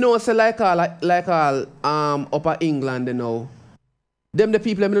 me know say like all upper England, you know. Them the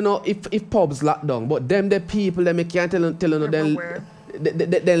people, I don't know if pubs locked down, but them the people that me can't tell you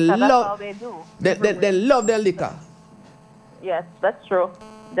they love they love their liquor. Yes, that's true.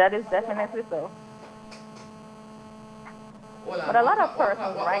 That is definitely so. But a lot of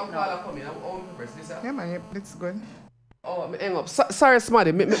persons right now. Yeah, man, it's good. Oh, me hang up. Sorry,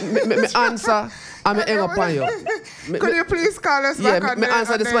 Smarty. Me answer and me hang up on you. Could you please call us back on me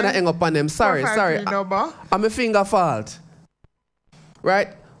answer this one and hang up on them. Sorry. Number? I'm a finger fault. Right?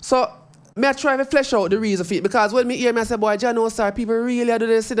 So, me I try to flesh out the reason for it because when me hear me I say, boy, John, no, sir, people really do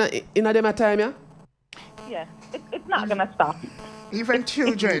this in a them time, yeah? Yeah, it's not gonna stop. Even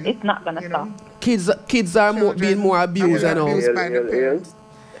children. It's not gonna stop. Kids are being more abused, you know. Abused by the parents.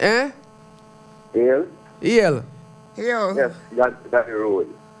 Eh? Yale? Yale. Yo. Yes, that's the road.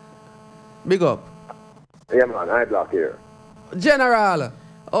 Big up. Yeah, man, I block here. General.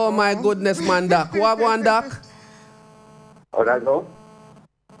 Oh, my goodness, man, Doc. What one, Doc? Oh, that's all?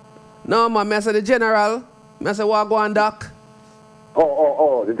 No, man, I said the general. I said, what one, Doc?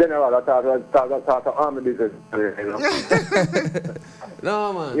 Oh, the general, I thought army business, you know.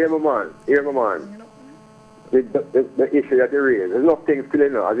 No, man. Hear me, man. The issue that you raise, there's enough things still, you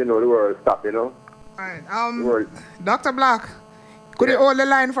know, as you know, the world stop, you know. All right, Dr. Black, could you hold the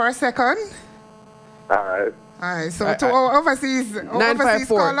line for a second? All right. All right, so to our overseas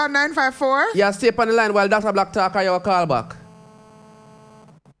caller, 954. Yeah, stay on the line while Dr. Black talk or you call back.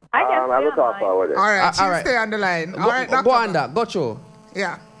 I will talk forward. All right, stay on the line. All right, Dr. Go on, Doc. Go through.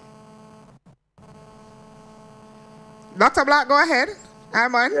 Yeah. Dr. Black, go ahead. Hi,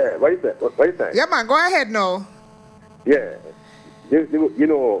 man. Yeah, what you say? Yeah, man, go ahead now. Yeah. You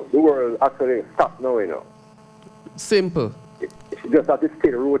know, the world actually stopped now, you know. Simple. It's just that it's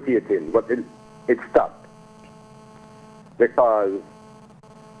still rotating, but it stopped. Because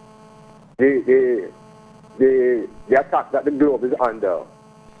the attack that the globe is under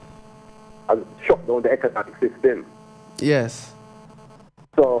has shut down the economic system. Yes.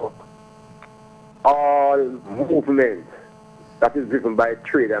 So, all movement that is driven by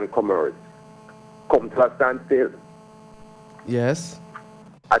trade and commerce come to a standstill. Yes.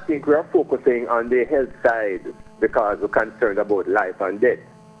 I think we are focusing on the health side because we're concerned about life and death.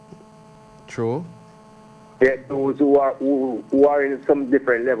 True. Yet those who are in some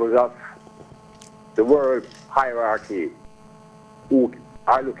different levels of the world hierarchy who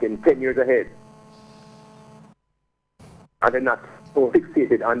are looking 10 years ahead. And they're not so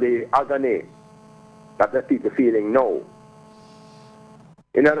fixated on the agony that the people feeling now.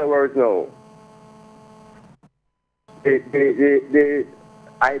 In other words, no. The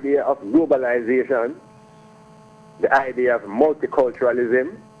idea of globalization, the idea of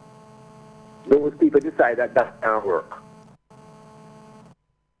multiculturalism, those people decide that can't work.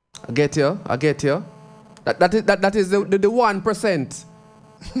 I get you. That is the 1%.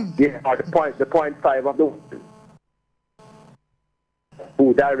 Yeah, or the 0.5 of the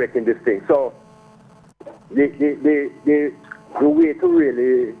who directing this thing. So the way to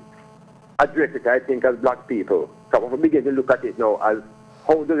really address it, I think, as black people, so we begin to look at it now as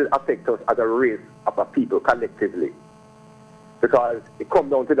how does it affect us as a race of a people collectively? Because it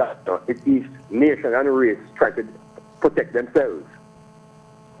comes down to that, you know, it's each nation and race trying to protect themselves.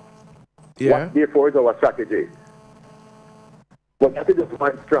 Yeah. What therefore is our strategy? But that is just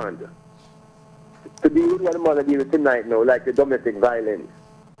one strand. To deal with what the mother deal with tonight now, like the domestic violence.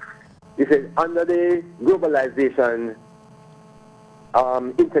 He said, under the globalization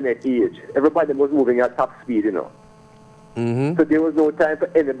internet age, everybody was moving at top speed, you know. Mm-hmm. So there was no time for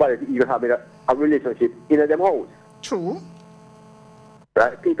anybody to even have a relationship in a them house. True.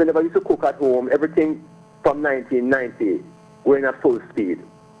 Right? People never used to cook at home. Everything from 1990 were in a full speed.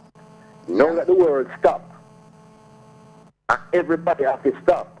 Now that the world stopped, and everybody has to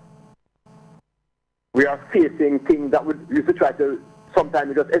stop, we are facing things that we used to try to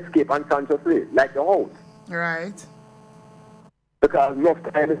sometimes just escape unconsciously, like the house. Right. Because enough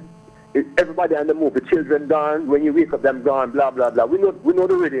times, everybody on the move, the children gone, when you wake up, them gone, blah, blah, blah. We know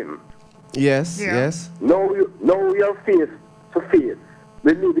the rhythm. Yes, yes. Now we are face to face.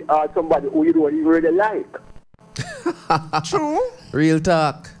 We need somebody who you don't even really like. True. Real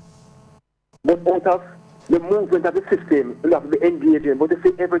talk. But out of the movement of the system, you have to be engaging, but they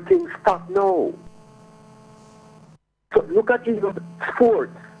say everything stop now. So look at even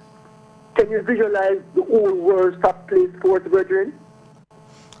sports. Can you visualize the whole world stop playing sports, brethren?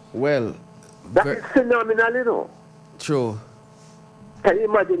 Well, that is phenomenal, you know. True. Can you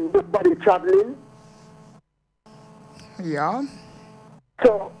imagine nobody traveling? Yeah.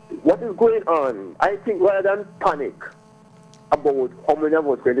 So what is going on? I think rather than panic about how many of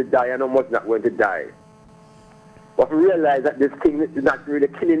us are going to die and how much not going to die, but we realize that this thing is not really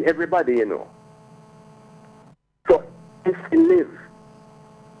killing everybody, you know. So it's live.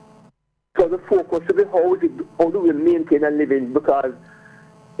 So the focus should be how do we maintain a living, because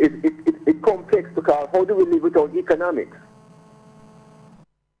it's complex, because how do we live without economics?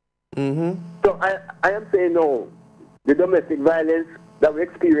 Mm-hmm. So I am saying no, the domestic violence that we're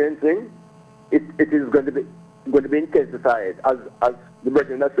experiencing, it is going to be intensified, as the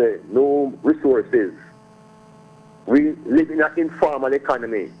brethren say, no resources. We live in an informal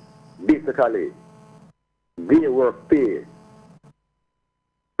economy. basically, their work pay.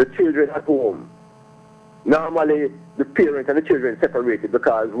 The children at home. Normally, the parents and the children separated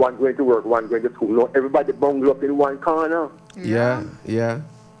because one going to work, one going to school. Not everybody bungled up in one corner. Yeah.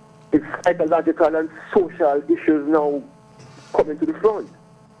 It's psychological and social issues now coming to the front.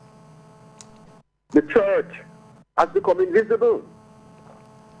 The church has become invisible.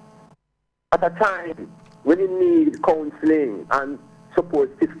 At a time when you need counseling and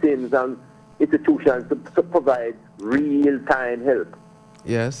support systems and institutions to provide real-time help.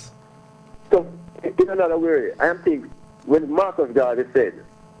 Yes. So, in another way, I am thinking, when Marcus Garvey said,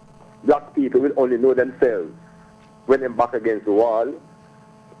 black people will only know themselves when they're back against the wall,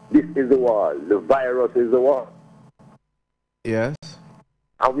 this is the wall, the virus is the wall. Yes.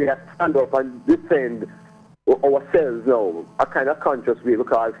 And we have to stand up and defend ourselves now, a kind of conscious way,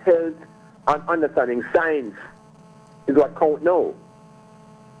 because health and understanding science is what count now.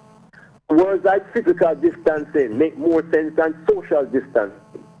 Words like physical distancing make more sense than social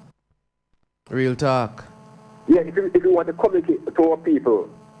distancing. Real talk. Yeah, if you want to communicate to our people,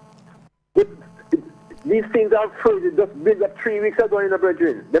 these things are frozen just built up 3 weeks ago,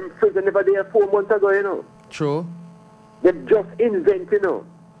 brethren. Them frozen never there 4 months ago, True. Them just invent,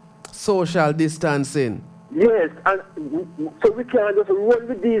 Social distancing. Yes, and so we can't just run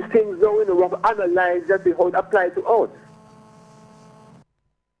with these things now, we have to analyze that how it applies to us.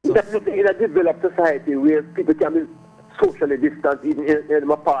 That's nothing in a developed society where people can be socially distant even in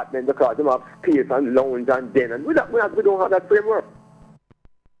an apartment because they have space and lounge and den, and we don't have that framework.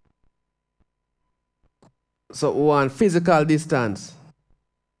 So one physical distance.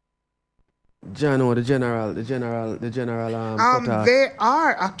 Jano, the general they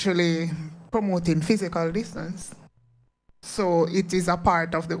are actually promoting physical distance. So it is a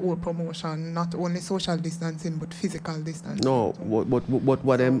part of the whole promotion, not only social distancing but physical distancing. No,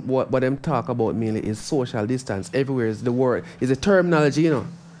 what them talk about mainly is social distance. Everywhere is the word, is a terminology,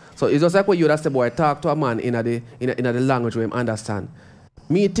 So it's just like what you would say, boy, talk to a man in the language where him understand.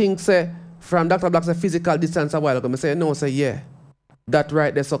 Me think say from Dr. Black say physical distance a while ago, I say no, say yeah. That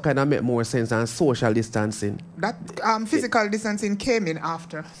right there so kind of make more sense than social distancing. That physical distancing came in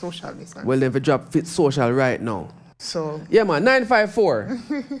after social distancing. Well then we drop fit social right now. So yeah man, 954.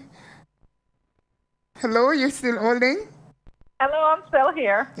 Hello, you still holding? Hello, I'm still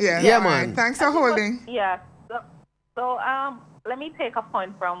here. Yeah, man. Right. Thanks for holding. Yeah. So let me take a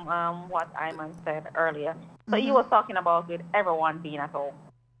point from what Iman said earlier. So he was talking about with everyone being at home.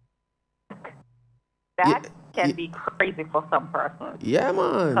 That can be crazy for some persons. Yeah,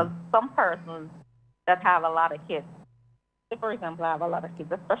 man. Because some persons that have a lot of kids, say for example, have a lot of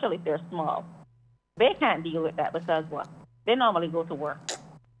kids, especially if they're small, they can't deal with that because what? They normally go to work.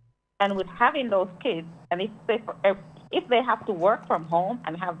 And with having those kids, and if they have to work from home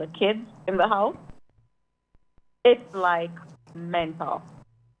and have the kids in the house, it's like mental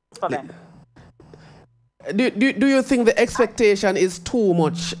for them. Do you think the expectation is too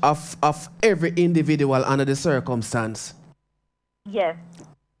much of every individual under the circumstance? Yes.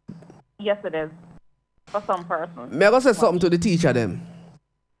 Yes, it is. For some persons. May I go say something to the teacher them?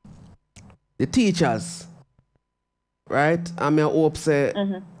 The teachers, right? I may hope say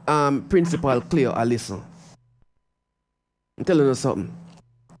principal clear or listen. I'm telling you something.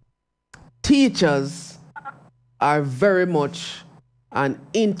 Teachers are very much an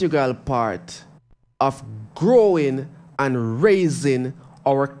integral part of growing and raising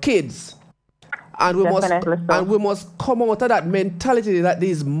our kids. And we must come out of that mentality that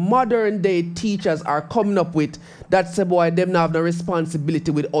these modern day teachers are coming up with, that say, boy, them not have no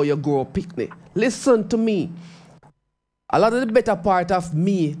responsibility with how you grow up picnic. Listen to me. A lot of the better part of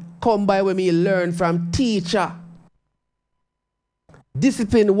me come by when me learn from teacher.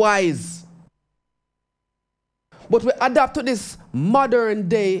 Discipline wise. But we adapt to this modern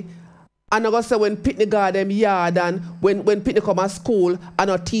day. And I'm going to say when Pitney got them yard and when Pitney come to school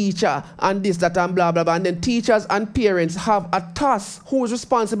and a teacher and this, that and blah, blah, blah. And then teachers and parents have a task who's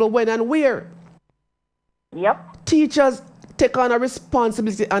responsible when and where. Yep. Teachers take on a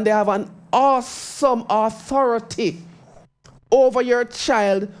responsibility and they have an awesome authority over your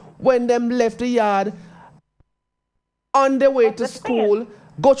child when them left the yard on their way to school,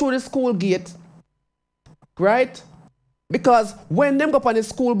 go through the school gate, right? Because when them go up on the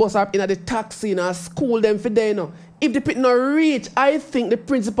school bus or in the taxi in a school, them for there, if the pit not reach, I think the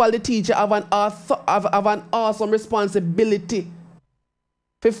principal, the teacher have an awesome responsibility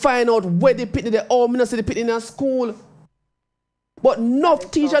to find out where the pit the home, see the pit in a school. But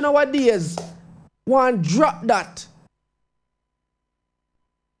enough teacher nowadays want drop that.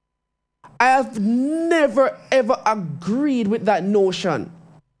 I have never ever agreed with that notion.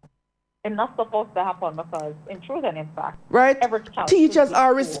 It's not supposed to happen because, in truth and in fact, right? every child Teachers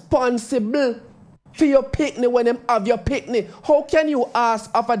are responsible for your picnic when them have your picnic. How can you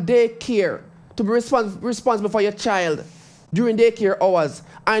ask of a daycare to be responsible for your child during daycare hours?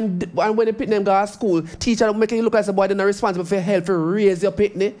 And when the picnic go to school, teacher make you look like boy they're not responsible for your health to raise your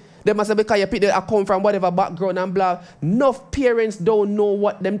picnic. They must say because your picnic are come from whatever background and blah. Enough parents don't know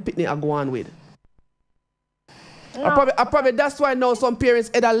what them picnic are going with. No. I probably that's why now some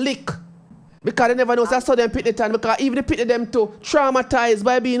parents had a lick. Because they never know that's how them picnic time. Because even they picnic them to traumatized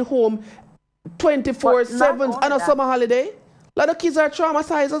by being home 24/7 and a summer holiday. A lot of kids are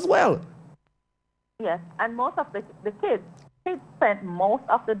traumatized as well. Yes, and most of the kids spend most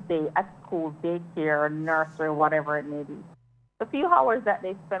of the day at school, daycare, nursery, whatever it may be. The few hours that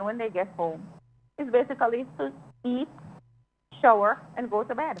they spend when they get home is basically to eat, shower, and go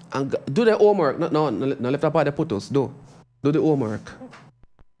to bed. And do the homework. No, left up by the photos. Do the homework.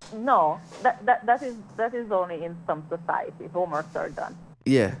 No, that is only in some societies. Homeworks are done.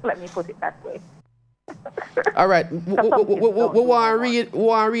 Yeah. Let me put it that way. All right. We want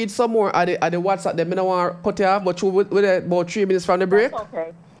to read some more at the WhatsApp. Them I don't want to cut you off, but with about 3 minutes from the break. That's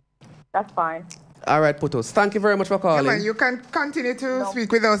okay. That's fine. All right, Putos. Thank you very much for calling. Yeah, man, you can continue to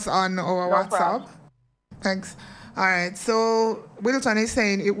speak with us on our WhatsApp. Problem. Thanks. All right. So Wilton is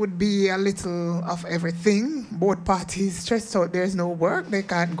saying it would be a little of everything. Both parties stressed out. There's no work. They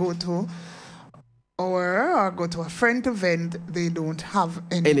can't go to or go to a friend to vent. They don't have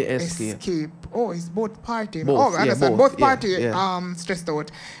any escape. Oh, it's both parties. Oh, I understand. Both parties stressed out.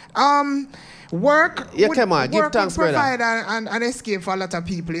 Work would provide an escape for a lot of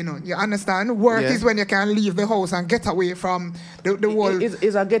people, you know. You understand? Work is when you can leave the house and get away from the world.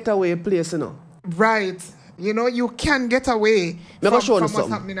 It's a getaway place, you know. Right. You know, you can get away from what's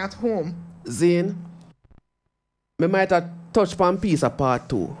happening at home. Zane, I might have touched upon piece of part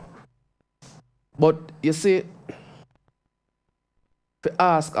 2. But you see, to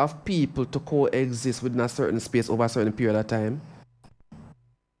ask of people to coexist within a certain space over a certain period of time,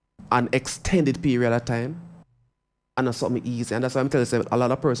 an extended period of time, and not something easy. And that's why I'm telling you, a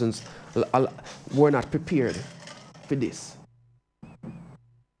lot of persons were not prepared for this.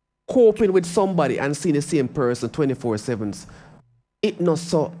 Coping with somebody and seeing the same person 24/7, it's not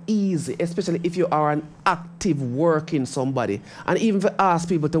so easy, especially if you are an active working somebody. And even if you ask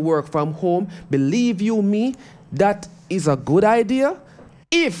people to work from home, believe you me, that is a good idea.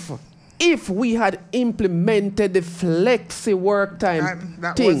 If we had implemented the flexi work time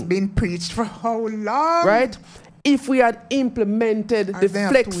that thing, was being preached for how long? Right? If we had implemented the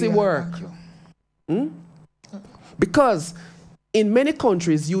flexi work. Because in many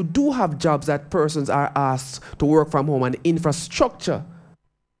countries, you do have jobs that persons are asked to work from home and infrastructure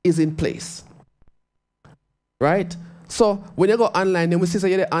is in place. Right? So when you go online, then we see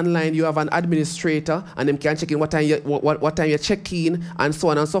you're online, you have an administrator and them can check in what time you check in and so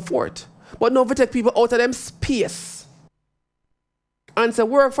on and so forth. But now we take people out of them space and say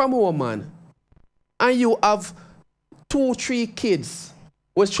work from home, man. And you have 2-3 kids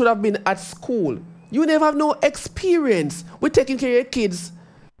which should have been at school. You never have no experience with taking care of your kids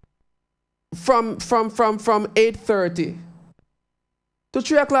from 8:30 to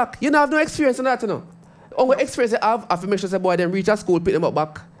 3 o'clock. You don't have no experience in that, you know. Only experience you have after make sure say boy then reach at school, pick them up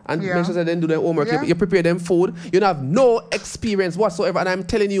back, and make sure they then do their homework. You prepare them food. You don't have no experience whatsoever. And I'm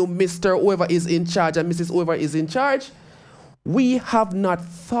telling you, Mr. Whoever is in charge and Mrs. Whoever is in charge, we have not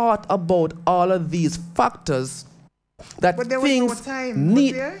thought about all of these factors that but there things was no time.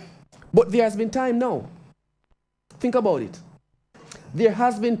 need. Was there? But there has been time now. Think about it. There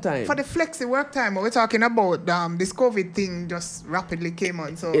has been time. For the flexi work time, we're talking about this COVID thing just rapidly came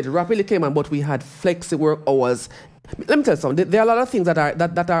on. So it rapidly came on, but we had flexi work hours. Let me tell you something. There are a lot of things that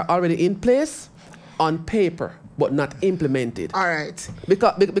are already in place on paper, but not implemented. All right.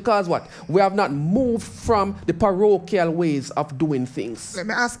 Because what? We have not moved from the parochial ways of doing things. Let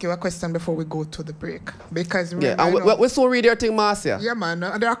me ask you a question before we go to the break. Because we still read your thing, Marcia. Yeah, man.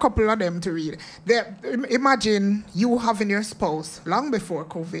 There are a couple of them to read. Imagine you having your spouse long before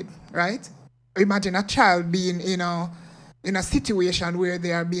COVID, right? Imagine a child being in a situation where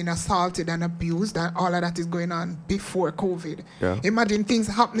they are being assaulted and abused, and all of that is going on before COVID. Yeah. Imagine things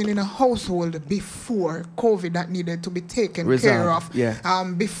happening in a household before COVID that needed to be taken care of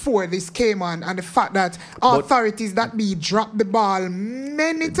before this came on, and the fact that authorities that be dropped the ball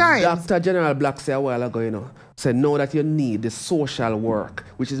many times. Dr. General Black said a while ago, said know that you need the social work,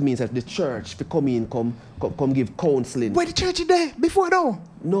 which means that the church to come in, come give counseling. Where the church is there before though?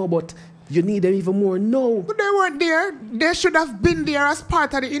 No, but you need them even more now. But they weren't there. They should have been there as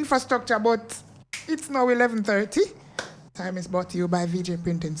part of the infrastructure, but it's now 11:30. Time is brought to you by VJ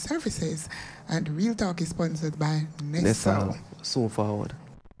Printing Services, and Real Talk is sponsored by Nessa. Soon forward.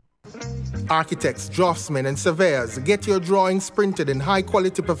 Architects, draftsmen, and surveyors, get your drawings printed in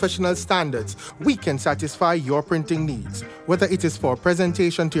high-quality professional standards. We can satisfy your printing needs. Whether it is for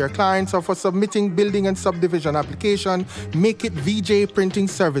presentation to your clients or for submitting building and subdivision application, make it VJ Printing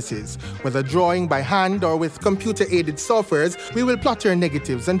Services. Whether drawing by hand or with computer-aided softwares, we will plot your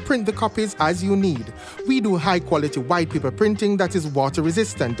negatives and print the copies as you need. We do high-quality white paper printing that is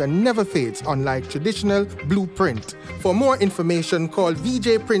water-resistant and never fades, unlike traditional blueprint. For more information, call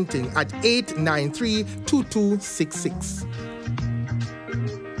VJ Printing at 893-2266.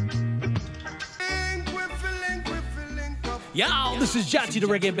 Yo, this is Jati, the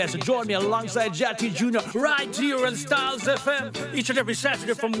reggae ambassador. Join me alongside Jati Jr. right here on Styles FM each and every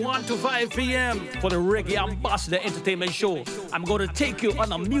Saturday from 1 to 5 p.m. for the Reggae Ambassador Entertainment Show. I'm going to take you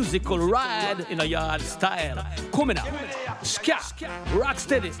on a musical ride in a yard style. Coming up, ska,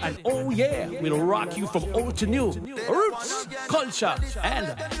 rocksteady, and oh yeah, we'll rock you from old to new. Roots, culture,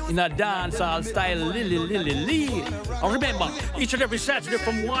 and in a dancehall style, Lily. And remember, each and every Saturday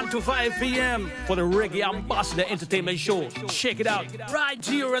from 1 to 5 p.m. for the Reggae Ambassador Entertainment Show. Check it out right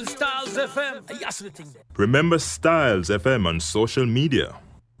here on Styles FM. Yes, Remember Styles FM on social media.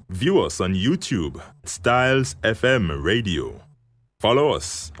 View us on YouTube, Styles FM Radio. Follow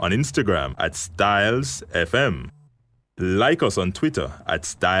us on Instagram at Styles FM. Like us on Twitter at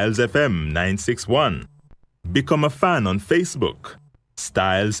Styles FM 961. Become a fan on Facebook,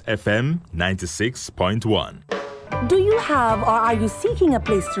 Styles FM 96.1. Do you have or are you seeking a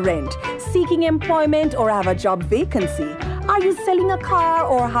place to rent, seeking employment or have a job vacancy? Are you selling a car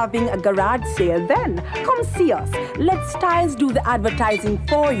or having a garage sale? Then come see us. Let Styles do the advertising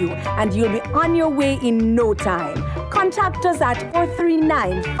for you and you'll be on your way in no time. Contact us at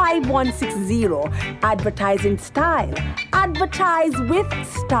 439-5160. Advertising Style. Advertise with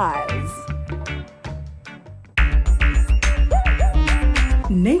Styles.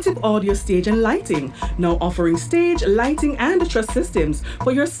 Native Audio Stage and Lighting, now offering stage, lighting, and truss systems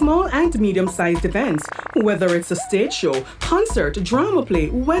for your small and medium-sized events. Whether it's a stage show, concert, drama play,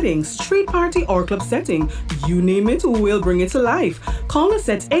 wedding, street party, or club setting, you name it, we'll bring it to life. Call us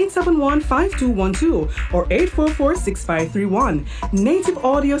at 871-5212 or 844-6531. Native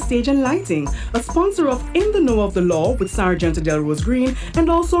Audio Stage and Lighting, a sponsor of In the Know of the Law with Sergeant Delrose Green, and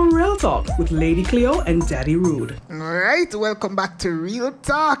also Real Talk with Lady Cleo and Daddy Rude. All right, welcome back to Real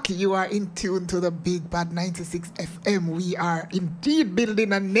Talk. You are in tune to the Big Bad 96 FM. We are indeed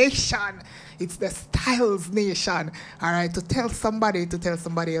building a nation. It's the Styles Nation. All right, to tell somebody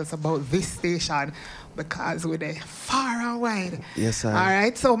else about this station, because we're there far and wide. Yes, sir. All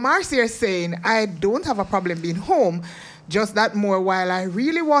right, so Marcia is saying, I don't have a problem being home, just that more while I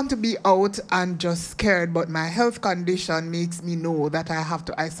really want to be out and just scared, but my health condition makes me know that I have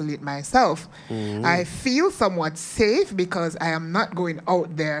to isolate myself. I feel somewhat safe because I am not going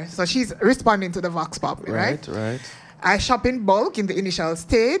out there. So she's responding to the Vox Pop, right? Right. I shop in bulk in the initial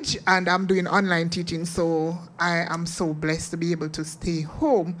stage, and I'm doing online teaching, so I am so blessed to be able to stay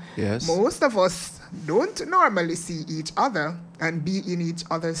home. Yes. Most of us don't normally see each other and be in each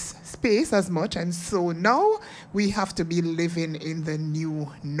other's space as much, and so now we have to be living in the new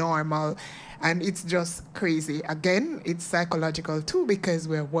normal, and it's just crazy. Again, it's psychological too, because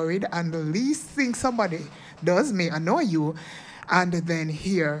we're worried, and the least thing somebody does may annoy you. And then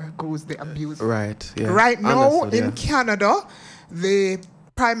here goes the abuse. Right. Yeah. Right now Understood, in Canada, the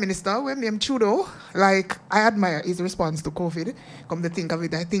Prime Minister, William Trudeau, like, I admire his response to COVID. Come to think of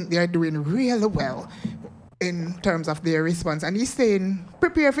it, I think they're doing really well in terms of their response. And he's saying,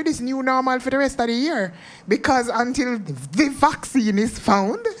 prepare for this new normal for the rest of the year. Because until the vaccine is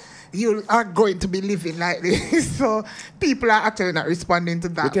found, you are going to be living like this. So people are actually not responding to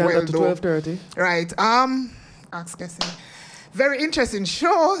that. We can go to 12:30. Right. Ask Cassie. Very interesting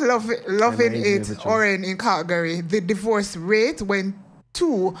show. Loving it. Oren in Calgary. The divorce rate went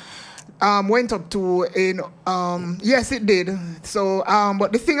up to in yes, it did. So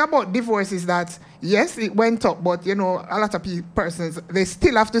but the thing about divorce is that yes, it went up, but you know, a lot of persons, they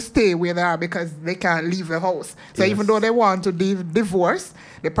still have to stay where they are because they can't leave the house. So even though they want to divorce,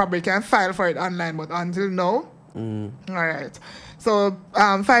 they probably can file for it online, but until now. All right. So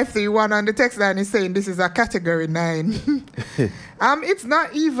 531 on the text line is saying this is a category 9. It's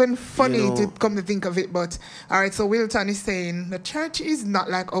not even funny to come to think of it, but all right. So Wilton is saying the church is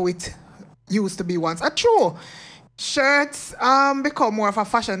not like how it used to be once. True. Shirts become more of a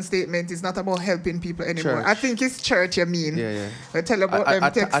fashion statement. It's not about helping people anymore. Church. I think it's church, you mean. Yeah. I tell about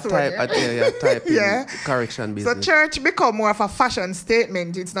them text story. Type in correction business. So church become more of a fashion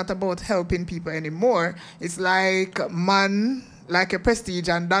statement. It's not about helping people anymore. It's like like a Prestige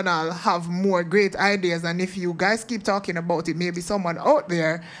and Donald have more great ideas, and if you guys keep talking about it, maybe someone out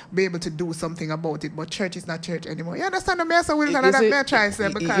there be able to do something about it. But church is not church anymore. You understand what I'm saying, Wilson? And that may I try to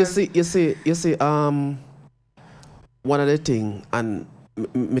say, because you see, one of the thing, and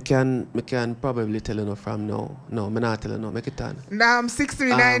me can probably tell you from now. No, me not tell you make it on. Now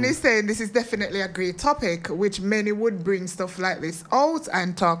 639 is saying this is definitely a great topic, which many would bring stuff like this out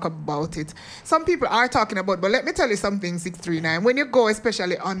and talk about it. Some people are talking about, but let me tell you something, 639. When you go,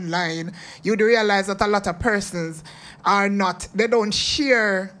 especially online, you'd realize that a lot of persons they don't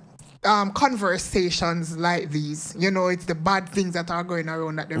share conversations like these. You know, it's the bad things that are going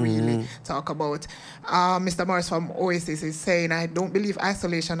around that they really talk about. Mr. Morris from Oasis is saying, I don't believe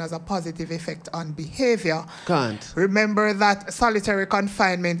isolation has a positive effect on behavior. Can't. Remember that solitary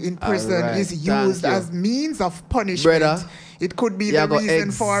confinement in prison is used as means of punishment. Brother, it could be the reason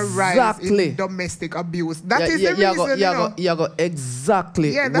for a rise in domestic abuse. That is the reason, you go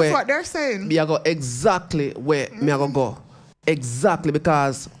exactly. Yeah, that's what they're saying. You go exactly where me go. Exactly,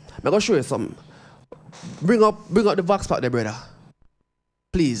 because I'm going to show you something. Bring up the Vox part there, brother.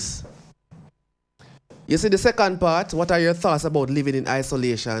 Please. You see the second part, what are your thoughts about living in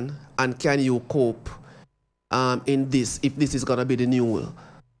isolation, and can you cope in this, if this is going to be the new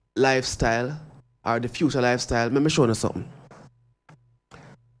lifestyle or the future lifestyle? Let me show you something.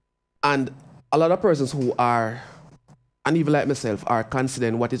 And a lot of persons who are, and even like myself, are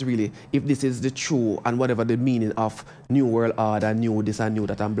considering what is really, if this is the true and whatever the meaning of new world order, new this and new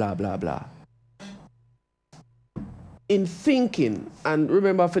that and blah, blah, blah. In thinking, and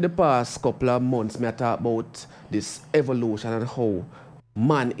remember for the past couple of months, me I talk about this evolution and how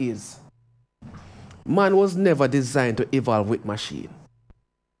man is. Man was never designed to evolve with machine.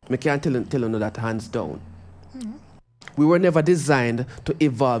 I can't tell you that hands down. We were never designed to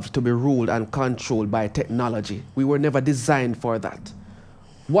evolve to be ruled and controlled by technology. We were never designed for that.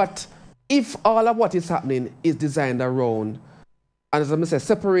 What if all of what is happening is designed around, and as I say,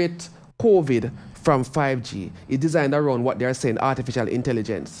 separate COVID from 5G, is designed around what they're saying, artificial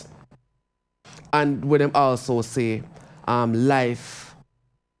intelligence. And when them also say life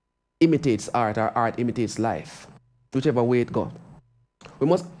imitates art or art imitates life, whichever way it goes. We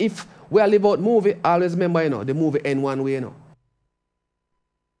must, if we are live out movie, always remember, the movie end one way,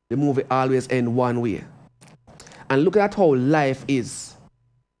 The movie always end one way. And look at how life is.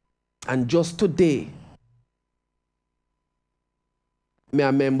 And just today, me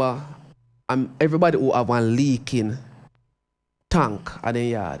remember, everybody who have one leaking tank at the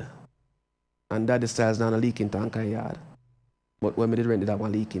yard. And that style's not a leaking tank at the yard. But when we did rent it, have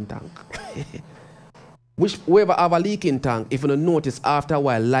one leaking tank. Whoever have a leaking tank, if you don't notice, after a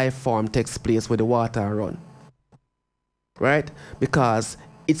while, life form takes place where the water run. Right? Because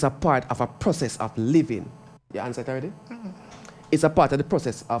it's a part of a process of living. You answered already? It's a part of the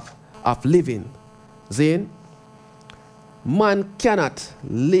process of living. Zane, man cannot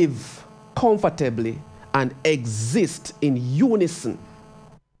live comfortably and exist in unison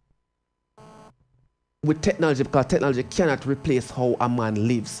with technology, because technology cannot replace how a man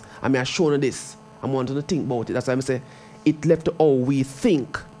lives. I mean, I show you this. I want to think about it. That's why I say it left to how we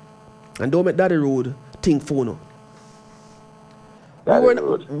think. And don't make that the road think for no.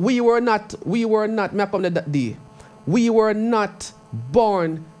 We were not, may I come to that day. We were not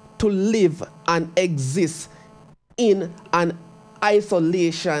born to live and exist in an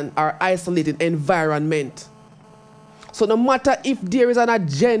isolation or isolated environment. So no matter if there is an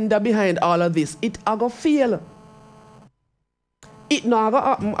agenda behind all of this, it are going to fail. It not going to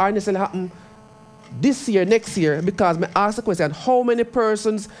happen or necessarily happen this year, next year, because I ask the question, how many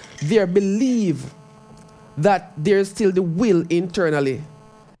persons there believe that there is still the will internally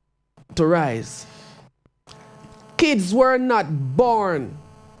to rise? Kids were not born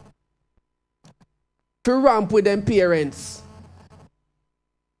to ramp with them parents.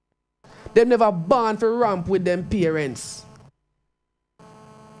 They never born to ramp with them parents.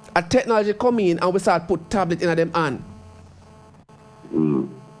 A technology come in and we start put tablet in them hand.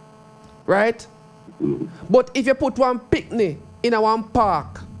 Right? But if you put one picnic in a one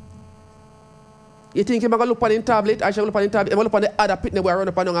park, you think you're going to look on the tablet, I shall look on the tablet, I'm going to look on the other picnic where I run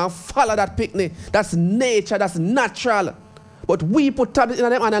up and follow that picnic. That's nature, that's natural. But we put tablet in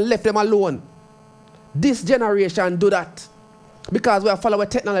them and left them alone. This generation do that. Because we are following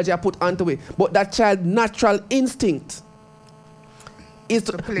technology I put onto it. But that child's natural instinct is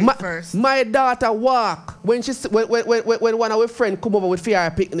to play first. My daughter walk. when one of our friends come over with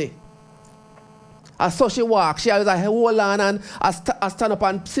fear picnic, I saw she walk, she was like, hold on, and I stand up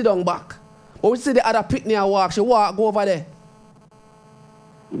and sit down back. But we see the other picnic and walk, she walk, go over there.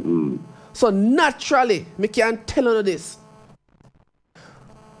 So naturally, me can tell you this.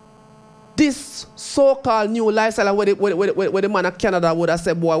 This so-called new lifestyle, where the man of Canada would have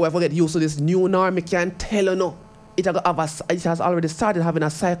said, boy, we have to get used to this new norm, me can tell you no. It has already started having a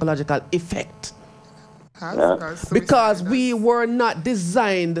psychological effect. Because we were not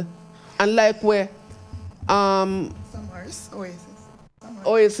designed, and like where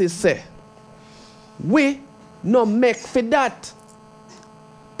Oasis say, we no make for that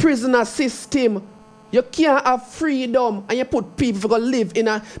prisoner system. You can't have freedom and you put people to live in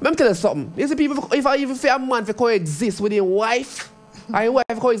a... Let me tell you something. You see people, if a man for coexist with his wife, and your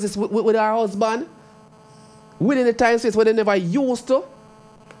wife coexist with her husband, within the time space where they never used to,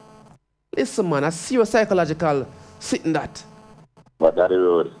 listen man, a serious psychological sitting that. But that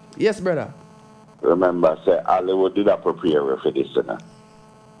road. Yes, brother. Remember, say Hollywood did not prepare for this, you know.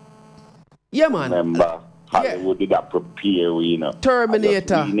 Yeah, man. Remember, Hollywood did not prepare, you know.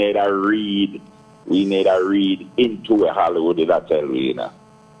 Terminator. We need a read. We need a read into a Hollywood did not tell you, you know.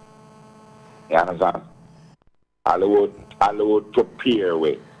 You understand? Hollywood prepare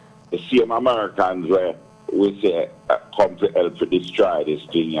with the same Americans where we say come to help to destroy this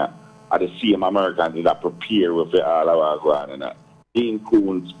thing, yeah. Are the same Americans that prepare with it all our going, you know. Dean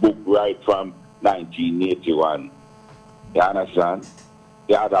Koontz book right from 1981. You understand?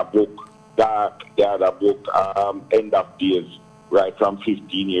 The other book, End of Days, right from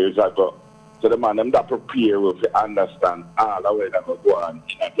 15 years ago. So the man them that prepare with to understand all the way that go on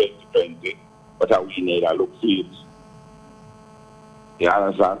in a 2020, but we need a look for it. You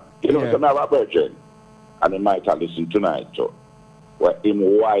understand? You know, some of our brethren, and they might have listened tonight too, where his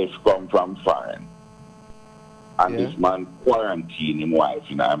wife come from foreign, and this man quarantine his wife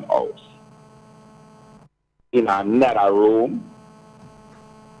in his house. In another room.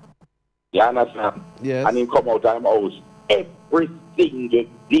 You understand? Yes. And he come out of his house every single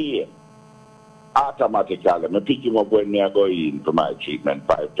day. Automatically, I pick him up when I go in for my treatment,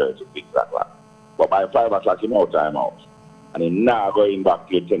 5:30, 6 o'clock. But by 5 o'clock, he's out of his house. And he's now going back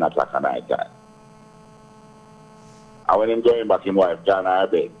till 10 o'clock at night time. And when he's going back, his wife gone to her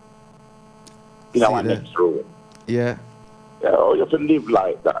bed. In our next room. Yeah. Yeah, you have to live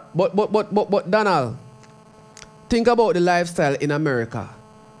like that. But Donald, think about the lifestyle in America.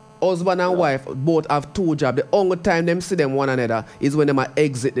 Husband and wife both have two jobs. The only time them see them one another is when they might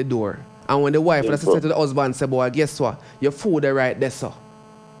exit the door. And when the wife says to the husband, say, boy, guess what? Your food is right there, sir.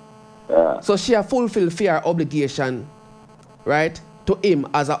 So she has fulfilled her obligation, right, to him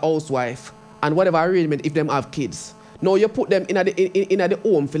as a housewife. And whatever arrangement if them have kids. Now you put them in the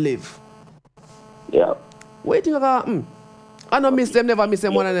home to live. Yeah. What do you think about I don't miss them, never miss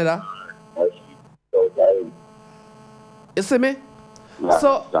them one another. You see me? Yeah,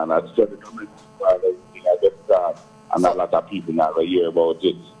 so and a lot of people never hear about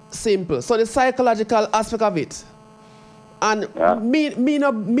it. Simple. So the psychological aspect of it. And me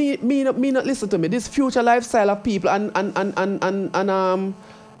not listen to me. This future lifestyle of people and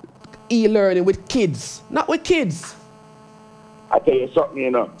e-learning with kids. Not with kids. I tell you something,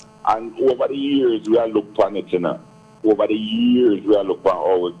 you know, and over the years we have looked on it, you know. Over the years we have looked on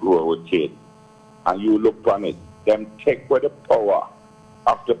how we grow with kids. And you look on it, them take away the power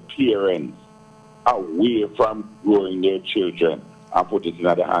of the parents away from growing their children and put it in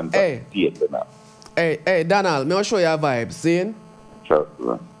the hands of the state, you know. Hey, Donald, me will show you a vibe, see? Sure.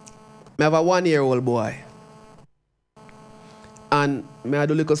 I have a 1-year-old boy. And I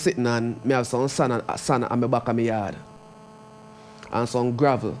do little sitting and I have some sand at my back of my yard. And some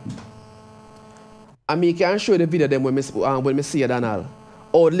gravel. And me can show you the video them when me see Donald.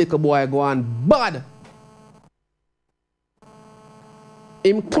 Oh, the little boy go on bad.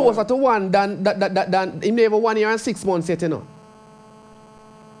 Him closer to one than him never 1 year and 6 months yet, you know.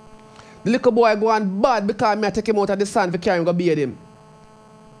 The little boy go on bad because I take him out of the sand for carry him go bathe him.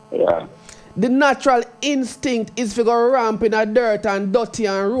 Yeah. The natural instinct is to go ramp in the dirt and dirty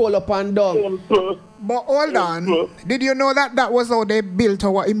and roll up and down. But hold on. Did you know that was how they built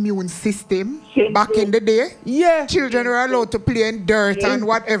our immune system back in the day? Yeah. Children were allowed to play in dirt and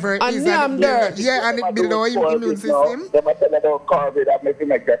whatever it is. And dirt. Yeah, and it built our immune system. They might tell about carpet that makes you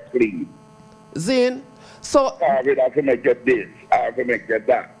make that clean. Zin, so... Carpet that to make you this, I have to make you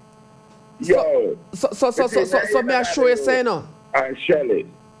that. Yo. So may I show you say no? And Shelly,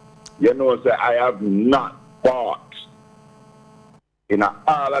 you know, say I have not bought, in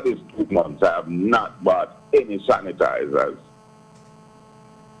all of these 2 months, I have not bought any sanitizers.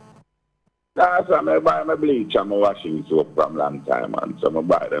 So I buy my bleach and my washing soap from long time, man. So I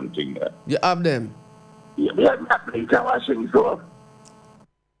buy them things there. You have them? Yeah, my bleach and washing soap.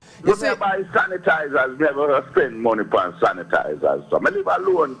 You see, buy sanitizers, never spend money on sanitizers. So I live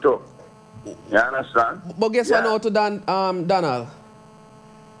alone too. You understand? But guess what now to Donald?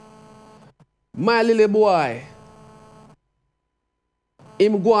 My little boy,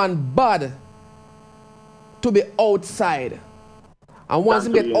 him going bad to be outside. And once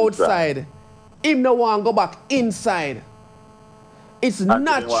he get outside, him no want go back inside. It's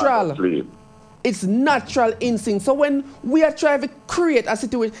natural. It's natural instinct. So when we are trying to create a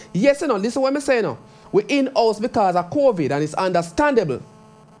situation, yes or no, listen what I'm saying now. We're in house because of COVID and it's understandable.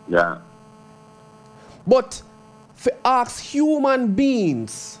 Yeah. But for us human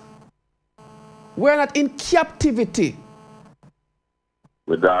beings, we're not in captivity.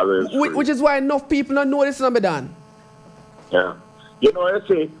 Which is why enough people don't know this number done. Yeah. You know, I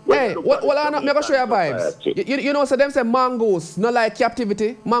say, hey, well, I'm going to show you vibes. You know, so them say mangoes, not like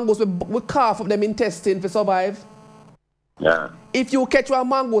captivity. Mangoes, we carve up them intestine to survive. Yeah. If you catch one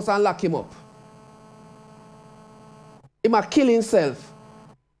mangoes and lock him up, he might kill himself.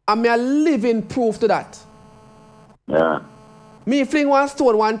 And me a living proof to that. Yeah. Me fling one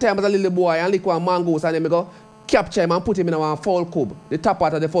stone one time as a little boy and lick one mangoes and then me go capture him and put him in a fowl cube. The top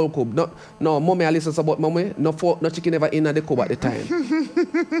part of the fowl cube. No, mommy, I listen about mommy. No chicken ever in the cube at the time.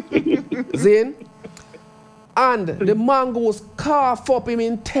 Zin? And the mangoes carve up him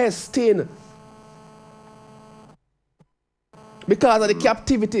intestine. Because of the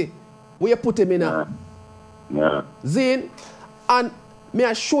captivity where you put him in. Yeah. Zin? And may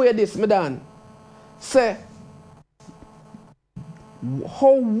I show you this, madam? Say,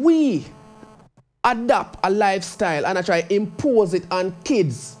 how we adapt a lifestyle and I try to impose it on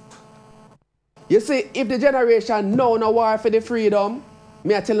kids. You see, if the generation now no war for the freedom,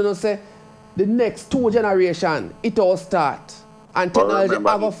 me I tell you, say, the next 2 generations, it all start. And technology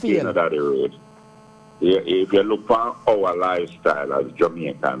ever fail. If you look for our lifestyle as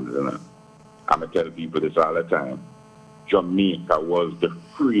Jamaicans, you know, I'm going to tell people this all the time. Jamaica was the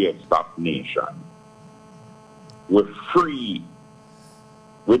freest of nations. We're free.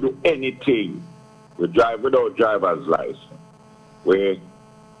 We do anything. We drive without driver's license.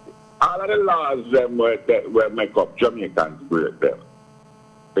 All of the laws them were make up Jamaicans break them.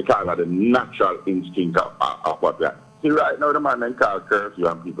 Because of the natural instinct of what we are. See, right now the man then call curfew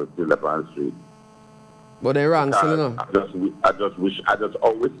and people still left on the street. But they're wrong, still, you know. I just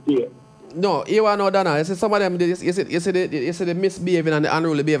always see it. No, you want to know, Dana. You see some of them, you see the misbehaving and the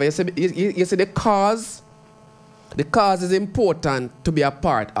unruly behavior. You see the cause. The cause is important to be a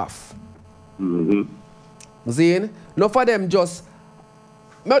part of. Zine? No for them just...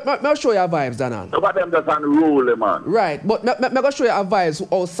 I'll show you a vibes, Dana. No for them just unruly, man. Right, but I'm going to show you a vibes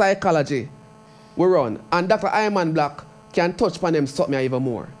how psychology we run. And Dr. Iman Black can touch upon them something even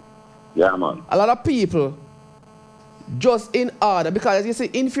more. Yeah, man. A lot of people just in order, because you see,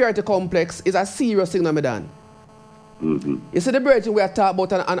 inferiority complex is a serious thing, Madam. You see the bridge we are talking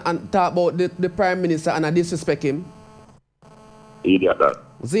about and talk about the Prime Minister and I disrespect him. Idiot that.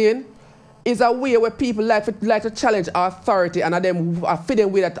 Zine, is a way where people like to challenge our authority and them are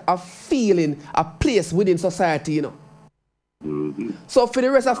feeding with a feeling, a place within society, you know. So for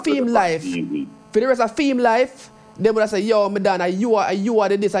the rest of fame life, they would say, yo, Madonna, you are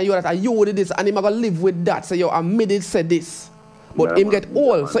the this and you are that, and you the this, and him gonna live with that. So yo, I made it say this. But him get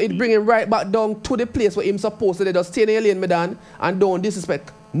old, so it bring him right back down to the place where him supposed to just stay in the lane, Madonna, and don't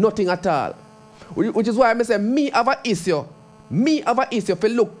disrespect nothing at all. Which is why I say, me have an issue if you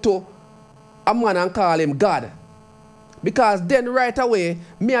look to a man and call him God. Because then right away,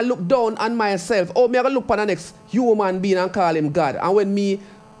 me I look down on myself, or me I look on the next human being and call him God. And when me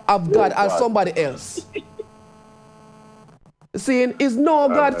have God as somebody else. Saying is no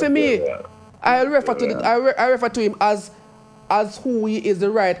God for me. I refer to him as who he is, the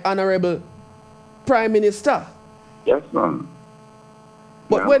right honorable Prime Minister. Yes, man.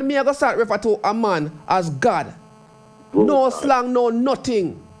 But when me I go start refer to a man as God, no slang, no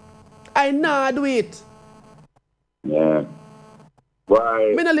nothing. I nah do it. Yeah.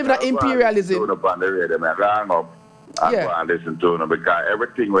 Why? Me not live that imperialism. Up on the radio, man. Hang up and go and listen to him because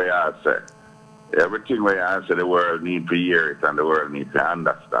everything we answer, the world needs to hear it and the world needs to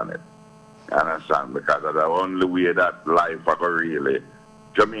understand it. You understand? Because that's the only way that life I go really.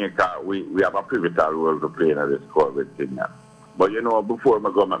 Jamaica, we have a pivotal role to play in this COVID thing now. But you know, before my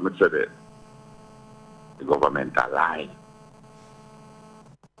government said it, the government a lie.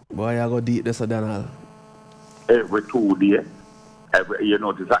 Boy, I go deep this, Donald. Every 2 days, you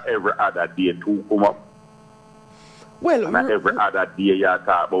notice that every other day 2 come up. Well, and every other day you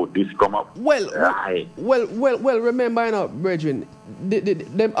talk about this come up. Well, remember, you know, brethren,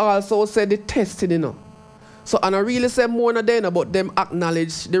 them also said the testing, you know. So, and I really say more than that, but them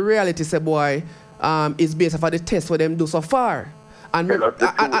acknowledge the reality, say, boy, is based off of the test what them do so far. And,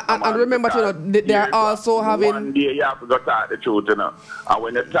 and remember, you know, they are also having... One day you have to go talk the truth, you know. And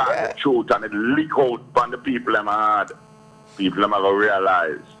when you talk the truth and it leak out from the people, them hard, people them are going to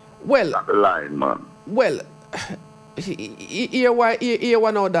realize. Well... That's the line, man. Well, here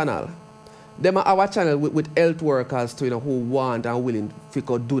one now, Donald. Them are our channel with health workers too, you know, who want and willing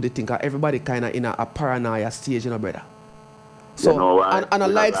to do the thing. Cause everybody kind of in a paranoia stage, you know, brother. So, you know, and I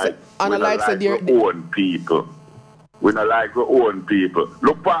like their own people. We don't like our own people.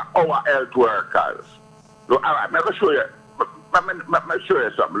 Look for our health workers. Look, all right, let me show you. Let me show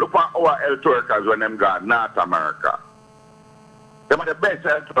you something. Look for our health workers when them go North America. They are the best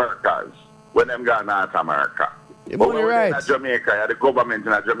health workers when them go North America. But when right. in Jamaica, the government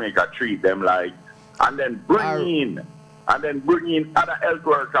in Jamaica treat them like, and then bring in other health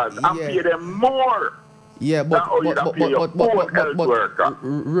workers and pay them more. Yeah, but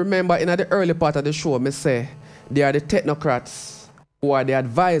remember, in the early part of the show, me say they are the technocrats who are the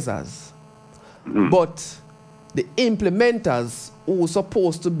advisors, but the implementers who are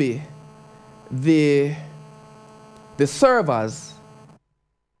supposed to be the servers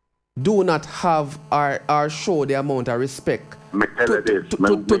do not have or show the amount of respect to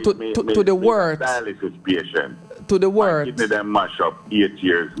the word. To the word. Give me them mash up 8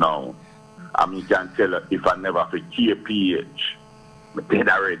 years now. I mean, can tell her if I never for KPH, I did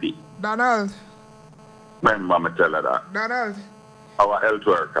already. Donald. Remember, me tell her that. Donald. Our health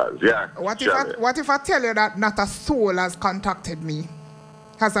workers, yeah. What if I tell you that not a soul has contacted me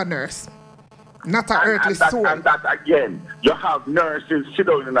as a nurse? Not an earthly soul. And that again, you have nurses sit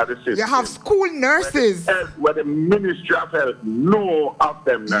down in the system. You have school nurses. Where the Ministry of Health know of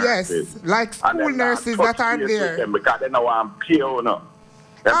them nurses. Yes, like school nurses that are there. Because they know I'm pure now.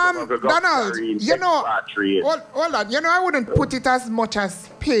 Donald, you know, hold on. You know, I wouldn't put it as much as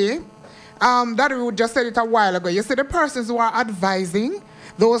pay. That we just said it a while ago. You see, the persons who are advising,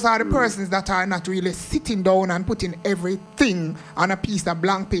 those are the persons that are not really sitting down and putting everything on a piece of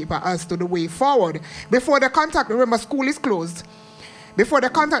blank paper as to the way forward. Before they contact, remember, school is closed. Before they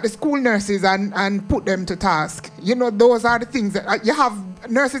contact the school nurses and put them to task, you know, those are the things that you have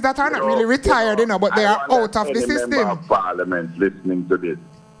nurses that are not really retired, you know, but they are out of the system. Member of Parliament listening to this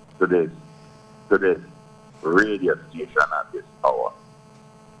radio station at this hour.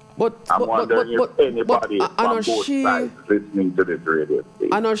 I'm wondering if anybody from both sides listening to this radio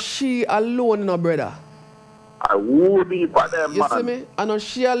station. I know she alone, no brother. I would be for them, you see me? I know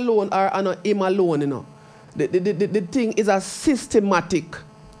she alone or I know him alone, you know. The thing is a systematic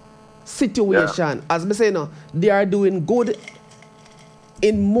situation. Yeah. As I say, you know, they are doing good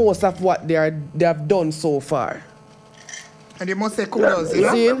in most of what they have done so far. And you must say kudos, you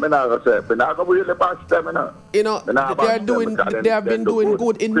know? You know, they have been doing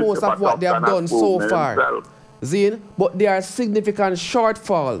good in most of what they have done so far. Zine, but there are significant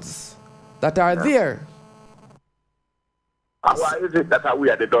shortfalls that are there. Why is it that we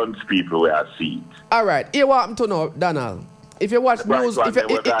are the dunce people where I see it? All right, here what happened to know, Donald. If you watch news,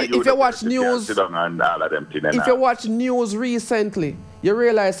 if you watch news recently, you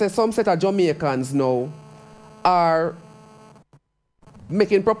realize that some set of Jamaicans now are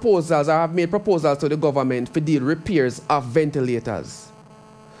making proposals or have made proposals to the government for deal repairs of ventilators.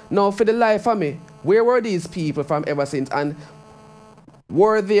 Now, for the life of me, where were these people from ever since? And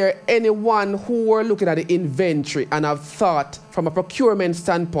were there anyone who were looking at the inventory and have thought from a procurement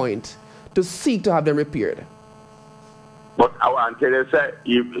standpoint to seek to have them repaired? But I want to tell you, say,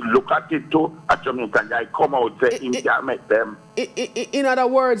 if you look at it too, a Jamaican guy come out say he can't make them. In other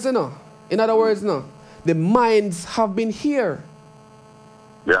words, you know, the minds have been here.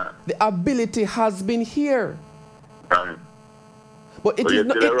 Yeah. The ability has been here. Right. But so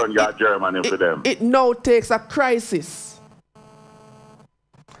it now takes a crisis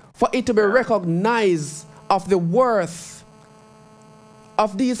for it to be recognized of the worth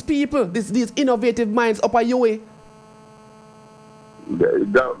of these people, these innovative minds up at UA.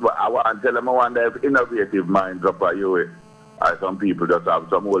 I want to tell them I wonder if innovative minds up at UA. Some people just have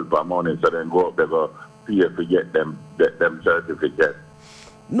some old money, so then go up there go pay to get them certificates.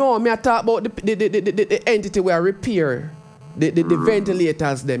 No, me I talk about the entity where repair the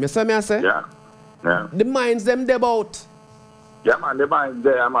ventilators them. You see me I say? Yeah. Yeah. The minds them they about. Yeah man, the minds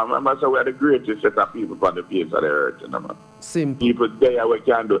there, man. Remember so we are the greatest set of people on the face of the earth, you know, man. Simple. People there we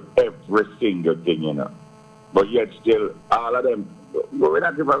can do every single thing, you know. But yet still all of them we're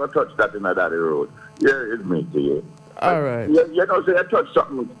not even gonna touch that in a daddy road. Here is me to you. All right. You know, so I touched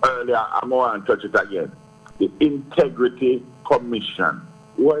something earlier. I'm going to touch it again. The Integrity Commission.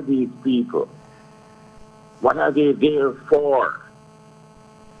 Who are these people? What are they there for?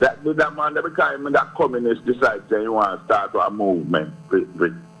 That man, every time that communist decides that you want to start a movement,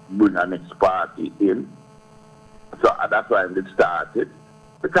 bring a next party in. So that's why it started.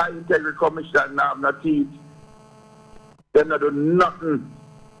 Because Integrity Commission now have no teeth. They don't do nothing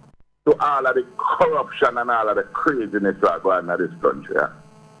to all of the corruption and all of the craziness that going on in this country. Yeah?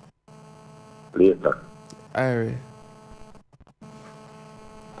 Later. Alright.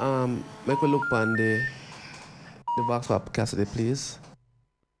 Make a look on the Vox Pop Cassidy, please.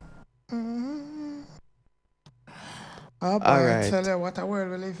 Oh boy, Alright. tell you what a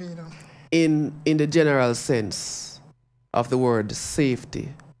world we live in. In the general sense of the word safety,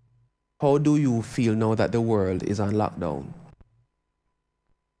 how do you feel now that the world is on lockdown?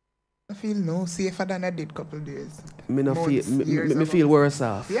 I feel no safer than I did a couple of days. Me feel worse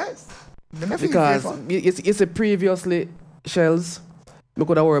off. Yes. Because it's a previously, Shells, me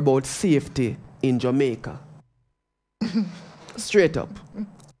could have worried about safety in Jamaica. Straight up.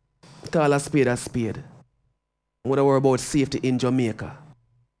 Call a spade a spade. I would have worried about safety in Jamaica.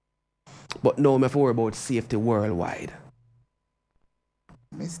 But now I have to worry about safety worldwide.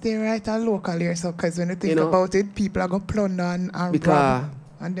 I stay right and local here, so because when you think about it, people are going to plunder and rob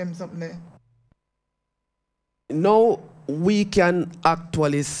and them something there. Now we can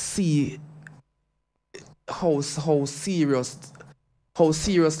actually see how seriously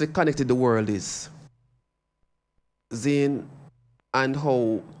connected the world is. Zane, and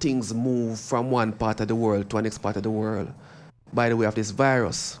how things move from one part of the world to the next part of the world by the way of this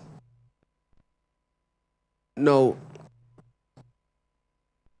virus. Now,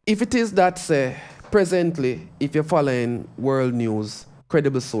 if it is that, say, presently, if you're following world news,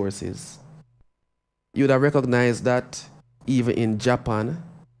 credible sources, you would have recognized that even in Japan,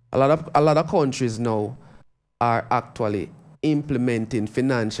 a lot of countries now are actually implementing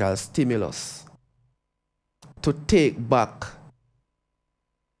financial stimulus to take back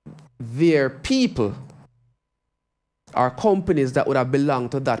their people or companies that would have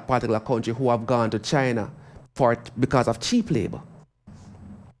belonged to that particular country who have gone to China because of cheap labor.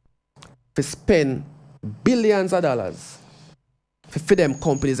 To spend billions of dollars for them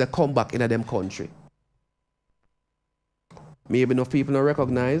companies that come back into them country. Maybe enough people don't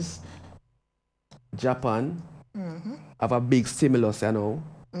recognize Japan have a big stimulus, you know,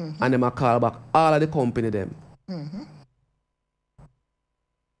 and them a call back all of the company them.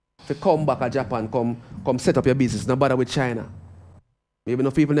 If you come back to Japan, come set up your business, no bother with China. Maybe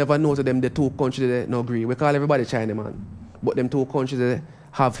enough people never know to them the two countries they no agree. We call everybody China, man. But them two countries they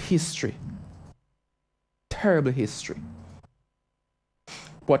have history. Terrible history.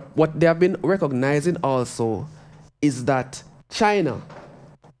 But what they have been recognizing also is that China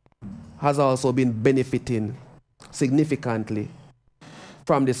has also been benefiting significantly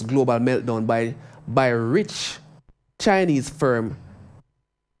from this global meltdown by rich Chinese firm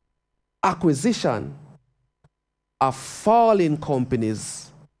acquisition of falling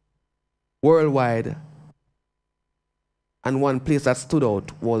companies worldwide. And one place that stood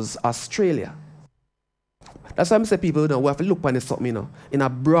out was Australia. That's why I say people, we have to look on this something, in a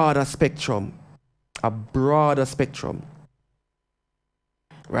broader spectrum. A broader spectrum.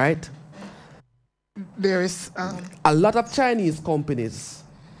 Right? There is a lot of Chinese companies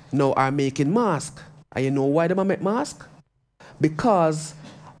now are making masks. And you know why they make masks? Because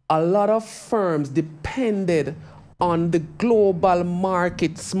a lot of firms depended on the global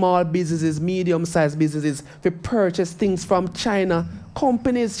market, small businesses, medium-sized businesses, to purchase things from Chinese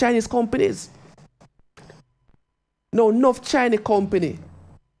companies. Now, enough Chinese company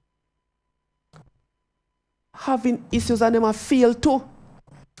having issues and them are failed too.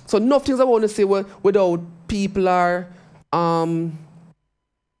 So enough things I want to say without people are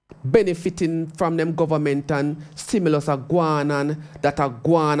benefiting from them government and stimulus are going on, that are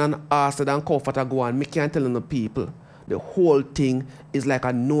going and acid and comfort are going. Me can't tell the people. The whole thing is like a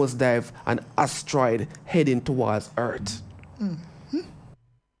nosedive, an asteroid heading towards Earth.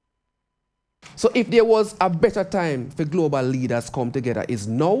 So if there was a better time for global leaders come together, is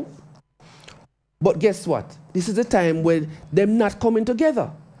now. But guess what? This is the time when them not coming together.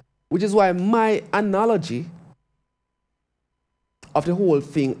 Which is why my analogy of the whole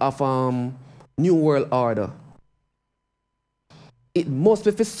thing of New World Order, it must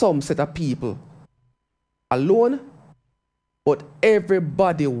be for some set of people alone, but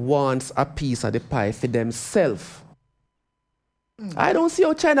everybody wants a piece of the pie for themselves. I don't see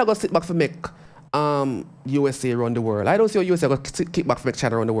how China going to sit back for make USA run the world. I don't see how USA going to kick back for make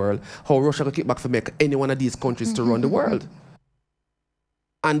China run the world. How Russia going to kick back for make any one of these countries to run the world.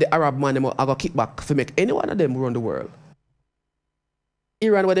 And the Arab man them are going to kick back for make any one of them run the world.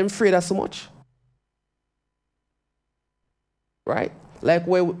 Iran, were them afraid of so much? Right? Like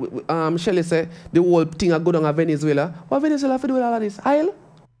where Shelly said, the whole thing are good on Venezuela. What Venezuela have to do with all of this? Oil?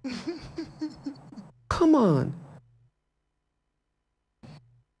 Come on.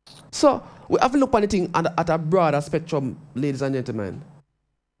 So, we have to look at the thing at a broader spectrum, ladies and gentlemen.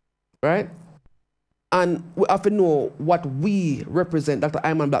 Right? And we have to know what we represent. Dr.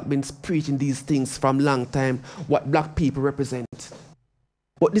 Ayman Black been preaching these things from long time, what black people represent.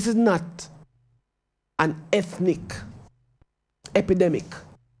 But this is not an ethnic epidemic.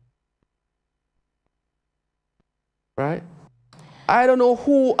 Right? I don't know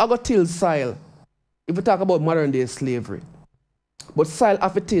who I got till Sile if we talk about modern day slavery. But Sile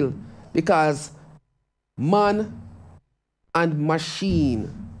have to till because man and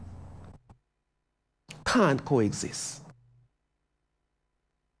machine can't coexist.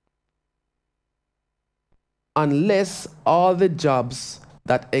 Unless all the jobs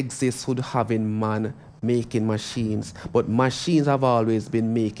that exist would have in man making machines. But machines have always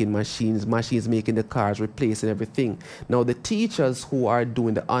been making machines. Machines making the cars, replacing everything. Now the teachers who are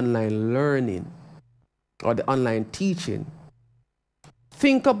doing the online learning or the online teaching,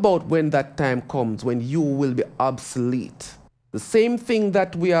 think about when that time comes when you will be obsolete. The same thing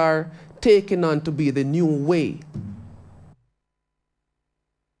that we are taking on to be the new way.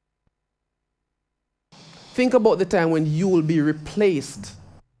 Think about the time when you will be replaced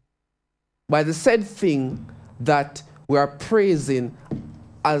by the said thing that we are praising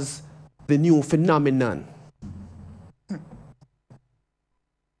as the new phenomenon.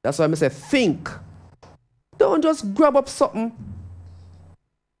 That's why I say think. Don't just grab up something.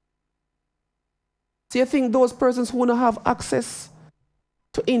 So you think those persons who don't have access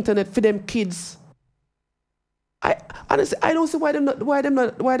to internet for them kids, honestly, I don't see why them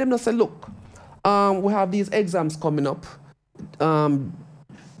not say, look, we have these exams coming up,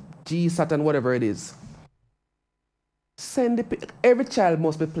 GSAT and whatever it is. Every child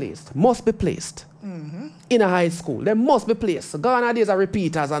must be placed in a high school. They must be placed. Gone are days are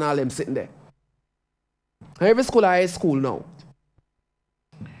repeaters and all them sitting there. Every school are high school now.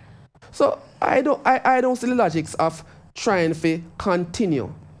 So I don't see the logics of trying to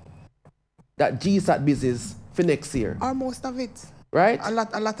continue that GSAT business for next year. Or most of it. Right? A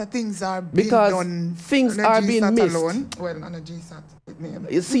lot of things are being because done. Things are being missed. Alone. Well, on a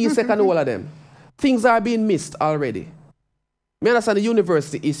GSAT. You see, second all of them. Things are being missed already. I understand the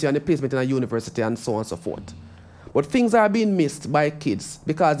university issue and the placement in a university and so on and so forth. But things are being missed by kids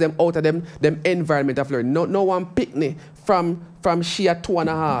because them out of them environment of learning. No one pick me from she at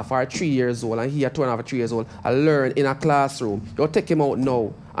 2.5 or 3 years old and he at 2.5 or 3 years old and learn in a classroom. You take him out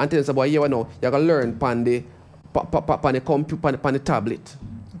now and tell him about you know you're gonna learn on the computer, on the tablet.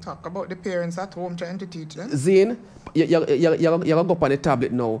 Talk about the parents at home trying to teach them. Zane, you're gonna go up on the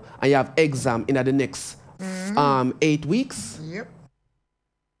tablet now and you have exam in the next 8 weeks. Yep.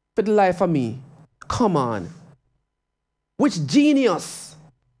 For the life of me, come on. Which genius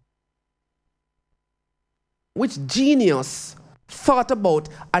thought about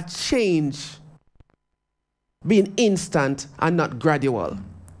a change being instant and not gradual?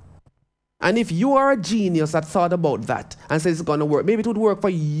 And if you are a genius that thought about that and says it's going to work, maybe it would work for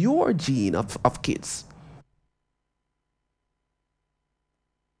your gene of kids.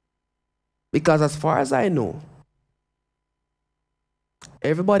 Because as far as I know,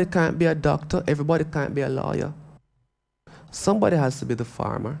 everybody can't be a doctor, everybody can't be a lawyer. Somebody has to be the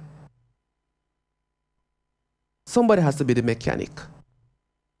farmer. Somebody has to be the mechanic.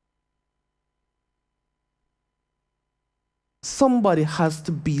 Somebody has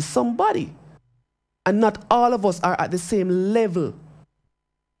to be somebody. And not all of us are at the same level.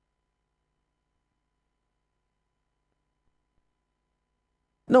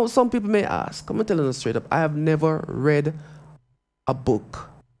 Now, some people may ask, I'm telling you straight up, I have never read a book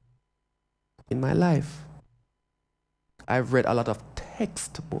in my life. I've read a lot of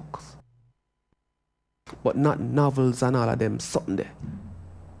textbooks, but not novels and all of them, something there.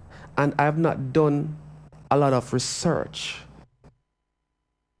 And I've not done a lot of research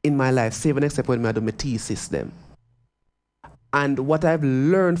in my life, save and except when I do my thesis them. And what I've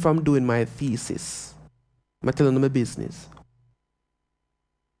learned from doing my thesis, I'm telling them my business.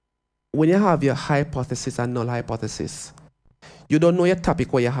 When you have your hypothesis and null hypothesis, you don't know your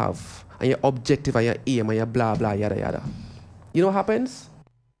topic what you have, and your objective and your aim and your blah blah yada yada. You know what happens?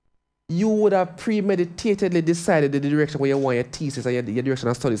 you would have premeditatedly decided the direction where you want your thesis and your direction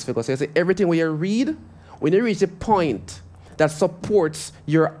of studies focus. So you say everything where you read, when you reach a point that supports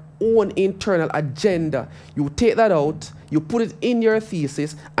your own internal agenda, you take that out, you put it in your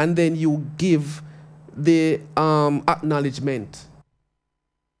thesis, and then you give the acknowledgement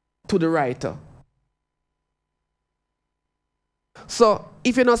to the writer. So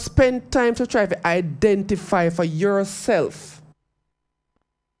if you not spend time to try to identify for yourself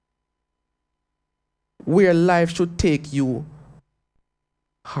where life should take you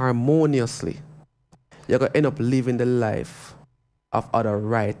harmoniously, you're going to end up living the life of other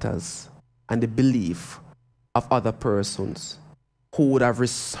writers and the belief of other persons who would have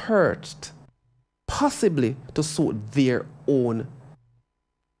researched possibly to suit their own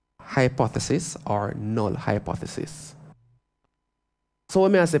hypothesis or null hypothesis. So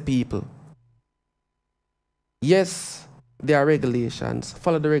when I say people, yes, there are regulations,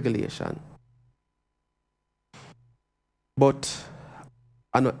 follow the regulation. But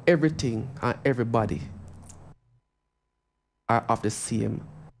I know everything and everybody are of the same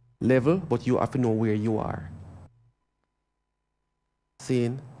level, but you have to know where you are.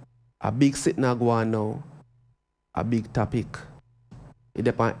 Seeing a big sitting go on now, a big topic. It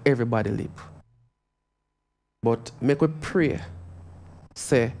depends on everybody lip. But make we pray.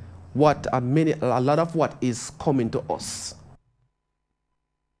 Say a lot of what is coming to us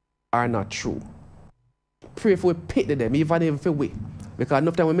are not true. Pray for we pity them, even if we. Because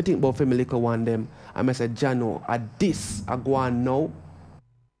enough time when I think about family little one them, I say, Jano, at this I go on now.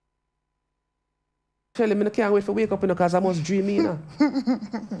 Shelly, I can't wait for wake up because I must dream, you know.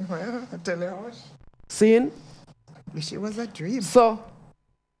 Well, I tell you how. Seeing? Wish it was a dream. So,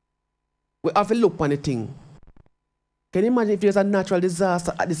 we have to look on the thing. Can you imagine if there's a natural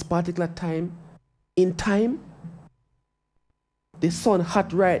disaster at this particular time? In time? The sun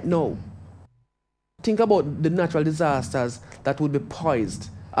hot right now. Think about the natural disasters that would be poised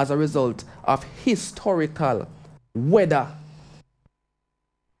as a result of historical weather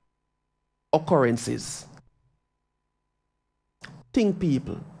occurrences. Think,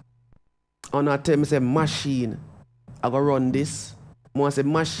 people. On a time, say machine, I go run this. I say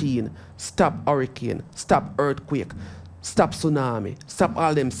machine, stop hurricane, stop earthquake, stop tsunami, stop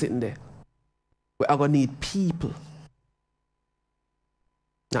all them sitting there. We are going to need people,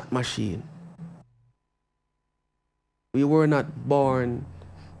 not machine. We were not born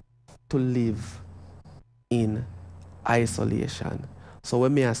to live in isolation. So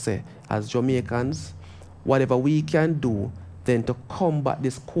when I say, as Jamaicans, whatever we can do then to combat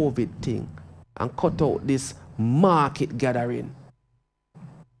this COVID thing and cut out this market gathering,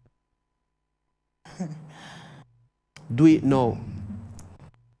 do it now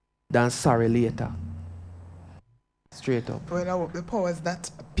than sorry later. Straight up. Well, I hope the powers that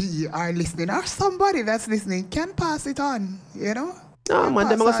be are listening, or somebody that's listening can pass it on, you know? No, man,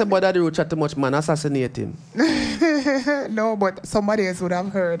 them gonna say about that road chat too much, man. Assassinate him. No, but somebody else would have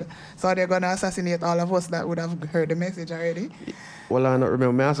heard. So they're gonna assassinate all of us that would have heard the message already. Well, I don't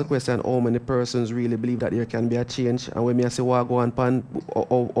remember. I ask the question, how many persons really believe that there can be a change? And when I say what go on pan,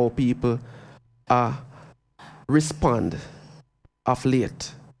 or people respond of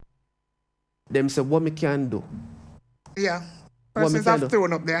late, them say what me can do. Yeah. Persons have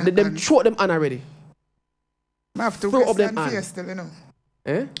thrown up there. Them throw them on already. I have to throw up question them fear still, you know.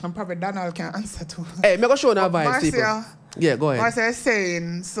 Eh? And probably Donald can answer too. Hey, me go show no advice, people. Yeah, go ahead. Marcia is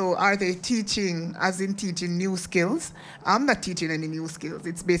saying, so are they teaching, as in teaching new skills? I'm not teaching any new skills.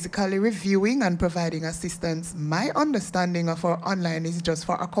 It's basically reviewing and providing assistance. My understanding of our online is just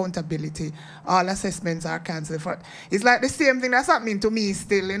for accountability. All assessments are cancelled. It's like the same thing that's happening to me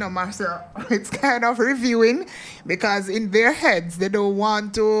still, you know, Marcia. It's kind of reviewing because in their heads, they don't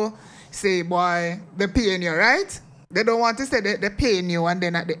want to say, boy, they're paying you, right? They don't want to say they're paying you, and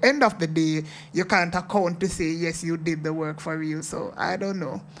then at the end of the day, you can't account to say, yes, you did the work for you. So I don't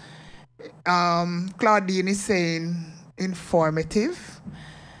know. Claudine is saying informative.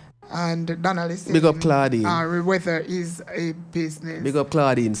 And Donald is saying big up Claudine. Weather is a business. Big up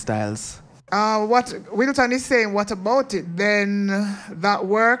Claudine Styles. What Wilton is saying, what about it? Then that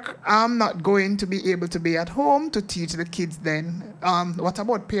work, I'm not going to be able to be at home to teach the kids then. What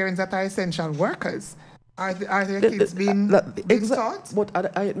about parents that are essential workers? Are their kids being taught?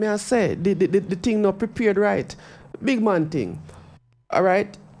 But may I say, the thing not prepared right. Big man thing. All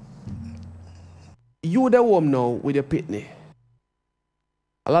right? You the home now with your pitney.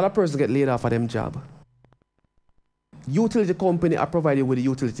 A lot of persons get laid off of them job. Utility company are provided with the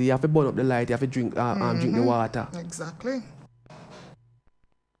utility. You have to burn up the light, you have to drink drink the water. Exactly.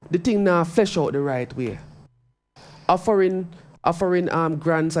 The thing now flesh out the right way. Offering offering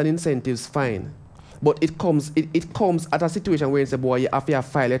grants and incentives, fine. But it comes at a situation where you say, boy, you have to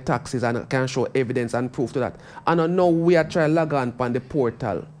file your taxes and can show evidence and proof to that. And I know we are trying to log on the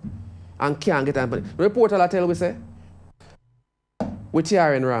portal and can't get on. The portal I tell we say, we're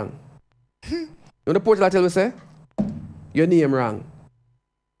tearing wrong. The portal I tell we say, your name wrong.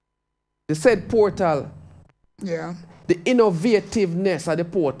 The said portal, yeah, the innovativeness of the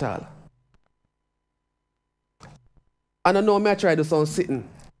portal. And I know I try to do some sitting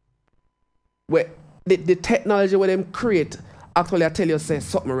where the technology where them create, actually I tell you say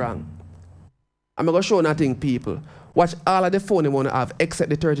something wrong. I'm going to show nothing, people. Watch all of the phone you want to have except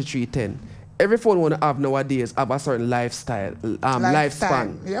the 3310. Every phone you want to have nowadays have a certain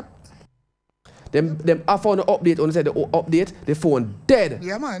lifespan. Yep. Them phone update, when they say the update, the phone dead.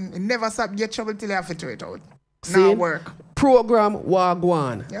 Yeah, man. It never stop get trouble till you have to throw it out. See? Now work. Program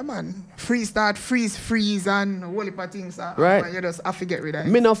wagwan. Yeah, man. Freeze start, freeze, and whole heap of things. Right. You just have to get rid of it.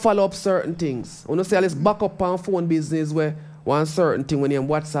 Me not follow up certain things. When you say let's back up on phone business where one certain thing when you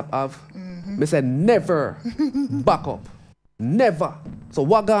WhatsApp have, me say never back up. Never. So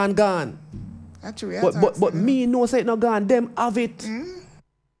what gone? Actually, but me no say it not gone. Them have it.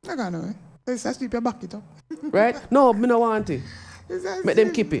 I don't know. Let's just keep your back it up. Right? No, me no want it. Make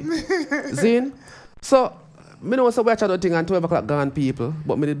them keep it. Zine? So, me know so we try to thing and 12 o'clock gone people,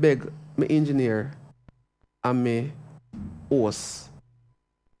 but me did beg me engineer and me host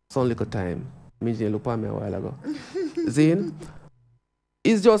some little time. Me engineer look at me a while ago. Zine?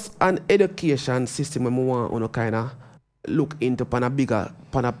 It's just an education system where we want to kind of look into pan a bigger,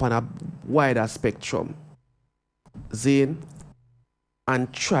 pan a wider spectrum. Zine?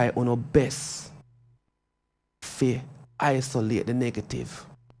 And try on our best to isolate the negative.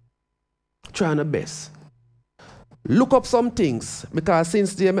 Try on our best. Look up some things, because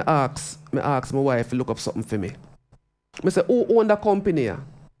since day me ask my wife to look up something for me. I say, who own the company here?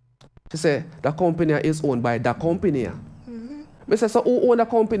 She say, the company is owned by the company here. I say, so who own the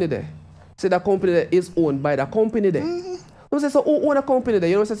company there? Say, the company there is owned by the company there. I say, so who own the company there?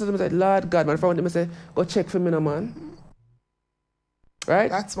 You know, I say, Lord God, my friend, I say, go check for me now, man.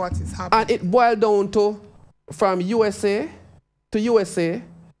 Right? That's what is happening. And it boiled down to from USA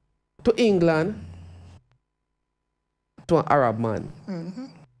to England to an Arab man.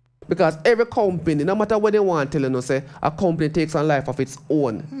 Because every company, no matter what they want, telling us, say a company takes on life of its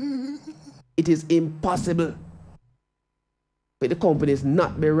own. It is impossible for the companies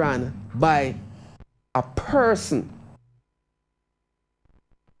not be run by a person.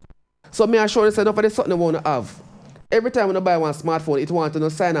 So me assure you, say, no, for this something they want to have. Every time when I buy one smartphone, it wants to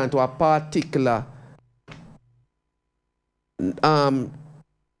sign on to a particular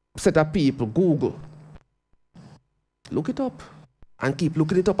set of people, Google. Look it up. And keep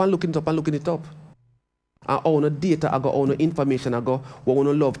looking it up and looking it up and looking it up. And all the data I got, all the information I got, we want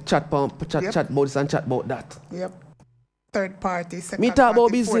to love chat about this and chat about that. Yep. Third party, second me talk party,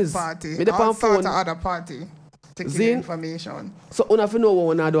 about business. Party, Me all phone. sorts of other party. Taking information. So you have to know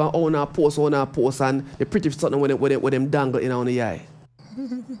what we do and how we post and the pretty something when them dangle in on the eye.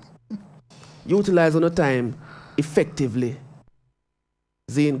 Utilize on the time effectively.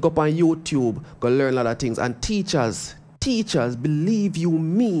 Zine, go up on YouTube, go learn a lot of things. And teachers, believe you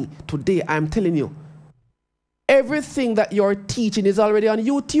me, today I'm telling you, everything that you're teaching is already on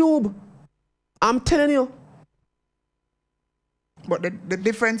YouTube. I'm telling you. But the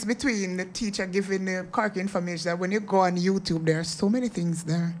difference between the teacher giving the correct information is that when you go on YouTube, there are so many things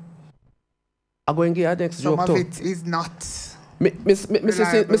there. I'm going to get a next joke too. Some of it is not.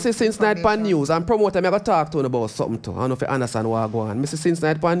 Mrs. Cincinnati Pan News, and promoter, I'm going to talk to you about something too. I don't know if you understand what I'm going on. Mrs.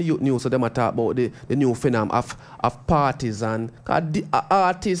 Cincinnati Pan News, so they might talk about the new phenomenon of parties and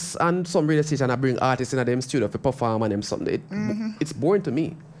artists and some radio stations bring artists in them studio to perform and them something. It's boring to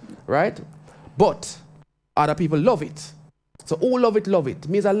me, right? But other people love it. So who love it.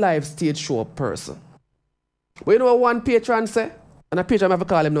 Me is a live stage show person. But you know what one patron say? And a patron I have to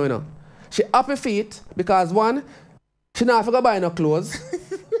call him now, you know. She happy feet because one, she not have to go buy no clothes.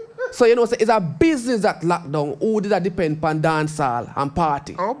 So you know, so it's a business that lockdown. Who did that depend on dance hall and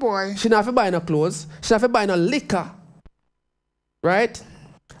party? Oh boy. She not have to buy no clothes. She not have to buy no liquor. Right?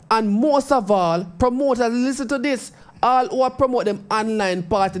 And most of all, promoters, listen to this. All who are promote them online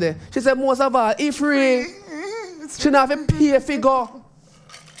party there. She said most of all, if free. She not have to pay figure.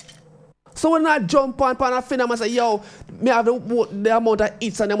 So when I jump on a film and say, yo, me have the amount of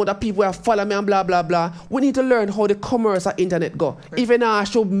hits and the amount of people who follow me and blah, blah, blah. We need to learn how the commerce of internet go. If you now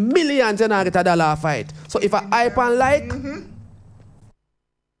show millions, you not get a dollar fight. So if I hype and like...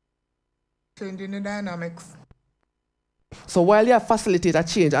 Changing the dynamics. So while you facilitate a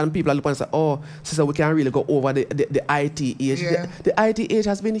change and people are looking and say, oh, sister, we can really go over the IT age. Yeah. The IT age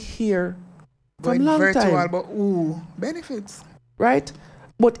has been here for a Going long virtual, time. but benefits. Right?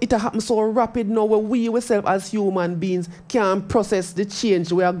 But it happens so rapid now where we ourselves as human beings can't process the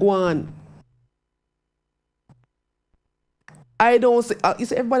change we are going. I don't say, you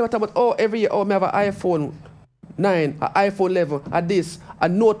see everybody talk about, oh, every year, oh, I have an iPhone 9, an iPhone 11, a this, a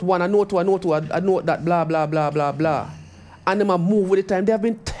Note 1, a Note 2, a Note 2, a Note that, blah, blah, blah, blah, blah. And them have moved with the time. They have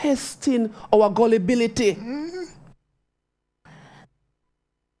been testing our gullibility.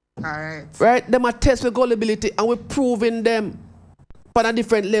 All right. Right? Them are testing gullibility and we're proving them on a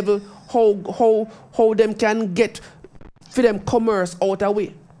different level how them can get for them commerce out of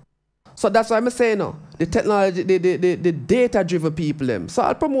way. So that's why I'm saying now, the technology, the data-driven people them. So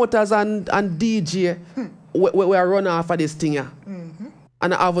all promoters and DJ we are running off of this thing here.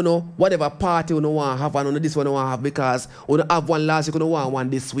 And I have whatever party you want to have and this one you want to have because you have one last week, you want one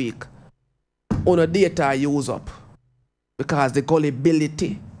this week. On data use up. Because the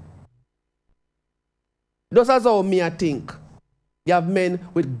gullibility. That's how me I think. You have men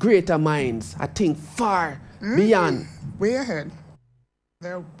with greater minds. I think far beyond. Way ahead.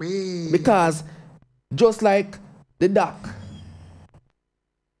 They're way. Because just like the duck,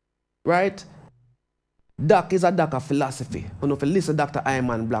 right? Duck is a duck of philosophy. You know, if you listen to Dr.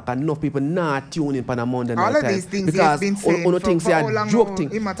 Iman Black, enough people not tune in on a Monday night. All of these things because been saying all things for are joke thing.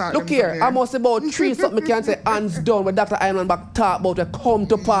 Look here, I'm almost about 3 something can say hands down with Dr. Iman Black talk about will come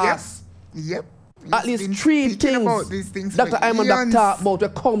to pass. Yep. At least 3 things Dr. Iman Black talk about will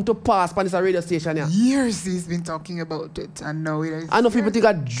come to pass on this radio station here. Years he's been talking about it and now it is. I know people think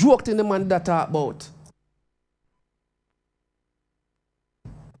I joked in the man that talk about.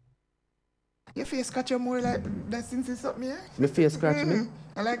 Your face scratch you more like that since it's something, yeah? My face scratch me?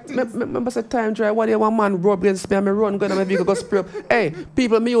 I like things. Remember say time dry, what do you want man rub against me and me run, go in my vehicle, go spray up. Hey,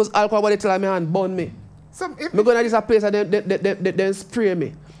 people, me use alcohol, what they tell me hand burn me. Me go to this place and then spray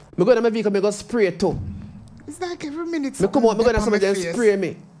me. Me go to my vehicle, me go spray too. It's like every minute. Me come out, me go to somebody and spray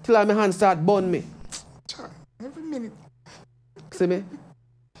me. Till my hand start burn me. Every minute. See me?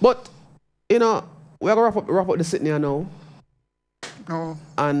 But, you know, we're going to wrap up the sitting here now. No.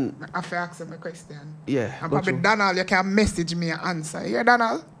 And I have to ask him a question. Yeah. And probably Donald, you can message me an answer. Yeah,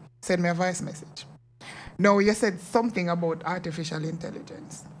 Donald? Send me a voice message. No, you said something about artificial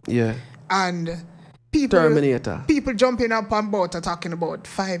intelligence. Yeah. And people Terminator. People jumping up on board are talking about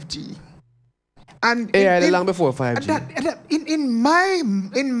 5G. And AI long before 5G.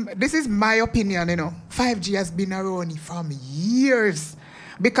 This is my opinion, you know. 5G has been around from years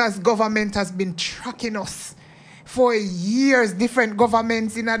because government has been tracking us for years. Different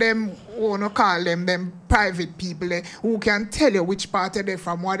governments, you know, them, call them private people who can tell you which part they're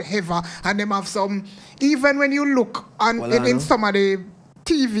from, whatever, and them have some, even when you look on in some of the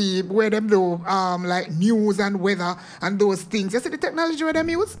TV where them do like news and weather and those things. You see the technology where them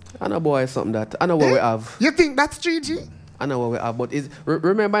use? I know boy something that. I know what we have. You think that's 3G? I know what we have, but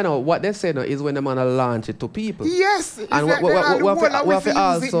remember now, what they say now is when the man launch it to people. Yes. And we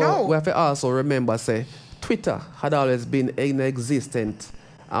have to also remember, say, Twitter had always been in existence.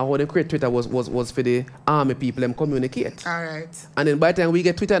 And when they create Twitter was for the army people them communicate. All right. And then by the time we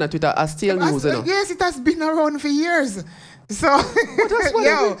get Twitter and Twitter are still news, you know. Yes, it has been around for years. So,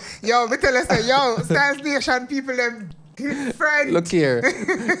 yo, we tell us, yo, Styles Nation people, them friends. Look here,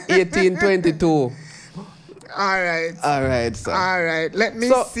 1822. All right, sir. All right, let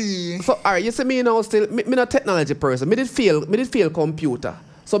me see. So, all right, you see me now still, me not a technology person. Me did feel computer.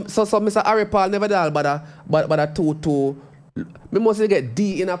 So Mr. Harry Paul never did but a 2-2. Me must get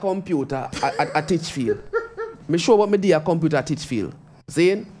D in a computer at teach field. Me sure what me D a computer at teach field.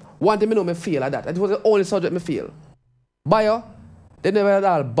 See? One thing me know me feel like that. It was the only subject me feel. Bio, they never at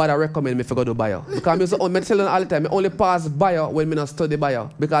all bother recommend me to go to bio. Because me tell them all the time, I only pass bio when me not study bio.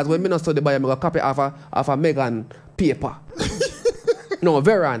 Because when me not study bio, I go copy off a Megan paper. No,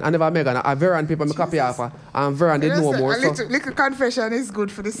 Veran. I never Megan. A Veran paper I copy off and Veran did no more. Little confession is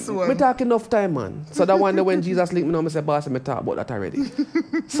good for the soul. Me talk enough time, man. So that one day when Jesus linked me now, I say, boss, I talk about that already.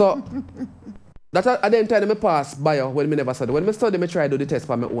 So that's at the time I pass bio when me never study. When me study, I try to do the test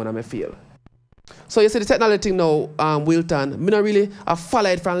for my own and I fail. So you see the technology thing now, Wilton, me not really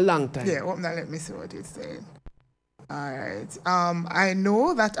follow it for a long time. Yeah, well, now let me see what it's saying. All right. I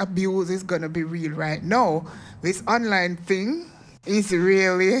know that abuse is going to be real right now. This online thing is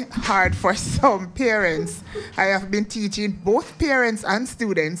really hard for some parents. I have been teaching both parents and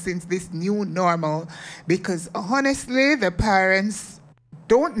students since this new normal because honestly, the parents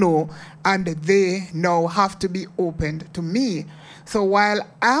don't know, and they now have to be opened to me. So while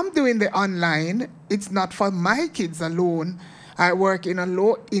I'm doing the online, it's not for my kids alone. I work in a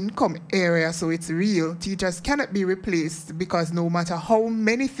low-income area, so it's real. Teachers cannot be replaced because no matter how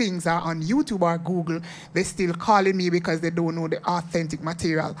many things are on YouTube or Google, they're still calling me because they don't know the authentic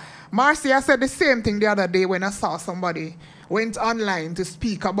material. Marcia said the same thing the other day when I saw somebody went online to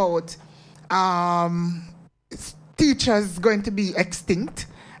speak about teachers going to be extinct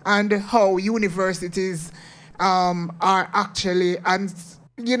and how universities are actually, and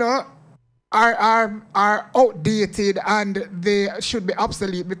you know, are outdated and they should be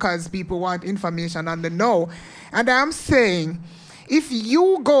obsolete because people want information on the know. And I'm saying, if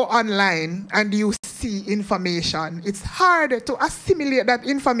you go online and you see information, it's hard to assimilate that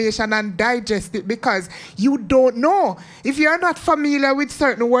information and digest it because you don't know. If you're not familiar with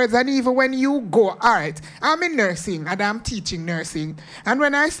certain words, and even when you go, all right, I'm in nursing and I'm teaching nursing. And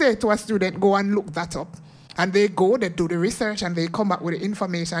when I say to a student, go and look that up, and they go, they do the research, and they come back with the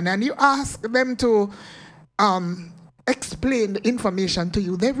information, and you ask them to explain the information to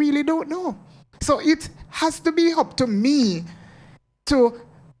you, they really don't know. So it has to be up to me to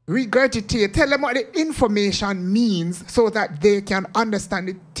regurgitate, tell them what the information means so that they can understand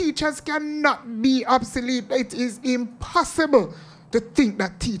it. Teachers cannot be obsolete. It is impossible to think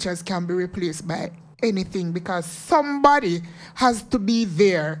that teachers can be replaced by anything because somebody has to be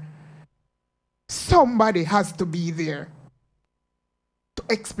there. Somebody has to be there to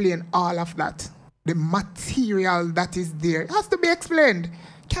explain all of that. The material that is there has to be explained.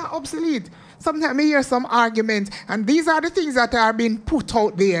 Can't obsolete. Sometimes I hear some arguments, and these are the things that are being put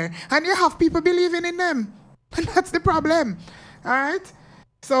out there, and you have people believing in them. And that's the problem. All right?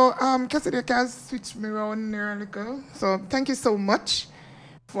 So, Cassidy can switch me around there a little. So, thank you so much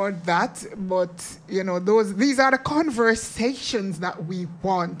for that. But, you know, these are the conversations that we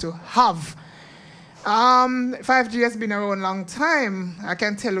want to have. 5G has been around a long time. I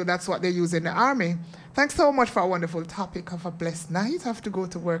can tell you that's what they use in the army. Thanks so much for a wonderful topic. Have a blessed night. I have to go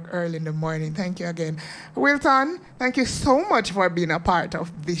to work early in the morning. Thank you again. Wilton, thank you so much for being a part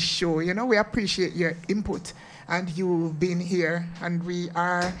of this show. You know, we appreciate your input and you being here. And we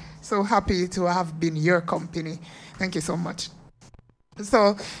are so happy to have been your company. Thank you so much.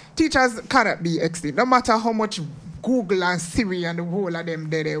 So, teachers cannot be extinct, no matter how much Google and Siri and the whole of them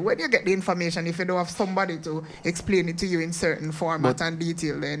there. When you get the information, if you don't have somebody to explain it to you in certain format and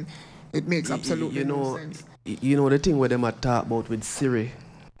detail, then it makes absolutely no sense. You know the thing where them are talk about with Siri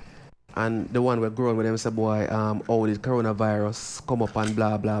and the one we're growing with them say, boy, how did coronavirus come up and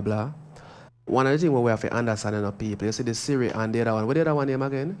blah, blah, blah. One of the things where we have to understand enough people, you see the Siri and the other one. What the other one name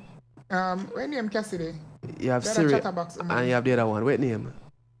again? What name Cassidy? You have Siri and you have the other one. What name?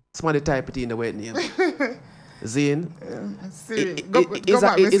 Somebody type it in the wait name. Zane. Siri. Go back.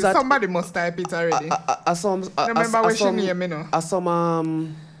 Somebody must type it already. Remember what's your name, you know?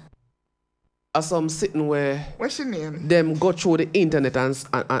 Some sitting where what's your name? Them go through the internet and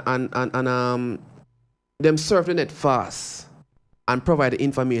them surf the net fast and provide the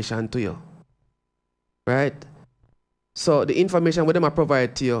information to you. Right? So the information what them are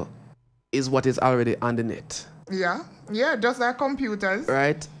provide to you is what is already on the net. Yeah. Yeah, just like computers.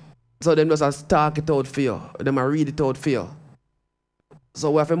 Right? So them just talk it out for you. Them a read it out for you.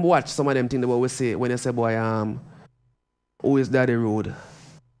 So we have to watch some of them things that we say when they say, boy, who is Daddy Rude?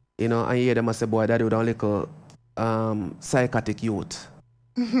 You know, and you hear them say, boy, Daddy Rude only little psychotic youth.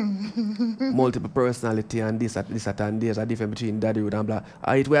 Multiple personality and this and there's a difference between Daddy Rude and blah.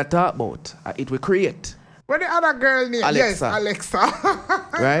 It we are talk about. It we create. What the other girl name? Alexa. Yes, Alexa.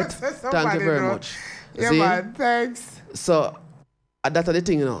 Right? Thank you very much. Yeah, See? man, thanks. So, that's the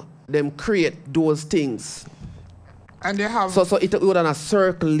thing, you know. Them create those things. And they have... So it would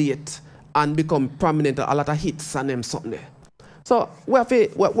circulate and become prominent, a lot of hits and them something there. So we have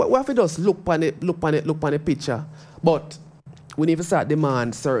to just look on the picture. But we need to start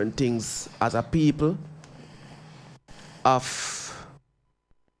demand certain things as a people of...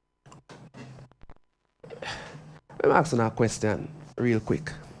 I'm asking a question real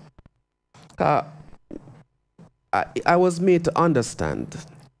quick. I was made to understand,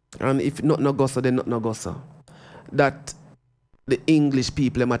 and if not no gossa, then not no gossa, that the English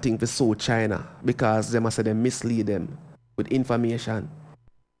people might think they saw China because they must say they mislead them with information.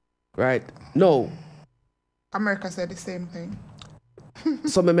 Right? No. America said the same thing.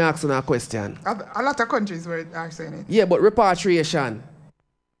 So me asking a question. A lot of countries are saying it. Yeah, but repatriation.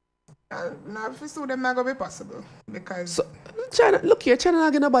 Now, if you sue them, not going to be possible. Because... So, China, look here, China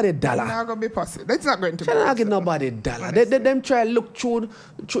not give nobody a dollar. Not going to be possible. That's not going to China be possible. China not give nobody a dollar. They them try to look through,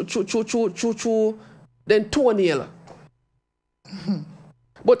 then toenail.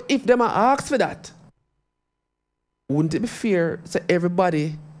 if them are asked for that, wouldn't it be fair to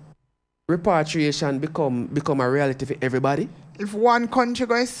everybody repatriation become a reality for everybody? If one country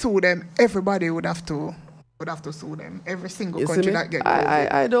going to sue them, everybody would have to sue them. Every single country that get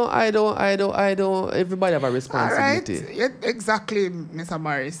COVID. I don't. Everybody have a responsibility. All right. Yeah, exactly, Mr.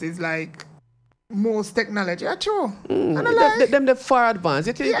 Morris. It's like most technology. Yeah, true. Them the far advanced.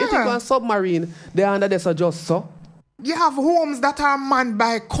 You think on submarine, they're under this or just so? You have homes that are manned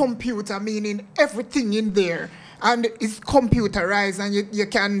by computer, meaning everything in there. And it's computerized, and you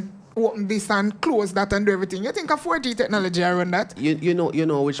can open this and close that and do everything. You think of 4G technology around that? You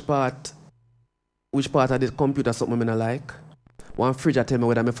know which part of the computer something I like? One fridge I tell me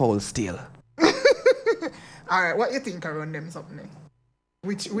whether I'm foul still. Alright, what you think around them something?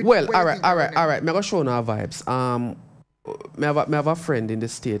 Alright. I'm gonna show now vibes. Me have a friend in the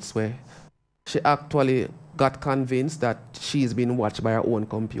States where she actually got convinced that she's been watched by her own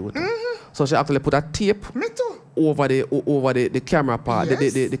computer. Mm-hmm. So she actually put a tape over the camera part.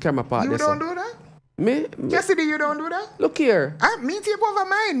 Yes. The camera part. You don't do that? Me? Cassidy, you don't do that? Look here. Me tape over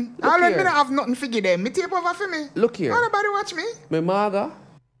mine. I don't have nothing figure them. Me tape over for me. Look here. Nobody watch me. Me maga.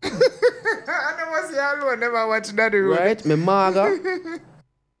 I never see alone. Never watch that. Right? Me maga.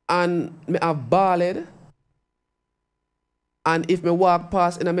 And me have ballad. And if me walk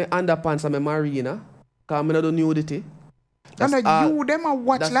past in my underpants and my marina, because I don't do nudity. And you them a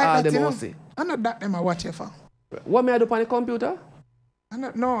watch that's like all that, them you know? see. I know that them a watch you for. What me I do on the computer? I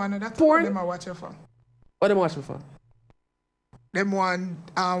know that's porn? What them a watch you for. What them watch me for? Them one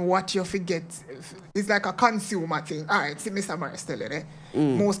what you forget. It's like a consumer thing. Alright, see Mr. Morris tell you there.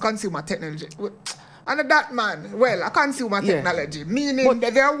 Most consumer technology. And that man, well, a consumer technology, meaning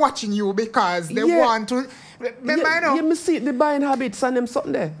that they're watching you because they want to. Me see the buying habits and them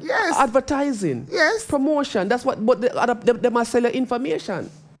something there. Yes. Advertising. Yes. Promotion. That's what. But they must sell your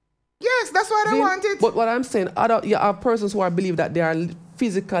information. Yes, that's why they want it. But what I'm saying, you have persons who are believe that they are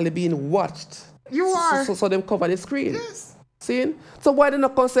physically being watched. You are. So them cover the screen. Yes. See? So why they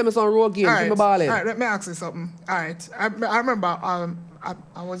not consent me on road games? All right, let me ask you something. All right. I remember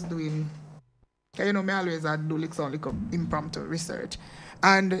I was doing. You know, me always do like impromptu research.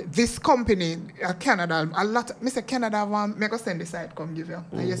 And this company, Canada, a lot, Mr. Canada, me go send the site, come give you.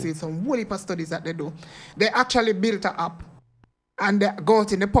 And you see some whole heap of studies that they do. They actually built an app and they go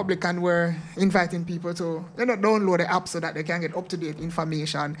out in the public and were inviting people to, download the app so that they can get up-to-date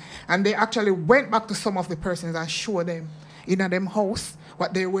information. And they actually went back to some of the persons and showed them in them house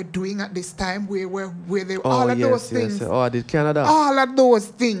what they were doing at this time, where they all of those things. Oh, did Canada? All of those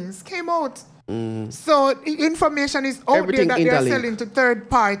things came out. So information is out there that they're selling to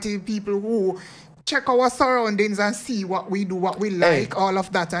third-party people who check our surroundings and see what we do, what we like, all of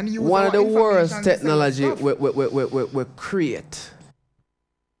that, and use one of the worst technology we create.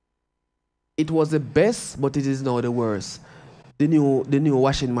 It was the best, but it is now the worst. The new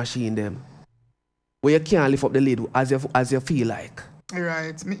washing machine them, where you can't lift up the lid as you feel like.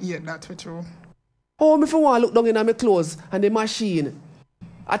 Right, me hear that for true. Oh, me for one look down in my clothes and the machine.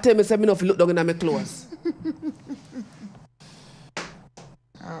 I tell me, me not look down in my clothes.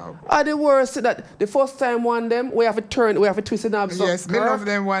 The worst that the first time one them we have to twist it up. Yes, me love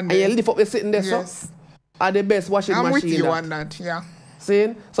them one day. And you lift up the sitting there, yes. Are the best washing machine. I'm with you on that, yeah.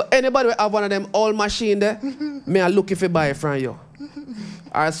 See? So anybody will have one of them old machine there, me I look if you buy it from you.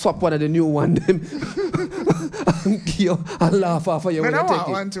 I swap one of the new one them. And give you and laugh off of you when you take it. I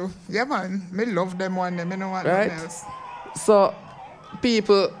want to. Yeah man, me love them one them, me don't want nothing else. So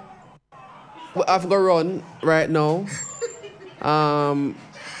people have to run right now.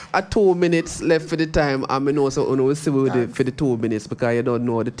 At 2 minutes left for the time, I know so we'll see for the 2 minutes because you don't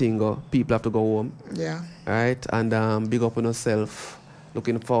know the thing go. People have to go home. Yeah. Right? And big up on yourself.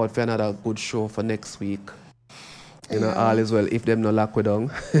 Looking forward for another good show for next week. You know, all is well if them no lock we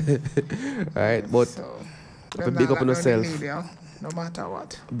down. Right? But so, big up on yourself. No matter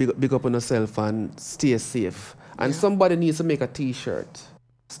what. Big up on yourself and stay safe. And somebody needs to make a t-shirt.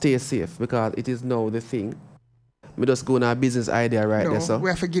 Stay safe because it is now the thing. We just go on our business idea right there. So we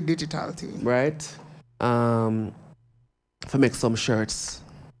have to get digital thing. Right? For make some shirts.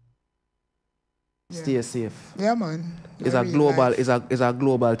 Stay safe. Yeah man. It's a global it's a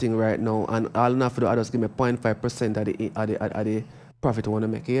global thing right now, and all enough for the others give me 0.5% of the profit I want to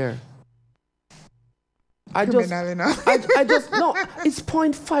make here. I just no, it's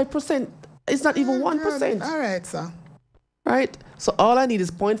 0.5%. It's not even 1%. All right, sir. Right? So all I need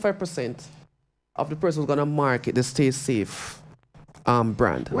is 0.5% of the person who's gonna market the stay safe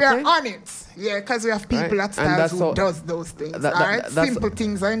brand. We are on it. Yeah, because we have people at Styles who does those things. Simple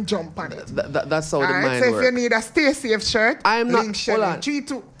things and jump on it. That's how the mind so works. if you need a Stay Safe shirt, I'm not, link Shelly.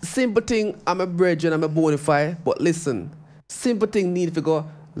 Simple thing, I'm a brethren, I'm a bonafide, but listen, simple thing need to go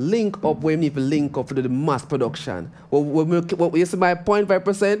link up where we need to link up to the mass production. What you see my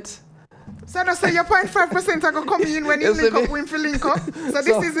 0.5%? So no say your 0.5% are going to come in when you link up with link up. So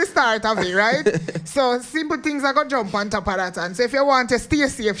this is the start of it, right? So simple things are going to jump on top of that. And so if you want a Stay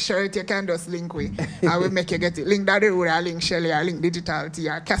Safe shirt, you can just link with. I will make you get it. Link Daddy Road, or link Shelly, or link Digital T,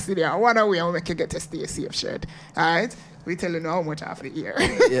 or Cassidy, or one way I will make you get a Stay Safe shirt. Alright? We tell you how much after the year.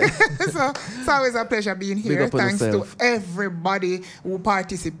 Yeah. So it's always a pleasure being here. Thanks to everybody who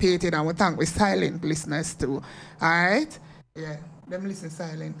participated, and we thank the silent listeners too. Alright? Yeah. Them listen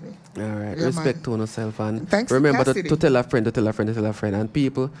silently. All right. Yeah, Respect to yourself, and thanks remember to tell a friend, to tell a friend, to tell a friend. And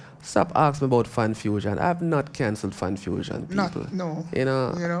people, stop asking me about Fan Fusion. I've not cancelled Fan Fusion. People. No. You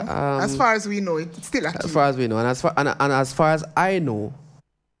know. As far as we know, it's still a key. As far as we know, and as far as I know,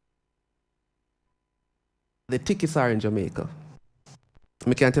 the tickets are in Jamaica.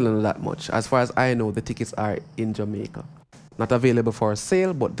 I can't tell you that much. As far as I know, the tickets are in Jamaica. Not available for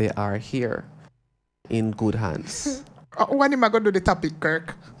sale, but they are here in good hands. When am I going to do the topic,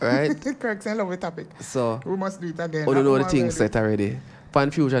 Kirk? Right? Kirk's in love with topic. So we must do it again. I don't know the thing set already. Fan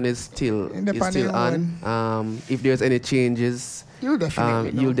Fusion is still on. If there's any changes, you'll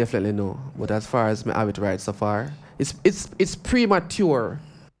definitely know. But as far as I have it right so far, it's premature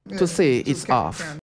to say it's off.